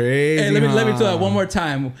 That's crazy. Hey, let me tell that one more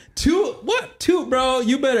time. 2, bro?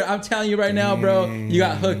 You better. I'm telling you right now, bro. You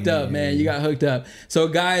got hooked up, man. You got hooked up. So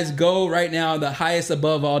guys, go right now.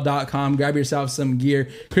 TheHighestAboveAll.com. Grab yourself some gear.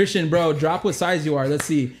 Christian, bro, drop what size you are. Let's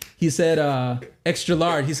see. He said extra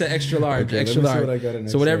large. He said extra large. Okay, extra let me see large. what I got in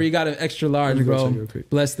So whatever extra. you got in extra large, Let me go check bro. real quick.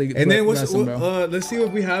 Bless the. And then bless him, bro. let's see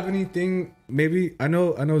if we have anything. Maybe I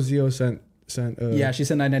know Zio sent. Yeah, she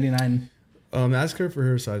said $9.99. Ask her for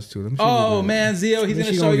her size too. Let me see what Oh we got. man, Zio, he's Then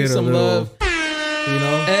gonna she show gonna you get a some little- love. You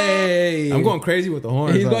know, Hey, I'm going crazy with the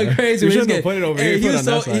horns. He's going crazy. We He's shouldn't have put it over hey, here.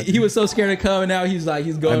 He was so scared of coming out. He's going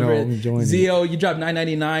know, for I'm it. enjoying it. Zio, you dropped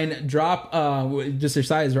 $9.99. Drop just your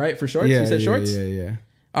size, right? For shorts? Yeah, You said shorts? Yeah.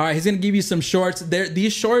 All right, he's gonna give you some shorts.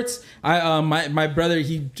 These shorts, my brother,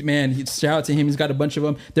 he shout out to him. He's got a bunch of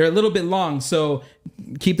them. They're a little bit long, so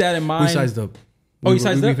keep that in mind. We sized up. Oh, you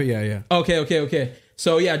sized up? Yeah. Okay.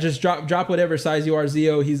 So yeah, just drop whatever size you are,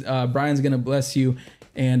 Zio. He's Brian's gonna bless you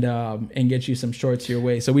and get you some shorts your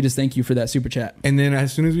way. So we just thank you for that super chat. And then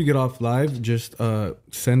as soon as we get off live, just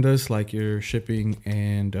send us like your shipping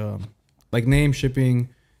and like name, shipping,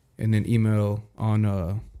 and then email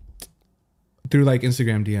on through like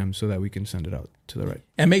Instagram DM so that we can send it out to the right.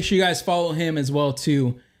 And make sure you guys follow him as well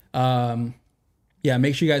too.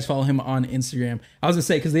 Make sure you guys follow him on Instagram. I was gonna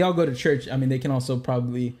say because they all go to church. I mean, they can also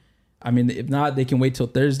probably. I mean, if not, they can wait till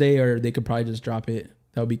Thursday, or they could probably just drop it.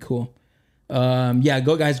 That would be cool.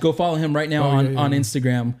 Go follow him right now on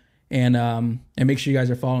Instagram, and make sure you guys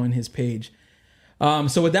are following his page.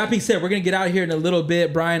 So with that being said, we're gonna get out of here in a little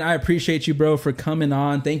bit. Brian, I appreciate you, bro, for coming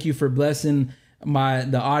on. Thank you for blessing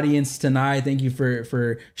the audience tonight. Thank you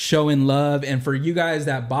for showing love, and for you guys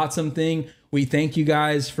that bought something. We thank you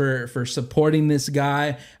guys for supporting this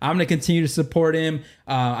guy. I'm gonna continue to support him.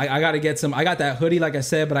 I gotta get some. I got that hoodie, like I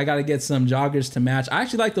said, but I gotta get some joggers to match. I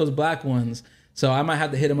actually like those black ones. So I might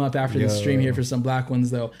have to hit him up after the stream here for some black ones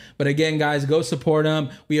though. But again, guys, go support him.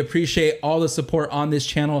 We appreciate all the support on this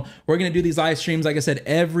channel. We're going to do these live streams, like I said,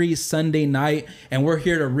 every Sunday night. And we're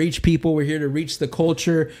here to reach people. We're here to reach the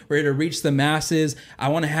culture. We're here to reach the masses. I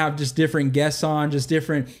want to have just different guests on, just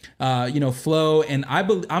different, flow. And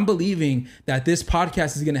I'm believing that this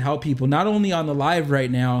podcast is going to help people, not only on the live right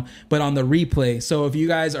now, but on the replay. So if you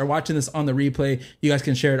guys are watching this on the replay, you guys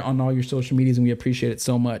can share it on all your social medias, and we appreciate it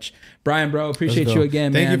so much. Brian, bro, appreciate you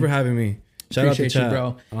again, man. Thank you for having me. Shout out to Appreciate you, chat.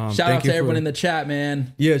 bro. Shout out to everyone in the chat,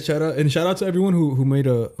 man. Yeah, shout out to everyone who made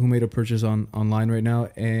a purchase online right now.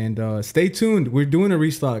 And stay tuned. We're doing a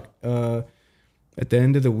restock at the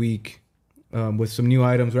end of the week with some new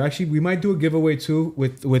items. We might do a giveaway too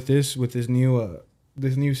with this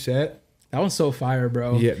new set. That one's so fire,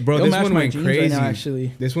 bro. Yeah, bro. It'll This match one my went jeans crazy. right now,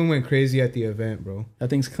 actually. This one went crazy at the event, bro. That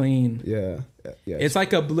thing's clean. Yeah. It's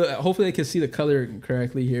like a blue. Hopefully, they can see the color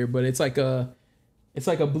correctly here, but it's like a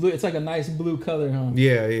blue. It's like a nice blue color, huh?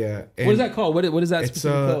 Yeah. And what is that called? What is that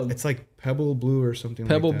specifically called? It's like pebble blue or something.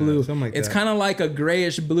 Pebble like that. blue. Something like it's that. kind of like a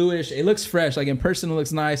grayish bluish. It looks fresh. Like in person, it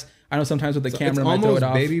looks nice. I know sometimes with the camera, It's it might throw it almost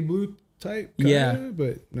off. baby blue type. Kinda, Yeah.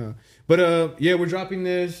 But no. But we're dropping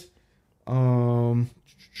this.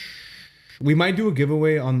 We might do a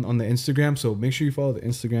giveaway on the Instagram, so make sure you follow the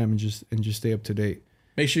Instagram and just stay up to date.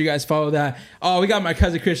 Make sure you guys follow that. Oh, we got my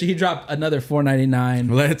cousin Christian. He dropped another $4.99.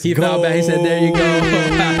 Let's He go. felt bad. He said, "There you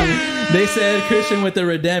go." They said Christian with the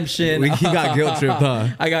redemption. He got guilt tripped, huh?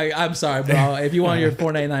 I'm sorry, bro. If you want your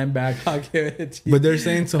 $4.99 back, I'll give it to you. But they're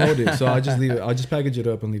saying to hold it, so I'll just leave it. I'll just package it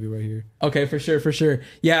up and leave it right here. Okay, for sure.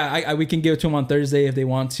 Yeah, we can give it to them on Thursday if they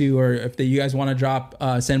want to, or if you guys want to drop,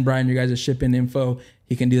 send Brian your guys' shipping info.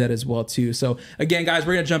 He can do that as well too. So again, guys,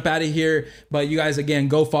 we're gonna jump out of here. But you guys, again,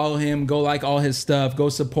 go follow him, go like all his stuff, go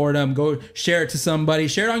support him, go share it to somebody,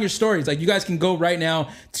 share it on your stories. Like you guys can go right now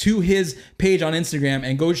to his page on Instagram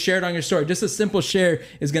and go share it on your story. Just a simple share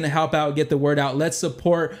is gonna help out, get the word out. Let's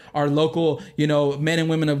support our local, men and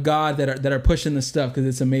women of God that are pushing this stuff because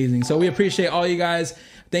it's amazing. So we appreciate all you guys.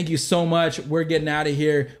 Thank you so much. We're getting out of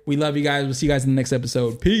here. We love you guys. We'll see you guys in the next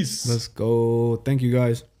episode. Peace. Let's go. Thank you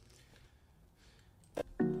guys.